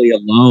she's finally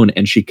alone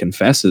and she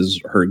confesses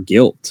her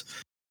guilt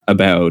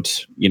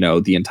about,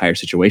 the entire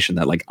situation,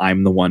 that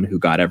I'm the one who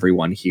got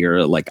everyone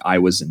here. I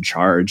was in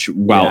charge.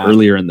 While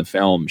earlier in the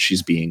film,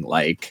 she's being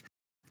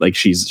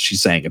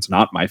she's saying it's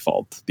not my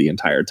fault the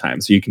entire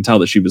time. So you can tell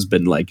that she's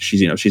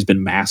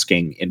been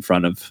masking in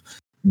front of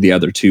the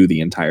other two the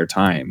entire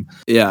time.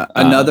 Yeah.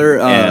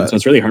 And so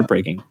it's really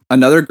heartbreaking.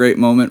 Another great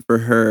moment for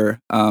her,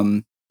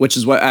 which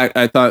is what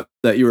I thought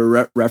that you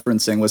were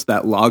referencing, was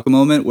that log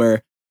moment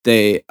where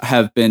they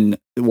have been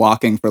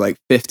walking for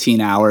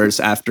 15 hours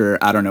after,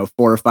 4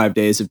 or 5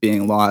 days of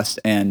being lost.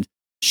 And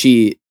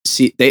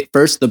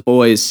the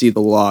boys see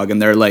the log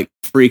and they're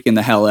freaking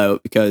the hell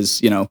out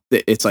because,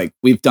 it's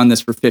we've done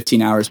this for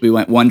 15 hours. We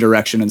went one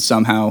direction and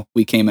somehow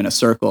we came in a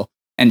circle.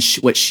 And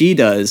what she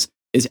does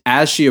is,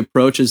 as she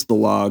approaches the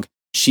log,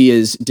 she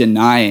is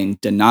denying.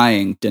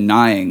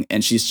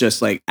 And she's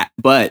just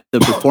but the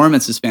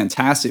performance is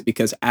fantastic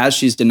because as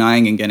she's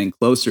denying and getting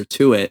closer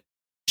to it,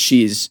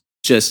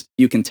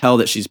 you can tell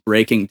that she's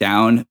breaking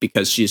down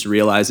because she's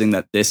realizing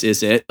that this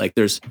is it.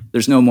 There's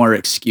no more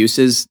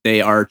excuses.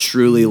 They are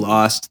truly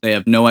lost. They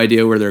have no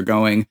idea where they're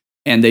going.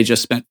 And they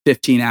just spent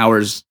 15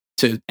 hours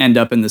to end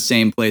up in the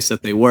same place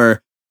that they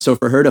were. So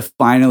for her to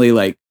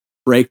finally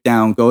break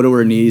down, go to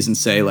her knees and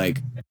say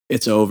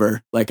it's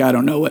over. I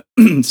don't know what,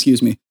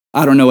 excuse me.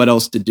 I don't know what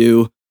else to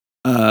do.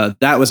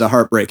 That was a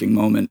heartbreaking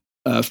moment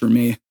for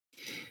me.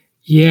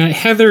 Yeah,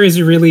 Heather is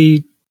a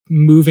really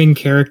moving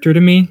character to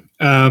me.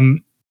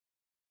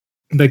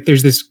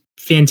 There's this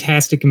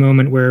fantastic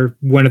moment where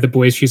one of the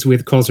boys she's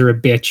with calls her a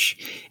bitch,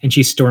 and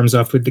she storms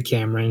off with the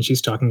camera, and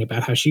she's talking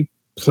about how she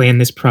planned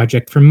this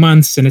project for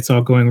months, and it's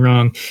all going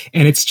wrong.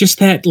 And it's just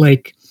that,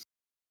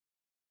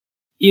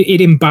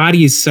 it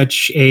embodies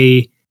such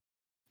a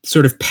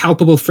sort of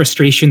palpable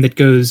frustration that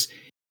goes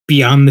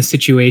beyond the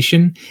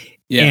situation.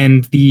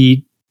 And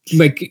the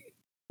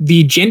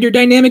gender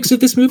dynamics of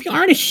this movie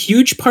aren't a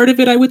huge part of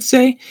it, I would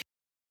say,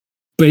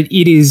 but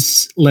it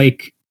is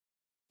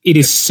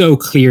so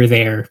clear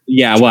there.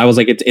 Yeah, well, I was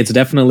it's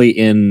definitely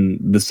in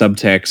the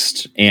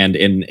subtext and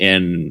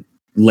in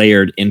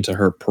layered into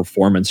her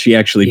performance. She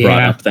actually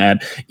brought up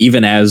that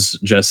even as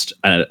just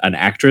an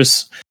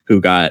actress who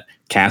got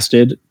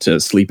casted to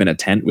sleep in a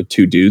tent with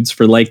two dudes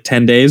for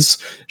 10 days,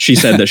 she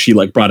said that she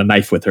brought a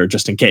knife with her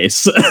just in case.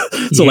 So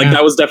that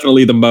was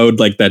definitely the mode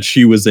that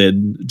she was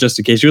in, just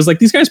in case. She was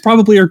these guys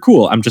probably are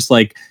cool. I'm just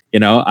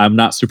I'm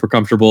not super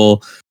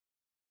comfortable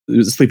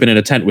sleeping in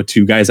a tent with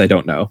two guys I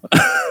don't know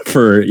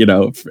for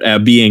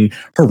being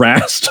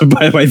harassed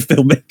by my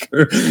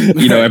filmmaker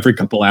every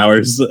couple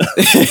hours.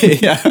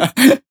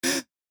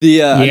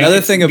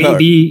 Another thing about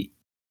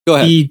go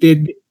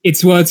ahead.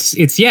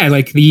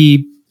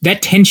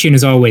 That tension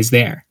is always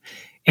there.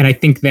 And I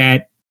think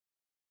that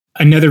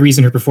another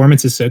reason her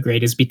performance is so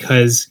great is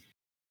because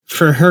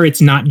for her,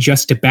 it's not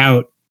just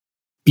about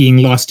being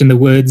lost in the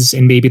woods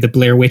and maybe the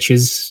Blair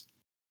Witches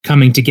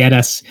coming to get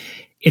us.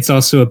 It's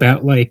also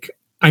about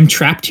I'm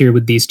trapped here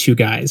with these two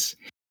guys.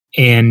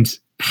 and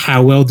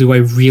how well do I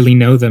really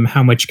know them?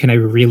 How much can I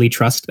really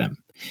trust them?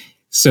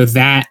 So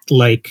that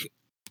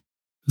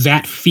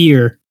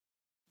fear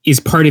is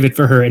part of it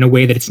for her in a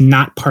way that it's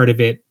not part of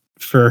it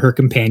for her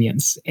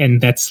companions.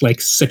 And that's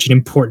like such an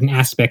important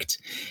aspect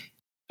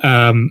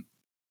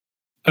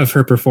of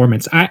her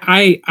performance.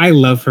 I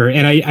love her.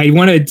 And I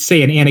want to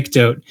say an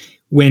anecdote.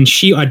 When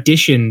she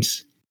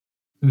auditioned,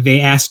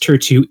 they asked her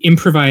to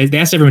improvise. They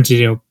asked everyone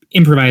to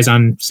improvise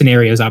on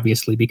scenarios,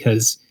 obviously,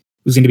 because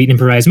it was going to be an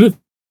improvised movie.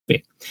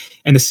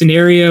 And the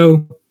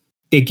scenario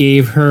they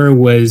gave her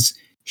was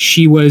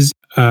she was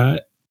a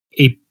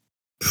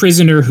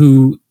prisoner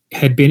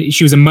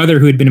she was a mother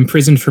who had been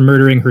imprisoned for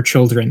murdering her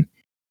children.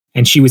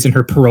 And she was in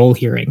her parole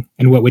hearing.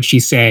 And what would she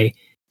say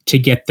to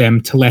get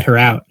them to let her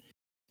out?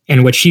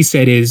 And what she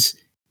said is,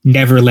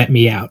 never let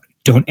me out.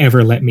 Don't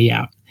ever let me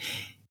out.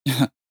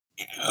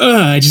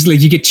 Just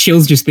like you get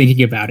chills just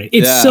thinking about it.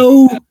 It's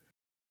so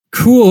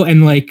cool.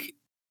 And like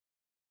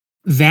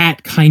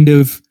that kind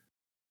of,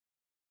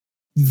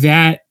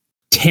 that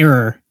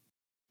terror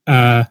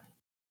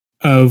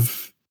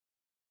of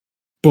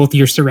both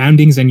your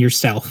surroundings and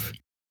yourself.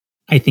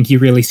 I think you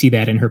really see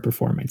that in her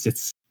performance.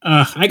 It's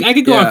I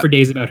could go on for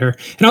days about her.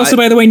 And also,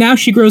 by the way, now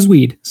she grows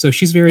weed, so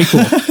she's very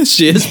cool.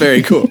 She is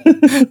very cool.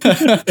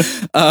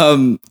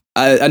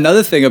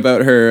 Another thing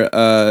about her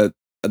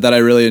that I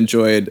really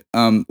enjoyed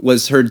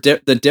was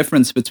the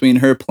difference between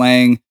her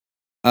playing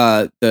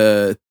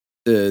the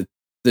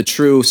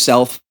true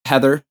self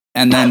Heather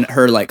and then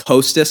her like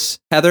hostess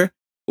Heather,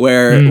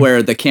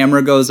 where the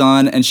camera goes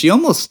on and she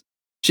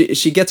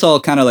gets all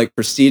kind of like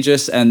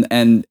prestigious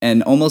and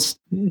almost,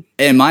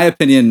 in my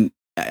opinion,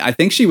 I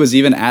think she was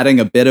even adding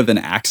a bit of an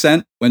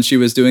accent when she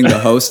was doing the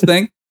host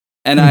thing.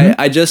 And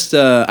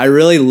I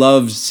really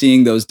loved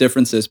seeing those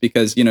differences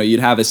because, you'd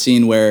have a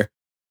scene where,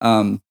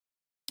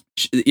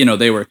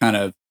 they were kind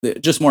of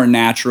just more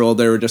natural.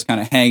 They were just kind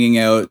of hanging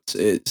out,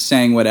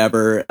 saying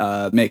whatever,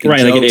 making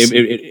jokes.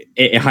 Like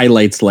it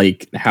highlights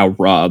like how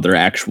raw their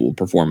actual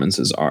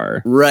performances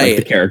are. Right.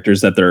 Like the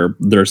characters that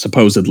they're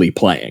supposedly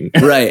playing.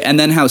 Right. And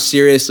then how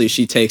seriously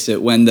she takes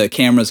it when the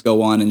cameras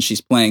go on and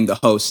she's playing the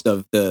host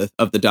of the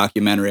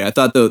documentary. I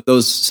thought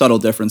those subtle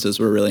differences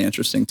were really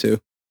interesting too.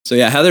 So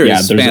yeah, Heather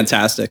is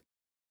fantastic.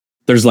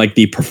 There's like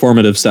the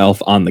performative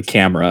self on the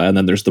camera, and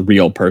then there's the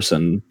real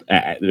person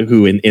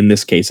who, in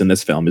this case, in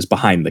this film, is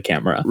behind the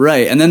camera.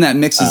 Right, and then that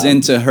mixes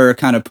into her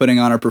kind of putting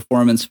on a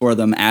performance for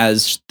them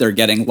as they're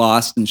getting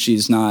lost, and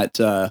she's not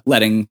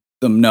letting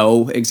them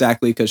know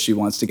exactly because she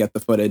wants to get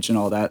the footage and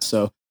all that.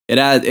 So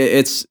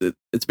it's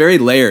very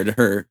layered.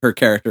 Her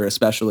character,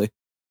 especially.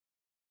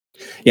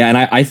 Yeah, and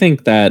I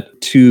think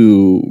that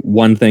too.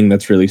 One thing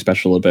that's really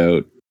special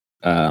about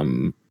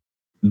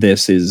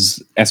this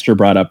is Esther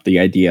brought up the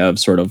idea of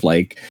sort of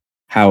like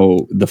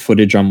how the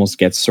footage almost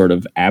gets sort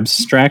of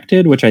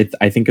abstracted, which I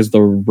think is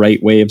the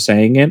right way of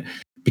saying it,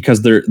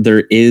 because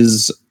there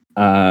is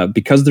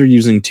because they're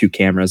using two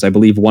cameras. I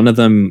believe one of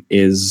them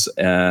is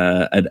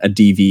a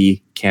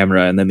DV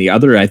camera, and then the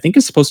other I think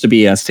is supposed to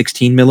be a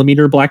 16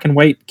 millimeter black and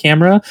white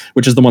camera,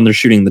 which is the one they're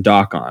shooting the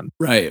doc on.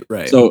 Right.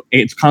 So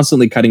it's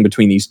constantly cutting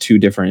between these two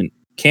different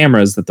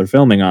cameras that they're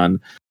filming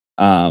on.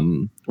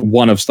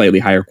 One of slightly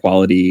higher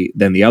quality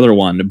than the other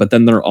one, but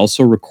then they're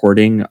also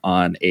recording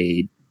on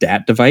a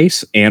DAT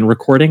device and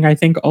recording, I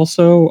think,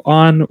 also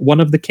on one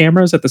of the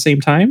cameras at the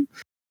same time.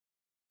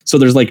 So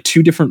there's like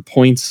two different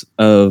points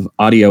of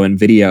audio and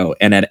video,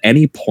 and at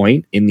any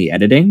point in the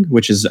editing,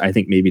 which is, I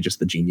think, maybe just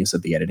the genius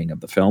of the editing of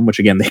the film, which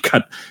again, they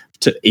cut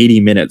to 80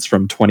 minutes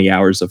from 20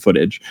 hours of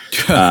footage.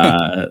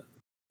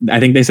 I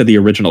think they said the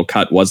original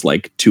cut was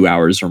like 2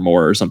 hours or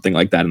more or something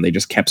like that, and they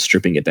just kept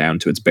stripping it down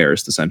to its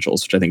barest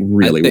essentials, which I think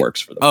really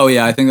works for them. Oh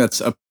yeah, I think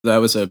that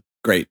was a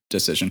great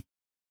decision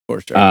for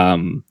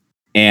sure.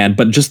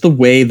 But just the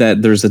way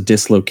that there's a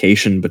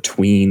dislocation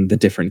between the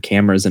different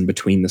cameras and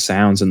between the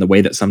sounds, and the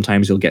way that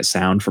sometimes you'll get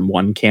sound from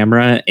one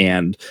camera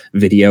and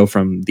video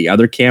from the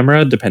other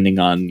camera, depending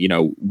on,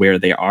 where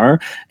they are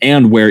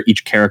and where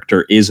each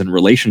character is in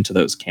relation to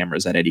those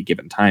cameras at any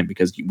given time,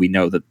 because we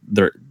know that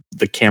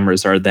the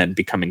cameras are then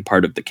becoming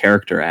part of the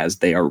character as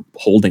they are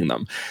holding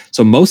them.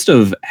 So most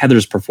of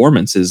Heather's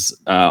performance is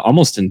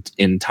almost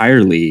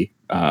entirely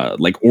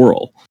like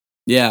oral.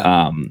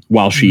 Yeah.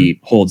 While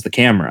she holds the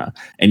camera,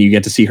 and you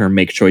get to see her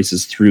make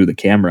choices through the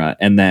camera.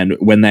 And then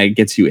when that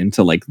gets you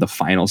into like the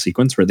final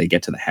sequence where they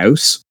get to the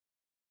house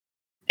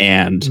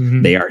and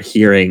they are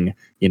hearing,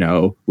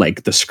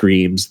 like the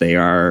screams, they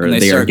are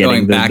getting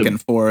going back and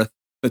forth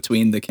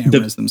between the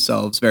cameras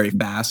themselves very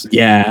fast.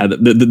 Yeah.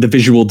 The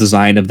visual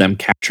design of them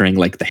capturing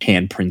like the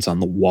handprints on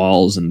the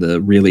walls and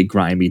the really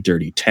grimy,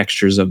 dirty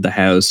textures of the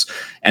house.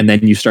 And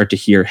then you start to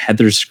hear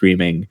Heather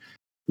screaming,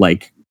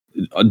 like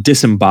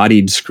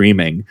disembodied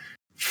screaming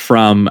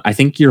from, I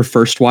think you're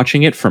first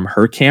watching it from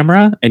her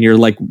camera, and you're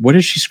like, what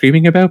is she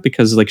screaming about?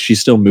 Because like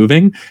she's still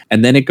moving.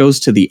 And then it goes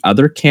to the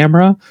other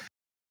camera,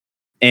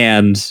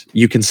 and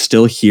you can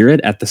still hear it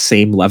at the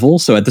same level.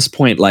 So at this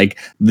point, like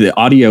the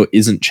audio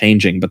isn't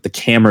changing, but the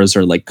cameras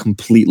are like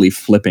completely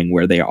flipping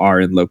where they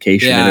are in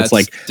location. Yeah, and it's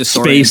like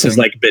space has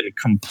like been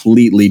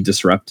completely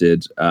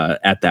disrupted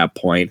at that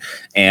point.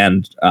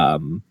 And,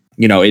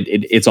 you know,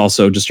 it's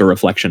also just a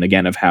reflection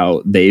again of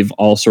how they've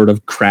all sort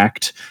of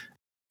cracked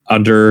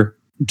under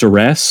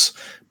duress,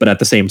 but at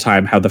the same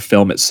time, how the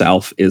film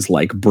itself is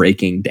like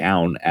breaking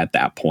down at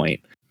that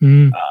point.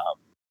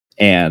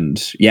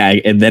 And yeah,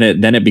 and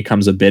then it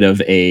becomes a bit of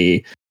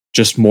a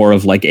just more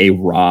of like a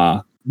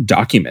raw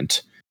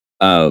document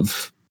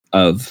of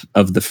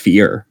the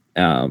fear.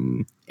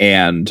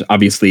 And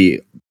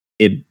obviously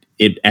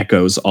it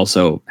echoes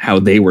also how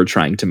they were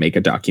trying to make a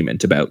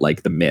document about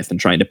like the myth and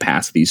trying to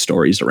pass these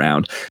stories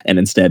around. And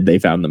instead they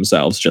found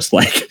themselves just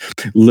like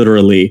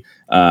literally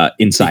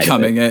inside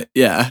becoming of it.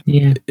 Yeah.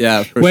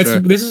 For sure.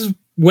 This is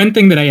one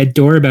thing that I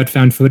adore about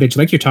found footage,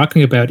 like you're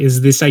talking about,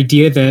 is this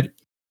idea that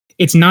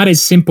it's not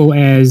as simple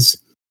as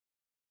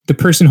the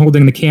person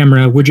holding the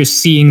camera. We're just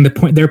seeing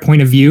their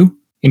point of view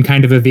in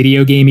kind of a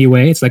video gamey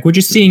way. It's like we're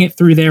just seeing it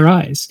through their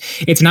eyes.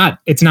 It's not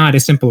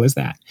as simple as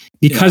that.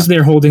 Because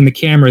they're holding the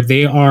camera,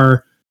 they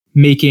are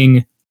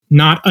making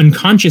not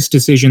unconscious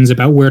decisions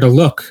about where to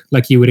look,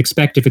 like you would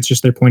expect if it's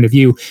just their point of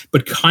view,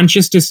 but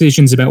conscious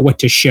decisions about what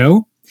to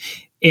show.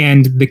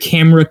 And the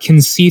camera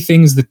can see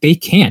things that they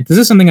can't. This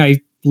is something I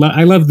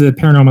love the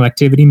Paranormal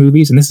Activity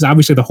movies, and this is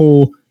obviously the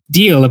whole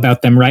deal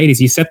about them, right?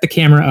 Is you set the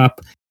camera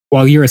up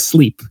while you're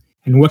asleep,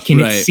 and what can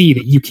it see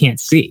that you can't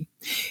see?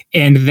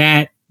 And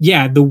that,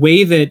 the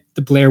way that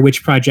the Blair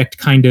Witch Project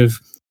kind of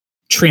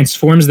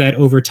transforms that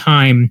over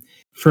time,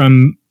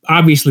 from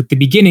obviously at the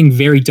beginning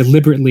very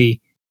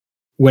deliberately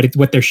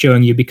what they're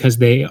showing you because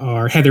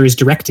Heather is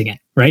directing it,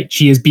 right?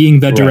 She is being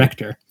the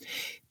director.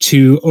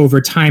 To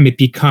over time it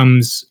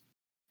becomes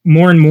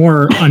more and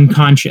more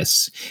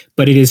unconscious,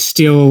 but it is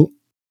still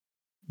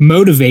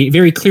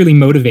very clearly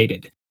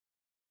motivated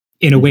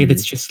in a way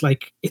that's just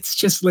like,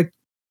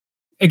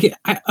 again,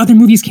 other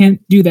movies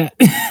can't do that.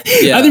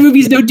 Other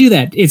movies don't do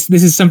that. This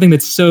is something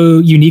that's so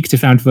unique to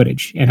found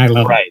footage, and I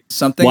love it.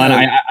 Something. Well,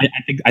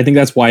 I think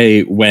that's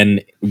why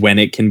when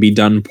it can be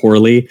done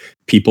poorly,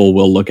 people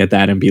will look at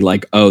that and be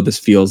like, "Oh, this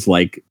feels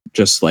like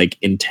just like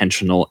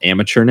intentional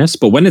amateurness."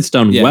 But when it's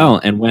done well,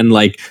 and when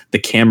like the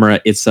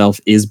camera itself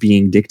is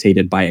being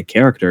dictated by a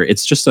character,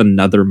 it's just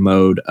another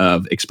mode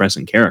of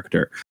expressing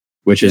character,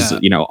 which is,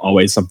 you know,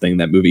 always something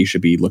that movies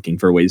should be looking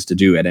for ways to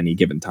do at any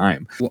given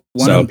time.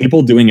 So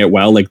people doing it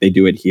well, like they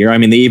do it here. I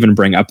mean, they even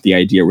bring up the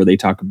idea where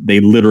they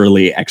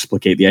literally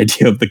explicate the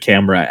idea of the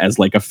camera as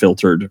like a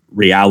filtered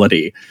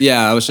reality.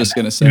 Yeah, I was just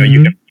going to say.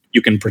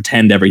 You can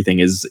pretend everything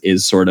is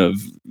sort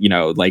of, you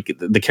know, like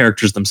the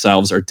characters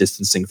themselves are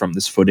distancing from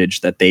this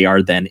footage that they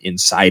are then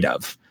inside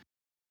of.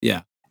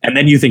 Yeah. And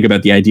then you think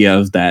about the idea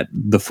of that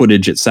the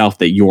footage itself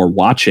that you're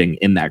watching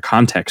in that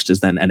context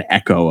is then an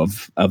echo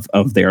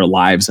of their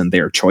lives and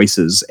their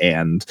choices.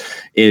 And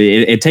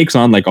it takes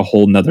on like a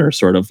whole nother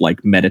sort of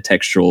like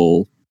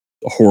metatextual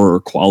horror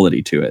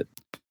quality to it.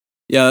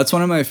 Yeah, that's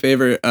one of my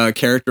favorite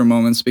character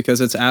moments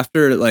because it's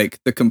after like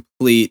the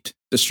complete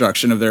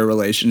destruction of their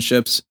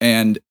relationships,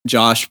 and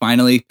Josh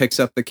finally picks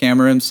up the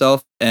camera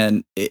himself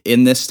and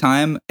in this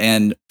time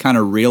and kind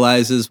of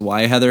realizes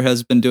why Heather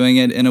has been doing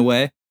it in a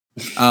way.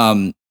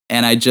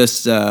 And I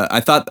just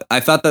I thought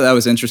that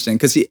was interesting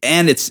because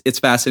it's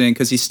fascinating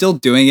because he's still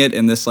doing it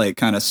in this like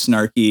kind of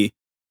snarky,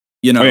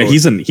 you know. Oh,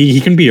 yeah, he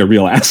can be a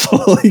real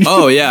asshole.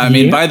 Oh yeah, I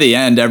mean by the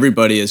end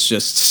everybody is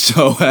just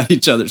so at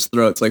each other's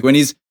throats. Like when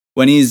he's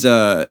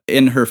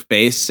in her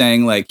face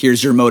saying like,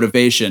 "Here's your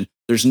motivation.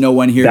 There's no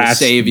one here to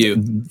save you."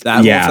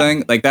 That whole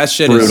thing, like that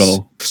shit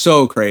brutal. Is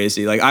so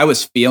crazy. Like I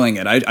was feeling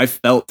it. I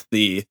felt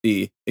the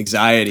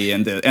anxiety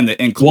and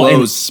the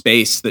enclosed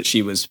space that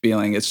she was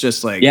feeling. It's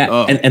just like,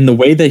 and the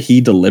way that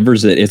he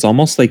delivers it, it's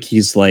almost like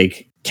he's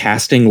like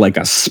casting like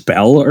a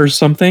spell or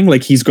something.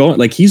 Like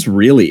he's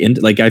really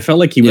into, like I felt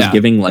like he was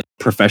giving like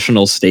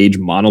professional stage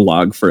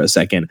monologue for a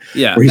second.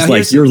 Yeah, where he's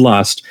like, "You're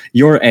lost,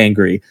 you're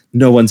angry,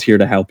 no one's here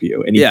to help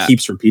you," and he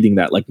keeps repeating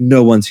that, like,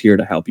 "No one's here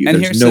to help you.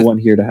 And there's no one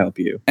here to help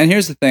you." And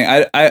here's the thing,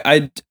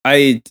 I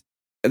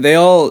they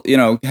all, you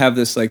know, have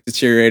this like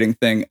deteriorating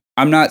thing.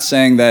 I'm not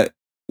saying that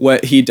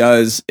what he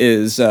does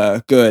is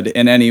good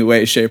in any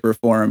way, shape, or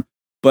form,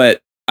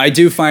 but I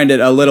do find it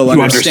a little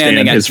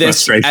understanding at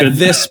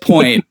this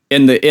point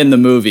in the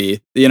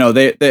movie. You know,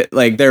 they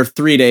like they're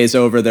 3 days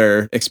over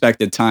their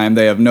expected time.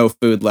 They have no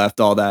food left.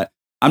 All that.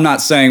 I'm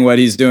not saying what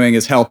he's doing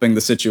is helping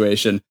the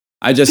situation.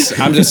 I'm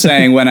just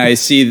saying when I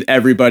see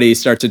everybody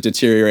start to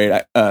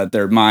deteriorate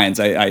their minds,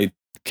 I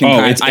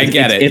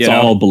get it. It's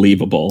all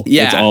believable.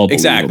 Yeah, it's all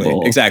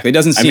believable. Exactly. It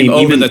doesn't seem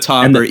over the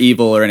top or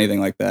evil or anything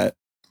like that.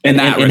 And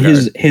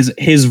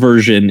his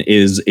version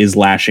is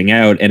lashing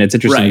out, and it's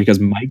interesting because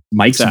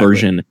Mike's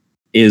version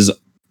is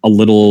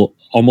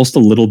almost a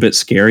little bit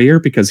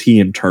scarier because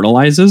he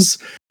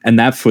internalizes, and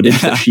that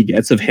footage that she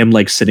gets of him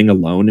like sitting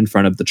alone in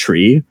front of the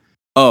tree,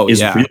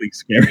 is really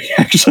scary,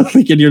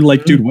 actually. And you're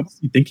like, dude, what's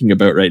he thinking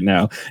about right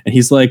now? And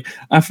he's like,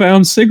 I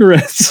found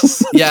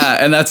cigarettes. Yeah,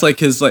 and that's like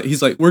he's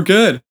like, we're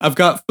good. I've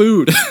got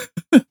food.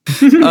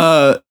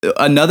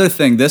 Another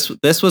thing, this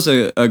was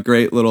a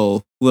great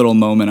little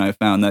moment I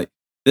found, that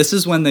this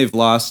is when they've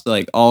lost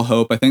like all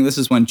hope. I think this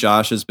is when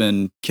Josh has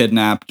been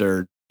kidnapped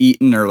or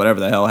eaten or whatever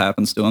the hell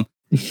happens to him.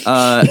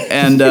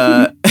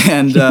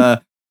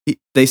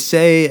 They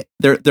say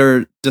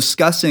they're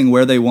discussing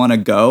where they want to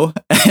go,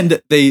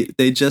 and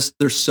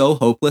they're so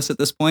hopeless at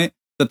this point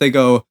that they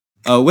go,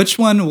 which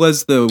one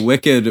was the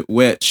Wicked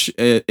Witch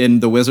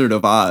in The Wizard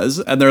of Oz?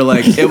 And they're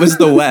like, it was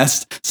the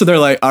West. So they're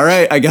like, all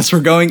right, I guess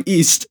we're going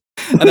east.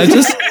 And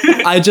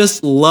I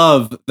just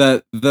love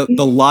that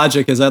the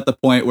logic is at the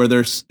point where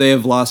they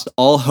have lost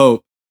all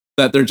hope,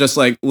 that they're just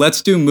like,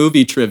 let's do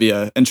movie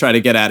trivia and try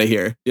to get out of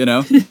here, you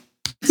know?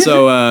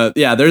 So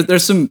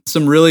there's some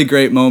really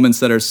great moments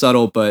that are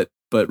subtle, but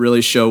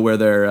really show where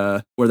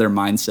their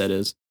mindset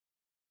is.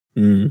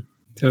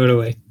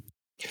 Totally.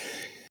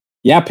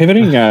 Yeah,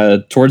 pivoting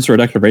towards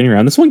Reductive Rating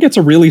Round. This one gets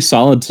a really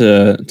solid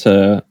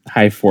to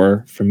high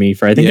 4 from me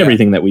for I think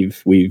everything that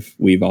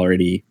we've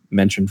already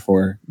mentioned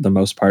for the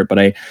most part.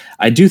 But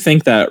I do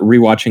think that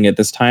rewatching it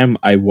this time,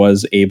 I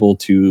was able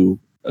to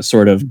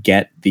sort of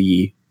get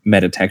the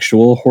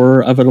metatextual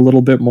horror of it a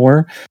little bit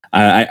more.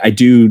 I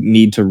do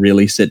need to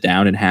really sit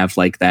down and have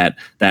like that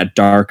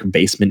dark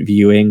basement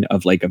viewing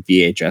of like a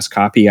VHS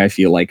copy, I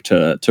feel like,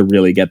 to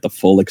really get the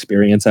full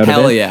experience out of it.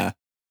 Hell yeah.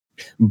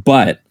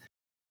 But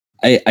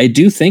I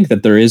do think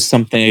that there is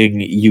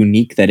something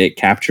unique that it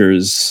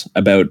captures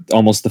about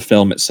almost the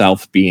film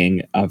itself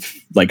being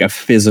like a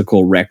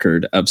physical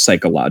record of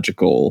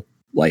psychological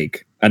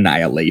like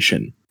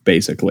annihilation,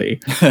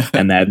 basically.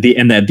 and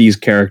that these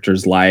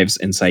characters' lives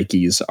and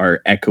psyches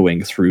are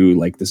echoing through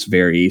like this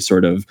very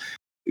sort of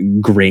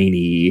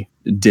grainy,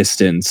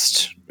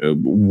 distanced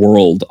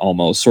world,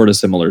 almost sort of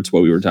similar to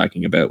what we were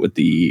talking about with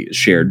the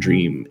shared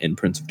dream in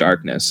Prince of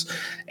Darkness.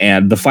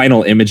 And the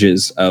final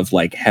images of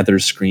like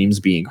Heather's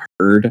screams being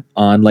heard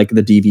on like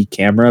the DV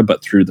camera,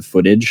 but through the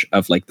footage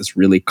of like this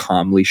really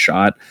calmly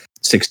shot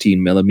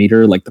 16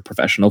 millimeter, like the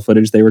professional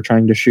footage they were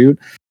trying to shoot,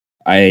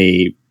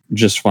 I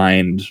just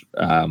find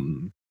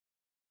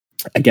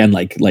again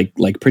like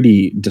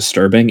pretty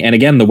disturbing. And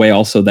again, the way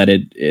also that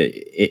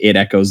it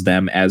echoes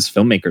them as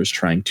filmmakers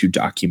trying to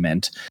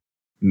document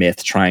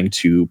myth, trying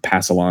to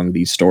pass along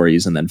these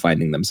stories, and then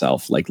finding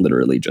themselves like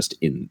literally just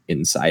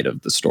inside of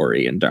the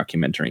story and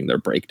documenting their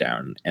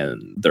breakdown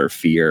and their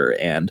fear.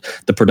 And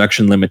the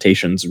production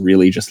limitations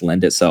really just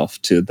lend itself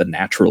to the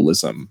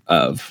naturalism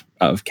of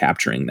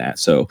capturing that.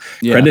 So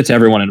credit to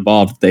everyone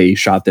involved. They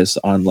shot this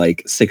on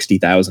like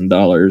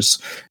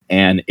 $60,000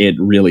 and it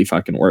really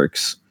fucking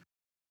works.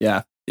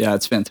 Yeah,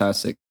 it's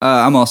fantastic.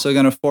 I'm also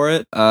gonna 4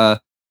 it.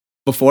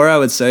 Before I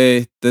would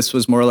say this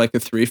was more like a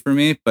 3 for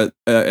me, but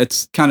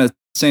it's kind of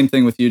same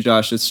thing with you,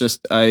 Josh. It's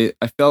just I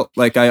felt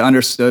like I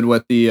understood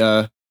what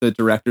the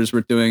directors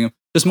were doing,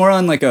 just more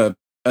on like a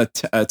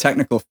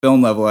technical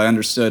film level. I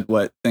understood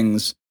what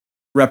things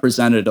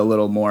represented a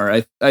little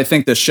more. I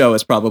think this show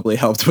has probably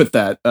helped with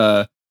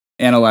that,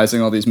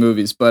 analyzing all these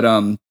movies. But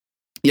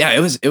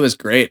it was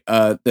great.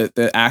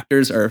 The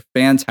actors are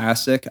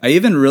fantastic. I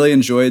even really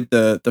enjoyed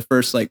the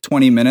first like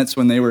 20 minutes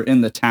when they were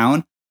in the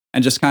town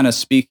and just kind of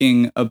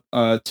speaking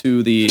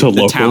to the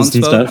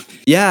townsfolk.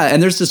 Yeah,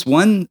 and there's this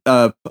one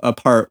a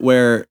part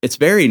where it's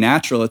very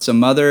natural. It's a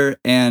mother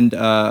and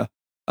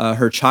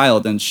her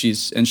child, and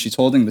she's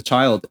holding the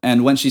child.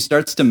 And when she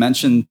starts to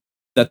mention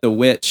that the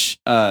witch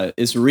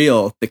is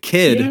real, the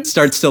kid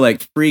starts to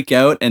like freak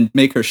out and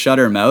make her shut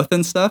her mouth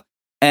and stuff.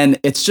 And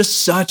it's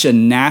just such a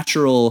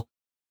natural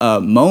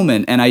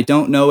moment. And I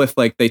don't know if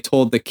like they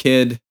told the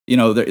kid, you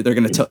know, they're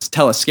going to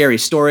tell a scary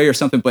story or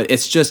something, but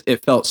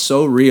it felt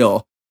so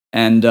real.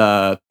 And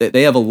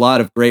they have a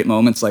lot of great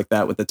moments like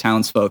that with the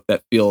townsfolk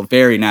that feel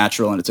very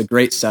natural, and it's a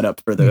great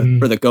setup for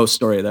the ghost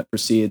story that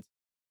precedes.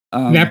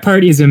 That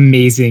part is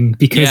amazing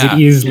because it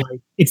is like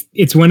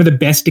it's one of the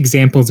best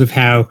examples of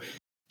how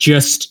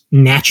just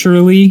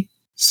naturally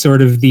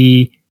sort of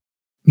the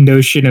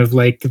notion of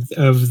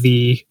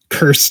the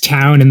cursed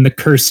town and the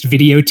cursed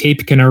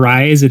videotape can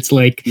arise. It's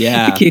like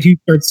the kid who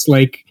starts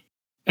like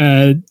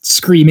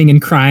screaming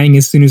and crying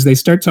as soon as they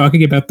start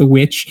talking about the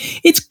witch.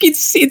 It's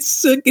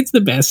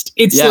the best.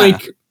 It's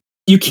like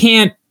you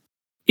can't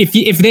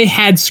if they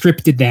had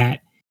scripted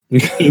that,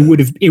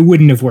 it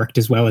wouldn't have worked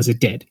as well as it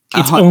did.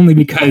 It's only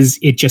because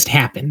it just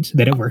happened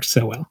that it worked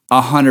so well.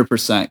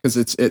 100%, because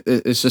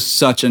it's just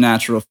such a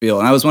natural feel,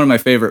 and that was one of my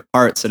favorite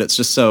parts. That it's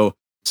just so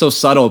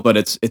subtle, but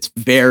it's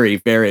very,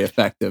 very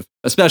effective,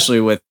 especially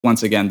with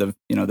once again the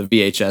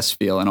VHS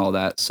feel and all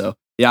that. So.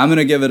 Yeah, I'm going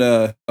to give it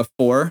a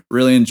 4.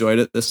 Really enjoyed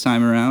it this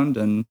time around.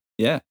 And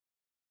yeah.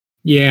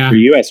 For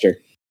you, Esther?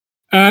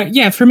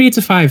 For me, it's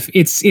a 5.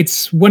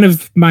 It's one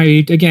of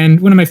my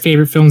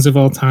favorite films of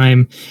all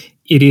time.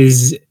 It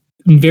is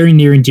very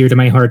near and dear to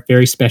my heart,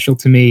 very special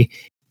to me.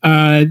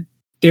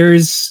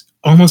 There's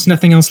almost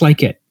nothing else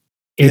like it.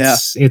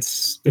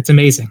 It's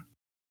amazing.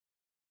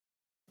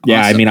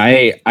 Yeah, I mean,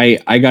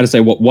 I got to say,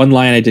 one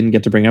line I didn't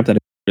get to bring up that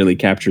really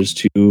captures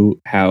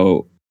too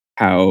how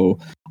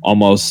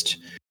almost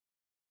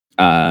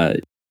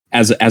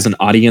as an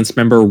audience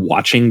member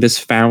watching this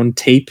found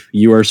tape,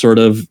 you are sort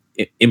of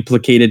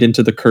implicated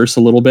into the curse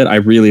a little bit. I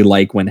really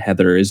like when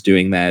Heather is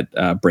doing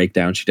that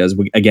breakdown. She does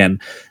again.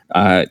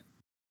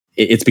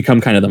 It's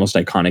become kind of the most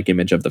iconic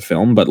image of the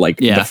film, but like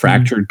the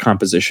fractured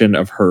composition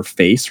of her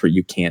face where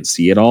you can't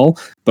see it all,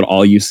 but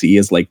all you see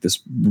is like this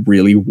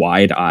really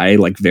wide eye,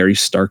 like very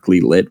starkly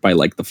lit by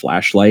like the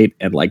flashlight,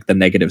 and like the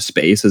negative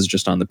space is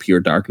just on the pure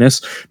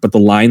darkness. But the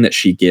line that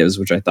she gives,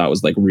 which I thought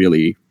was like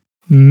really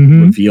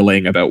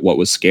revealing about what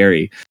was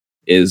scary,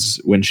 is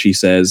when she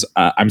says,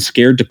 I'm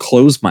scared to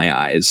close my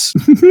eyes.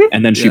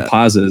 And then she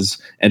pauses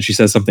and she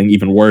says something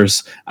even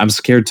worse. I'm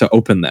scared to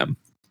open them.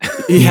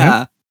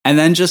 Yeah. And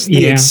then just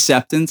the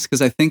acceptance,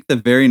 because I think the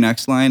very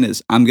next line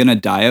is, I'm going to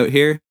die out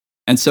here.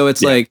 And so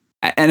it's like,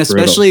 and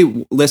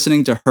especially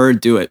listening to her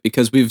do it,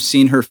 because we've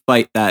seen her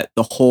fight that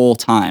the whole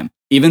time.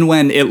 Even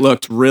when it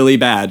looked really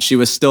bad, she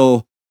was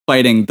still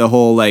fighting the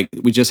whole, like,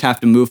 we just have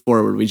to move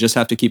forward. We just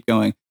have to keep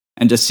going.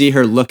 And to see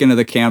her look into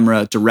the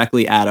camera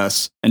directly at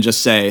us and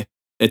just say,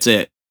 it's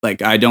it.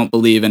 Like, I don't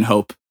believe in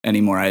hope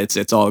anymore.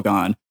 It's all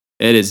gone.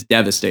 It is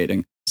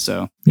devastating.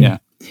 So, yeah.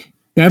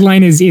 That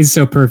line is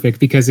so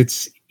perfect because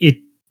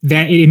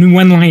that in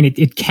one line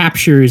it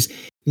captures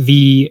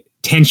the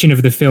tension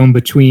of the film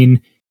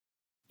between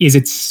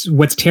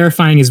what's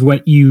terrifying is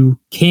what you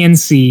can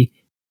see,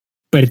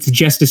 but it's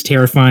just as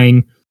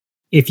terrifying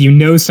if you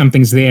know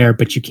something's there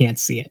but you can't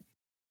see it.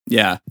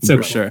 Yeah, so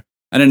for sure.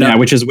 I don't know. Yeah,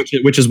 which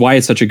is why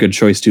it's such a good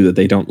choice too, that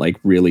they don't like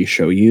really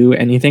show you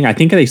anything. I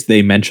think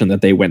they mentioned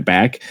that they went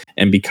back,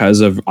 and because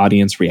of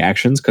audience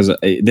reactions, because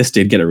this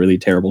did get a really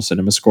terrible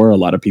cinema score. A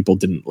lot of people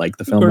didn't like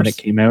the film when it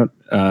came out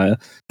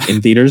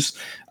in theaters.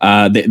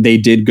 They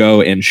did go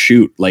and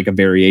shoot like a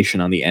variation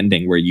on the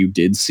ending where you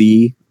did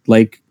see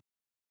like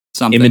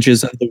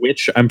images of the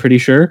witch. I'm pretty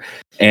sure.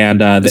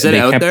 And is it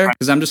out there?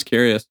 Because I'm just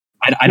curious.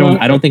 I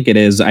don't think it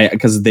is. I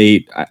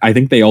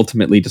think they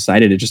ultimately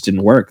decided it just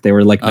didn't work. They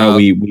were like, no,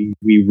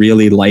 we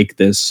really like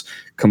this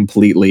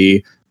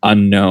completely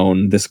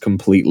unknown, this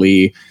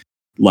completely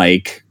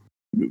like,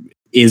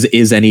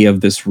 is any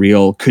of this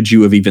real? Could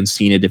you have even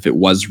seen it if it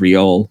was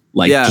real?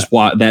 Like just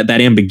that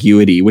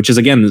ambiguity, which is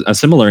again a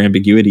similar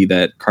ambiguity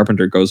that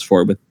Carpenter goes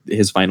for with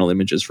his final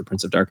images for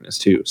Prince of Darkness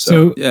too.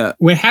 So yeah,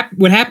 what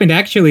happened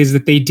actually is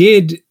that they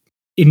did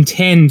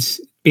intend.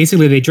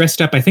 Basically, they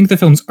dressed up, I think, the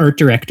film's art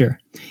director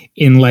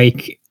in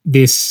like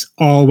this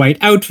all white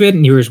outfit,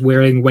 and he was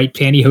wearing white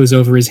pantyhose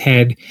over his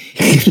head.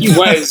 And he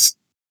was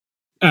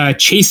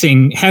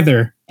chasing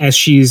Heather as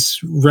she's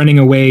running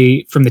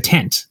away from the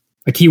tent.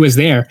 Like he was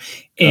there.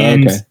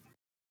 And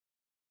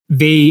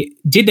they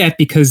did that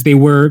because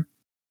the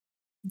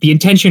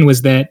intention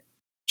was that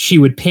she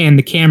would pan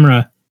the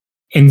camera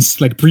and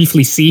like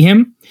briefly see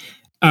him.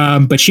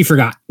 But she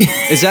forgot.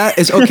 Is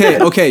okay?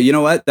 Okay, you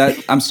know what?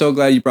 I'm so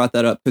glad you brought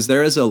that up, because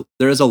there is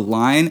a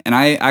line, and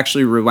I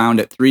actually rewound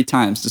it 3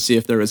 times to see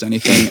if there was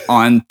anything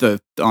on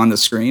the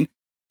screen.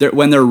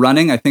 When they're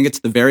running, I think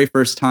it's the very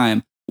first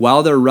time.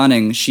 While they're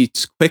running, she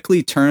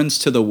quickly turns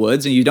to the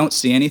woods, and you don't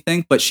see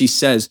anything, but she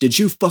says, "Did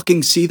you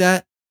fucking see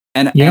that?"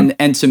 And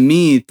to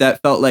me,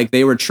 that felt like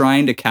they were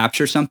trying to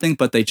capture something,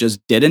 but they just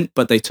didn't.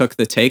 But they took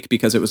the take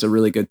because it was a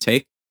really good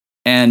take,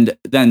 and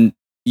then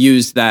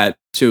used that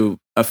to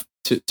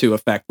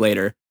effect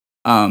later.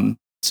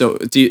 So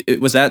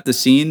was that the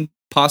scene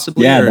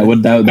possibly? Yeah, that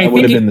would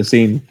have been the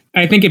scene.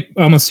 I think it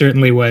almost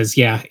certainly was.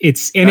 Yeah,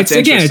 it's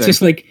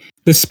just like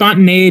the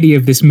spontaneity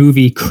of this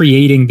movie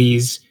creating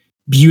these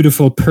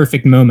beautiful,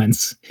 perfect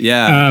moments.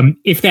 Yeah.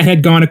 If that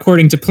had gone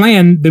according to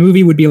plan, the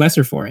movie would be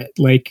lesser for it.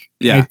 Like,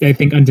 I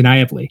think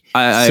undeniably.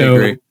 I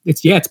agree.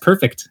 It's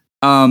perfect.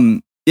 Yeah,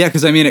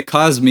 because I mean, it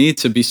caused me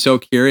to be so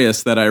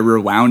curious that I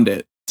rewound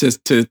it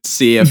to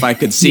see if I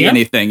could see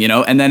anything,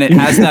 and then it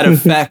has that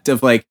effect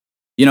of like,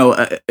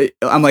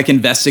 I'm like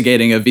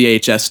investigating a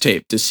VHS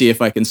tape to see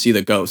if I can see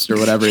the ghost or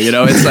whatever,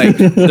 it's like,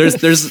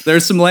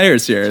 there's some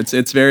layers here.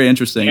 It's very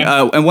interesting.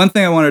 Yeah. And one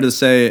thing I wanted to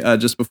say,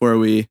 just before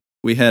we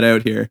head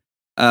out here,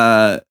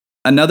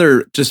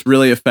 another just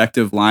really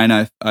effective line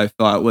I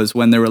thought was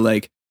when they were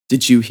like,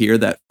 did you hear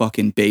that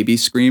fucking baby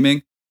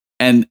screaming?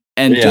 And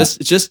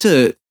just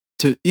to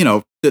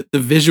the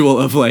visual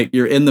of like,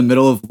 you're in the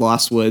middle of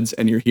Lost Woods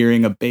and you're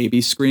hearing a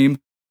baby scream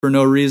for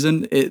no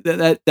reason.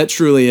 That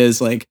truly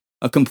is like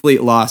a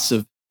complete loss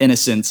of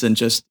innocence and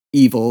just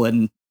evil.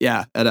 And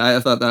I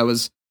thought that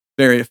was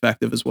very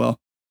effective as well.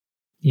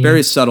 Yeah.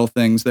 Very subtle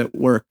things that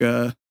work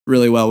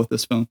really well with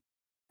this film.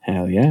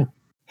 Hell yeah.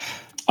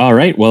 All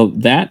right. Well,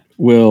 that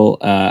will,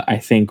 I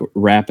think,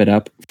 wrap it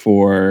up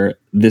for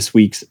this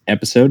week's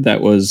episode.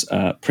 That was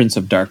Prince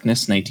of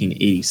Darkness,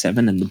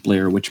 1987, and the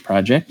Blair Witch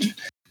Project,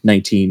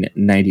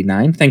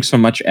 1999. Thanks so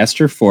much,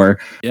 Esther, for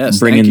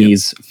bringing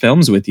these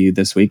films with you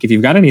this week. If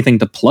you've got anything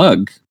to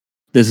plug,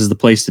 this is the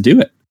place to do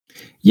it.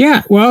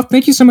 Yeah, well,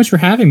 thank you so much for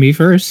having me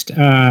first.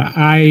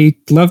 I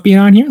love being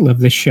on here. Love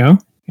this show.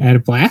 I had a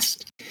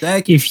blast.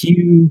 Thank you. If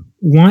you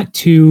want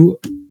to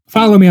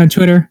follow me on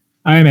Twitter.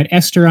 I am at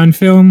Esther on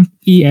Film,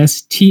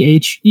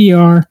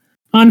 ESTHER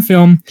on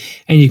Film,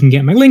 and you can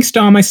get my links to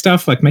all my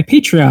stuff, like my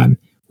Patreon,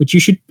 which you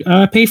should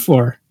pay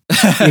for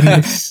in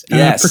this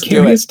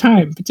precarious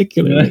time,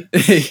 particularly.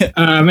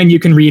 And you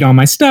can read all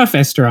my stuff,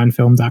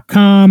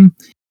 EstherOnFilm.com.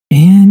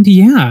 And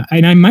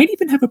and I might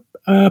even have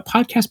a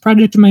podcast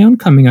project of my own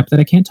coming up that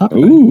I can't talk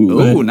about.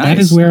 Ooh, nice. That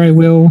is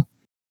where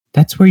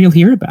that's where you'll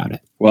hear about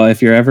it. Well,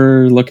 if you're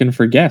ever looking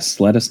for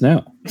guests, let us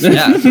know.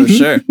 Yeah, for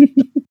sure.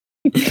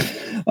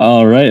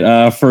 All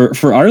right.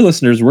 For our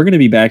listeners, we're going to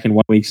be back in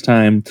 1 week's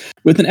time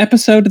with an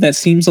episode that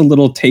seems a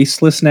little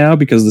tasteless now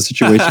because the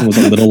situation was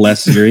a little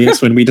less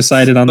serious when we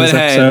decided on this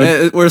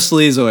episode. We're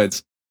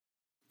sleazoids.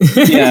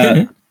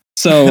 Yeah.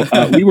 So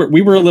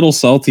we were a little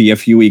salty a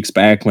few weeks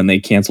back when they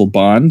canceled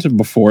Bond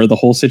before the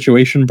whole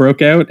situation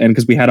broke out, and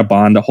because we had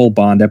a whole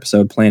Bond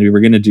episode planned, we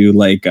were going to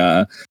do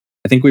I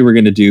think we were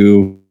going to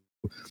do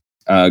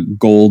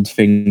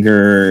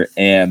Goldfinger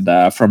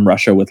and From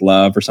Russia with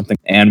Love or something,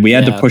 and we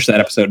had to push that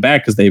episode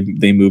back because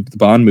they moved the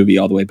Bond movie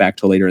all the way back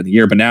to later in the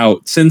year. But now,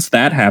 since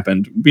that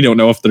happened, we don't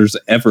know if there's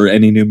ever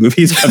any new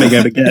movies coming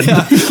out again.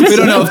 We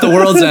don't know if the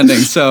world's ending,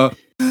 so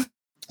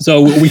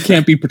we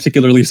can't be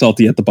particularly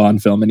salty at the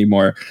Bond film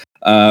anymore.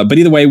 But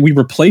either way, we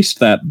replaced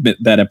that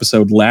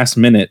episode last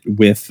minute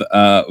with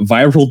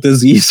viral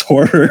disease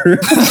horror,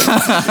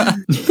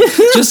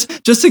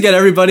 just to get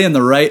everybody in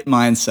the right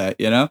mindset,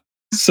 you know.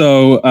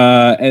 So,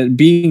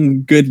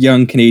 being good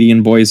young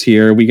Canadian boys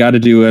here, we got to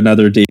do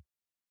another Dave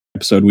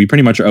episode. We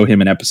pretty much owe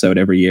him an episode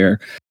every year.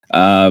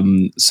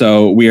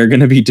 So we are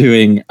going to be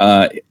doing,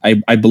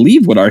 I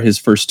believe, what are his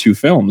first two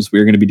films.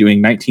 We're going to be doing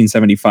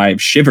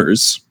 1975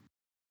 Shivers,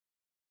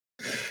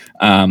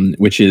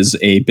 which is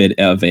a bit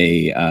of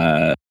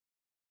a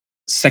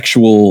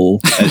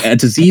sexual a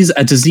disease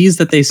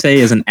that they say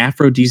is an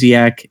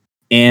aphrodisiac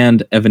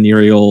and a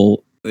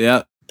venereal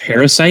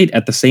parasite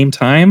at the same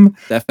time.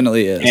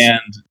 Definitely is.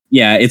 And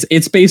yeah,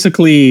 it's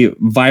basically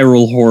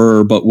viral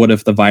horror, but what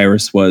if the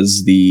virus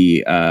was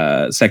the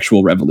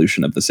sexual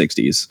revolution of the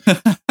 60s?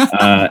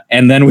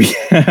 And then we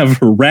have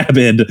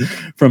Rabid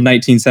from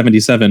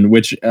 1977,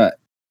 which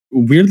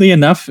weirdly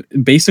enough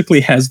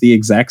basically has the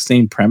exact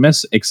same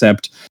premise,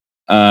 except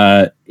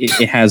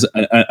it has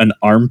an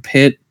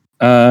armpit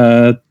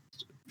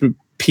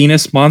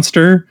penis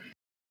monster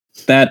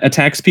that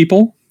attacks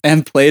people.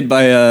 And played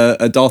by a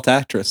adult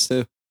actress,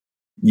 too.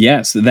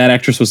 Yes, that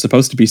actress was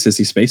supposed to be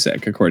Sissy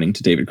Spacek, according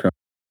to David Crow.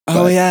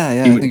 Oh,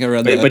 yeah, I think I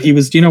read that. But he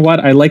was, you know what?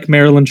 I like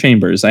Marilyn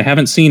Chambers. I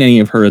haven't seen any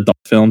of her adult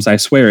films. I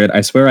swear it. I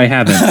swear I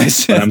haven't.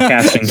 But I'm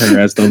casting her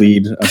as the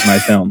lead of my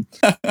film.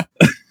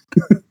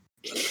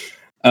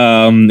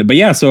 But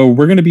yeah, so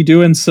we're going to be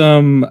doing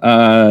some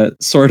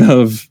sort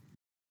of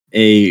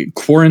a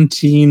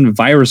quarantine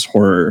virus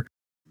horror,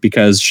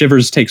 because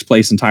Shivers takes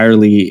place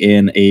entirely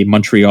in a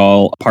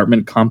Montreal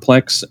apartment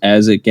complex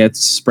as it gets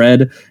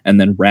spread, and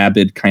then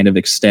Rabid kind of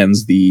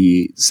extends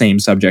the same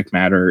subject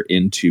matter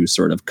into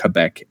sort of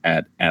Quebec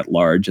at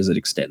large as it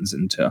extends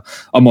into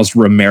almost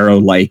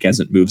Romero-like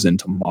as it moves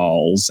into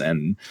malls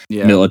and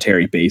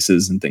military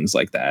bases and things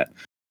like that.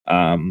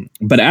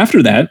 But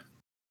after that,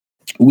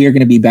 we are going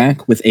to be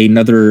back with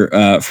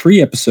another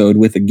free episode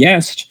with a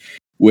guest,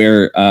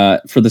 where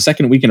for the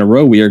second week in a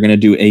row, we are going to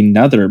do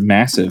another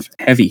massive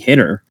heavy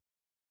hitter.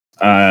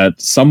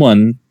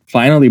 Someone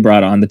finally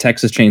brought on the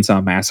Texas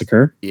Chainsaw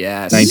Massacre.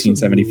 Yes.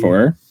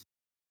 1974.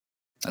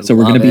 So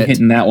we're going to be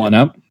hitting that one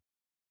up.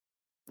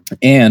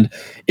 And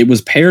it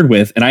was paired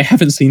with, and I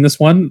haven't seen this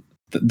one.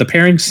 The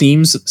pairing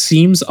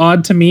seems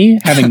odd to me,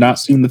 having not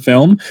seen the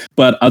film,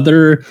 but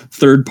other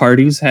third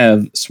parties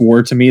have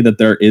swore to me that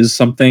there is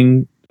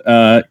something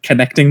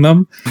connecting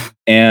them.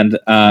 And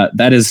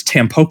that is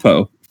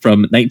Tampopo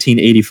from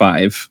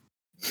 1985.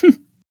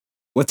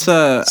 What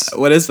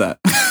is that?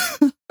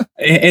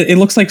 It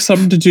looks like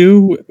something to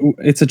do.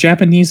 It's a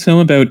Japanese film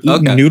about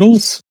eating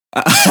noodles.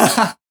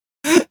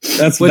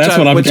 That's what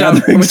I'm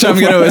gathering. Which I'm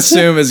going to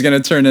assume is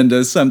going to turn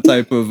into some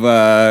type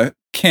of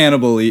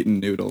cannibal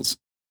eating noodles.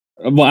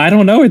 Well, I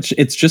don't know.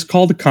 It's just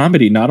called a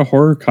comedy, not a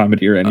horror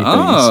comedy or anything.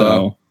 Oh,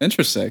 so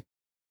interesting.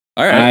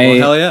 All right. Well,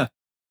 hell yeah.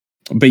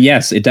 But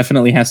yes, it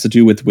definitely has to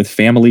do with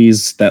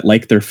families that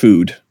like their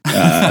food.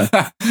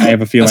 I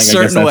have a feeling I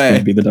guess that's going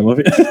to be the double.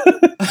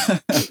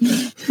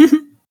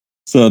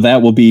 So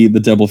that will be the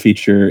double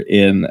feature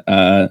in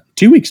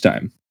 2 weeks'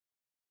 time.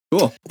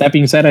 Cool. That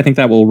being said, I think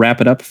that will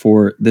wrap it up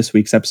for this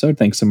week's episode.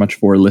 Thanks so much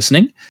for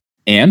listening,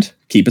 and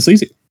keep it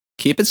sleazy.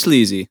 Keep it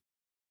sleazy.